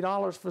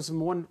 $50 for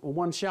some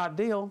one-shot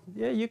deal,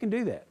 yeah, you can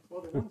do that.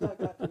 Well, the ones I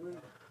got to move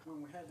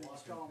when we had to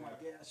install my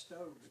gas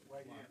stove.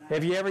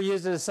 Have you ever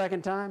used it a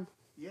second time?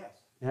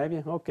 Yes. Have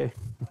you? Okay.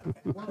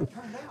 Well, it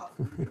turned out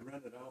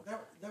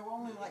they were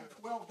only like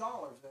 $12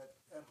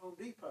 at Home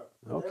Depot.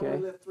 Okay. They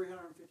only lift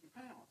 350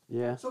 pounds.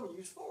 Yeah. So we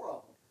used 4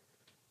 of them.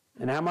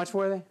 And how much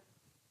were they?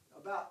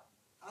 About,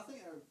 I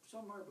think they're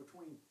somewhere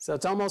between. So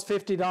it's almost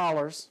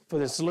 $50 for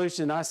the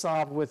solution I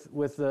solved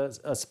with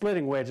a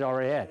splitting wedge I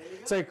already had.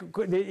 So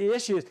the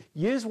issue is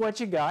use what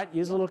you got,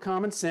 use a little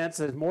common sense.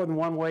 There's more than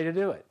one way to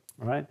do it,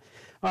 right?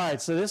 All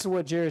right, so this is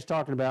what Jerry's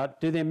talking about.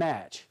 Do they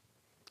match?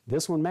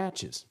 This one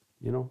matches,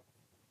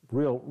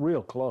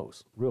 real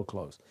close, real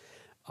close.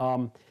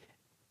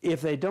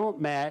 If they don't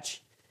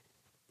match,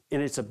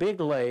 and it's a big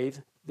lathe,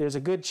 there's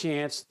a good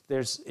chance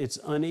it's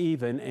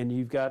uneven, and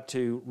you've got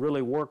to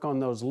really work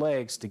on those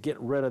legs to get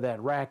rid of that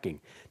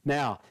racking.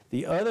 Now,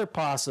 the other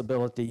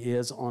possibility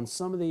is on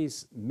some of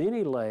these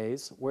mini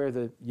lathes where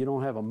you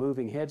don't have a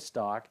moving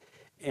headstock,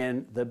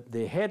 and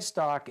the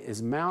headstock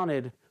is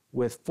mounted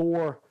with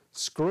 4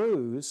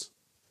 screws,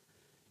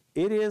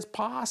 it is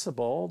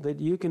possible that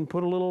you can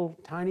put a little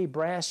tiny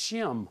brass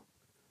shim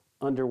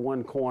under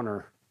one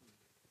corner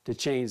to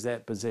change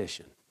that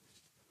position.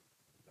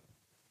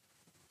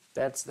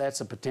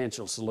 That's a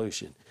potential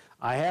solution.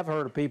 I have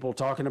heard of people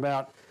talking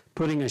about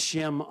putting a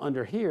shim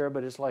under here,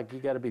 but it's like you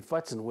got to be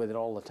futzing with it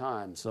all the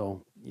time.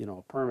 So, you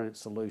know, a permanent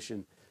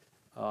solution,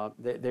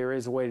 there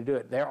is a way to do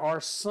it. There are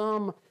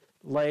some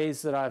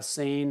lathes that I've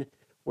seen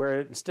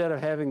where instead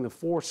of having the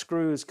 4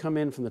 screws come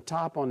in from the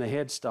top on the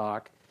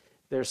headstock,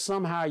 there's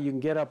somehow you can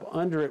get up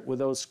under it with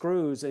those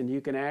screws and you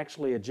can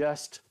actually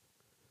adjust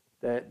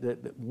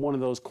one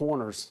of those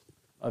corners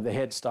of the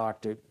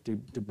headstock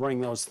to bring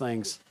those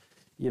things,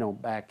 you know,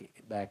 back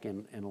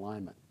in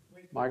alignment.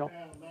 Michael?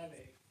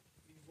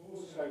 You're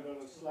also going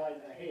to slide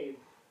the head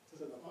to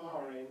the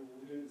far end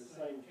and do the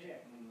same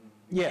check.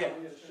 Yeah.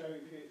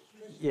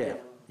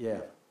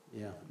 Yeah.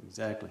 Yeah,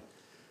 exactly.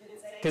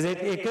 Because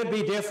it could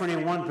be different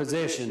in one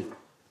position.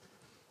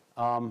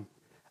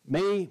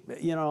 Me,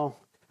 you know,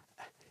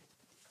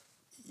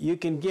 you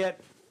can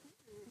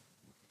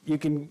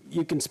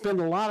spend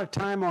a lot of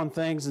time on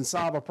things and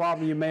solve a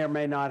problem you may or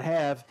may not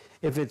have.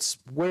 If it's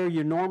where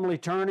you're normally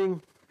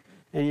turning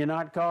and you're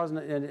not causing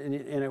it and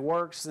it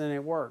works, then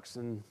it works.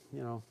 And,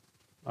 you know,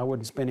 I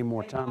wouldn't spend any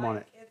more time on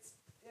it. It's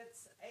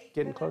 8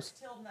 Getting minutes close?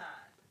 till 9.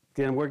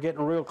 Then we're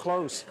getting real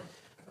close.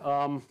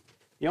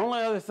 The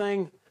only other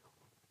thing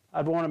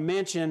I'd want to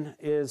mention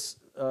is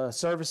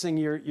servicing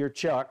your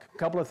chuck. A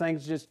couple of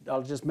things,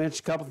 I'll just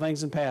mention a couple of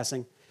things in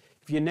passing.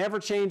 If you never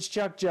change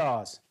chuck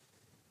jaws,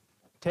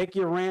 take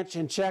your wrench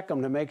and check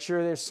them to make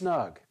sure they're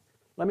snug.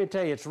 Let me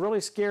tell you, it's really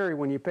scary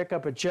when you pick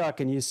up a chuck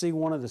and you see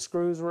one of the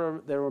screws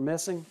that were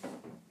missing,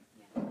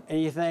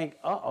 and you think,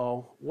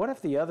 uh-oh, what if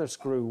the other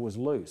screw was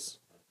loose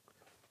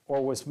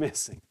or was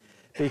missing?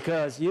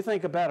 Because you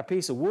think about a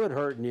piece of wood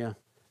hurting you,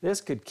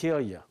 this could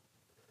kill you.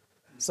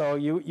 So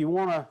you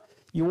want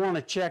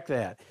to check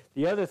that.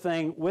 The other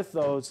thing with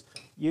those,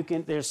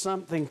 there's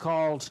something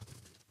called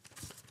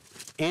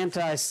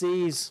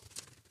anti-seize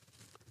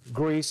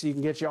grease you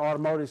can get your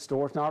automotive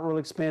store. It's not really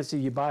expensive.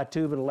 You buy a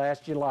tube, it'll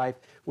last your life.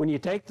 When you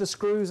take the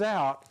screws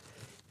out,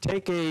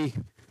 take a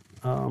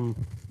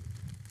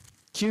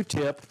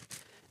Q-tip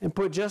and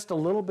put just a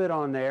little bit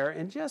on there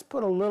and just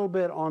put a little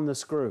bit on the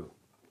screw.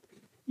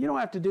 You don't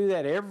have to do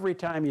that every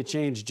time you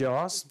change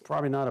jaws.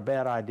 Probably not a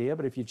bad idea,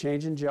 but if you're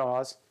changing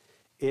jaws,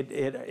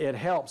 it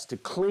helps to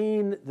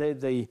clean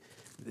the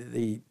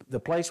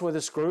place where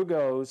the screw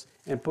goes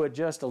and put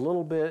just a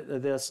little bit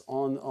of this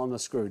on the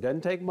screw.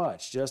 Doesn't take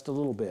much, just a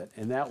little bit,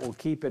 and that will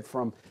keep it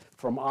from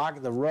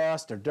the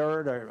rust or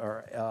dirt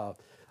or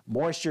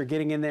moisture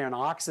getting in there and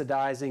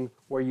oxidizing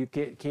where you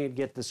can't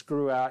get the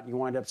screw out, and you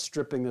wind up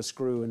stripping the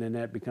screw, and then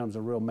that becomes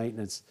a real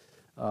maintenance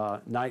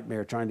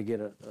nightmare trying to get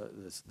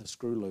the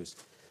screw loose.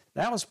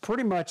 That was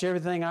pretty much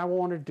everything I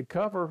wanted to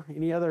cover.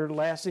 Any other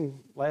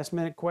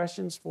last-minute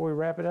questions before we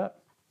wrap it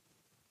up?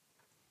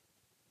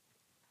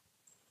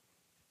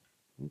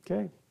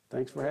 Okay,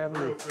 thanks for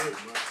having me.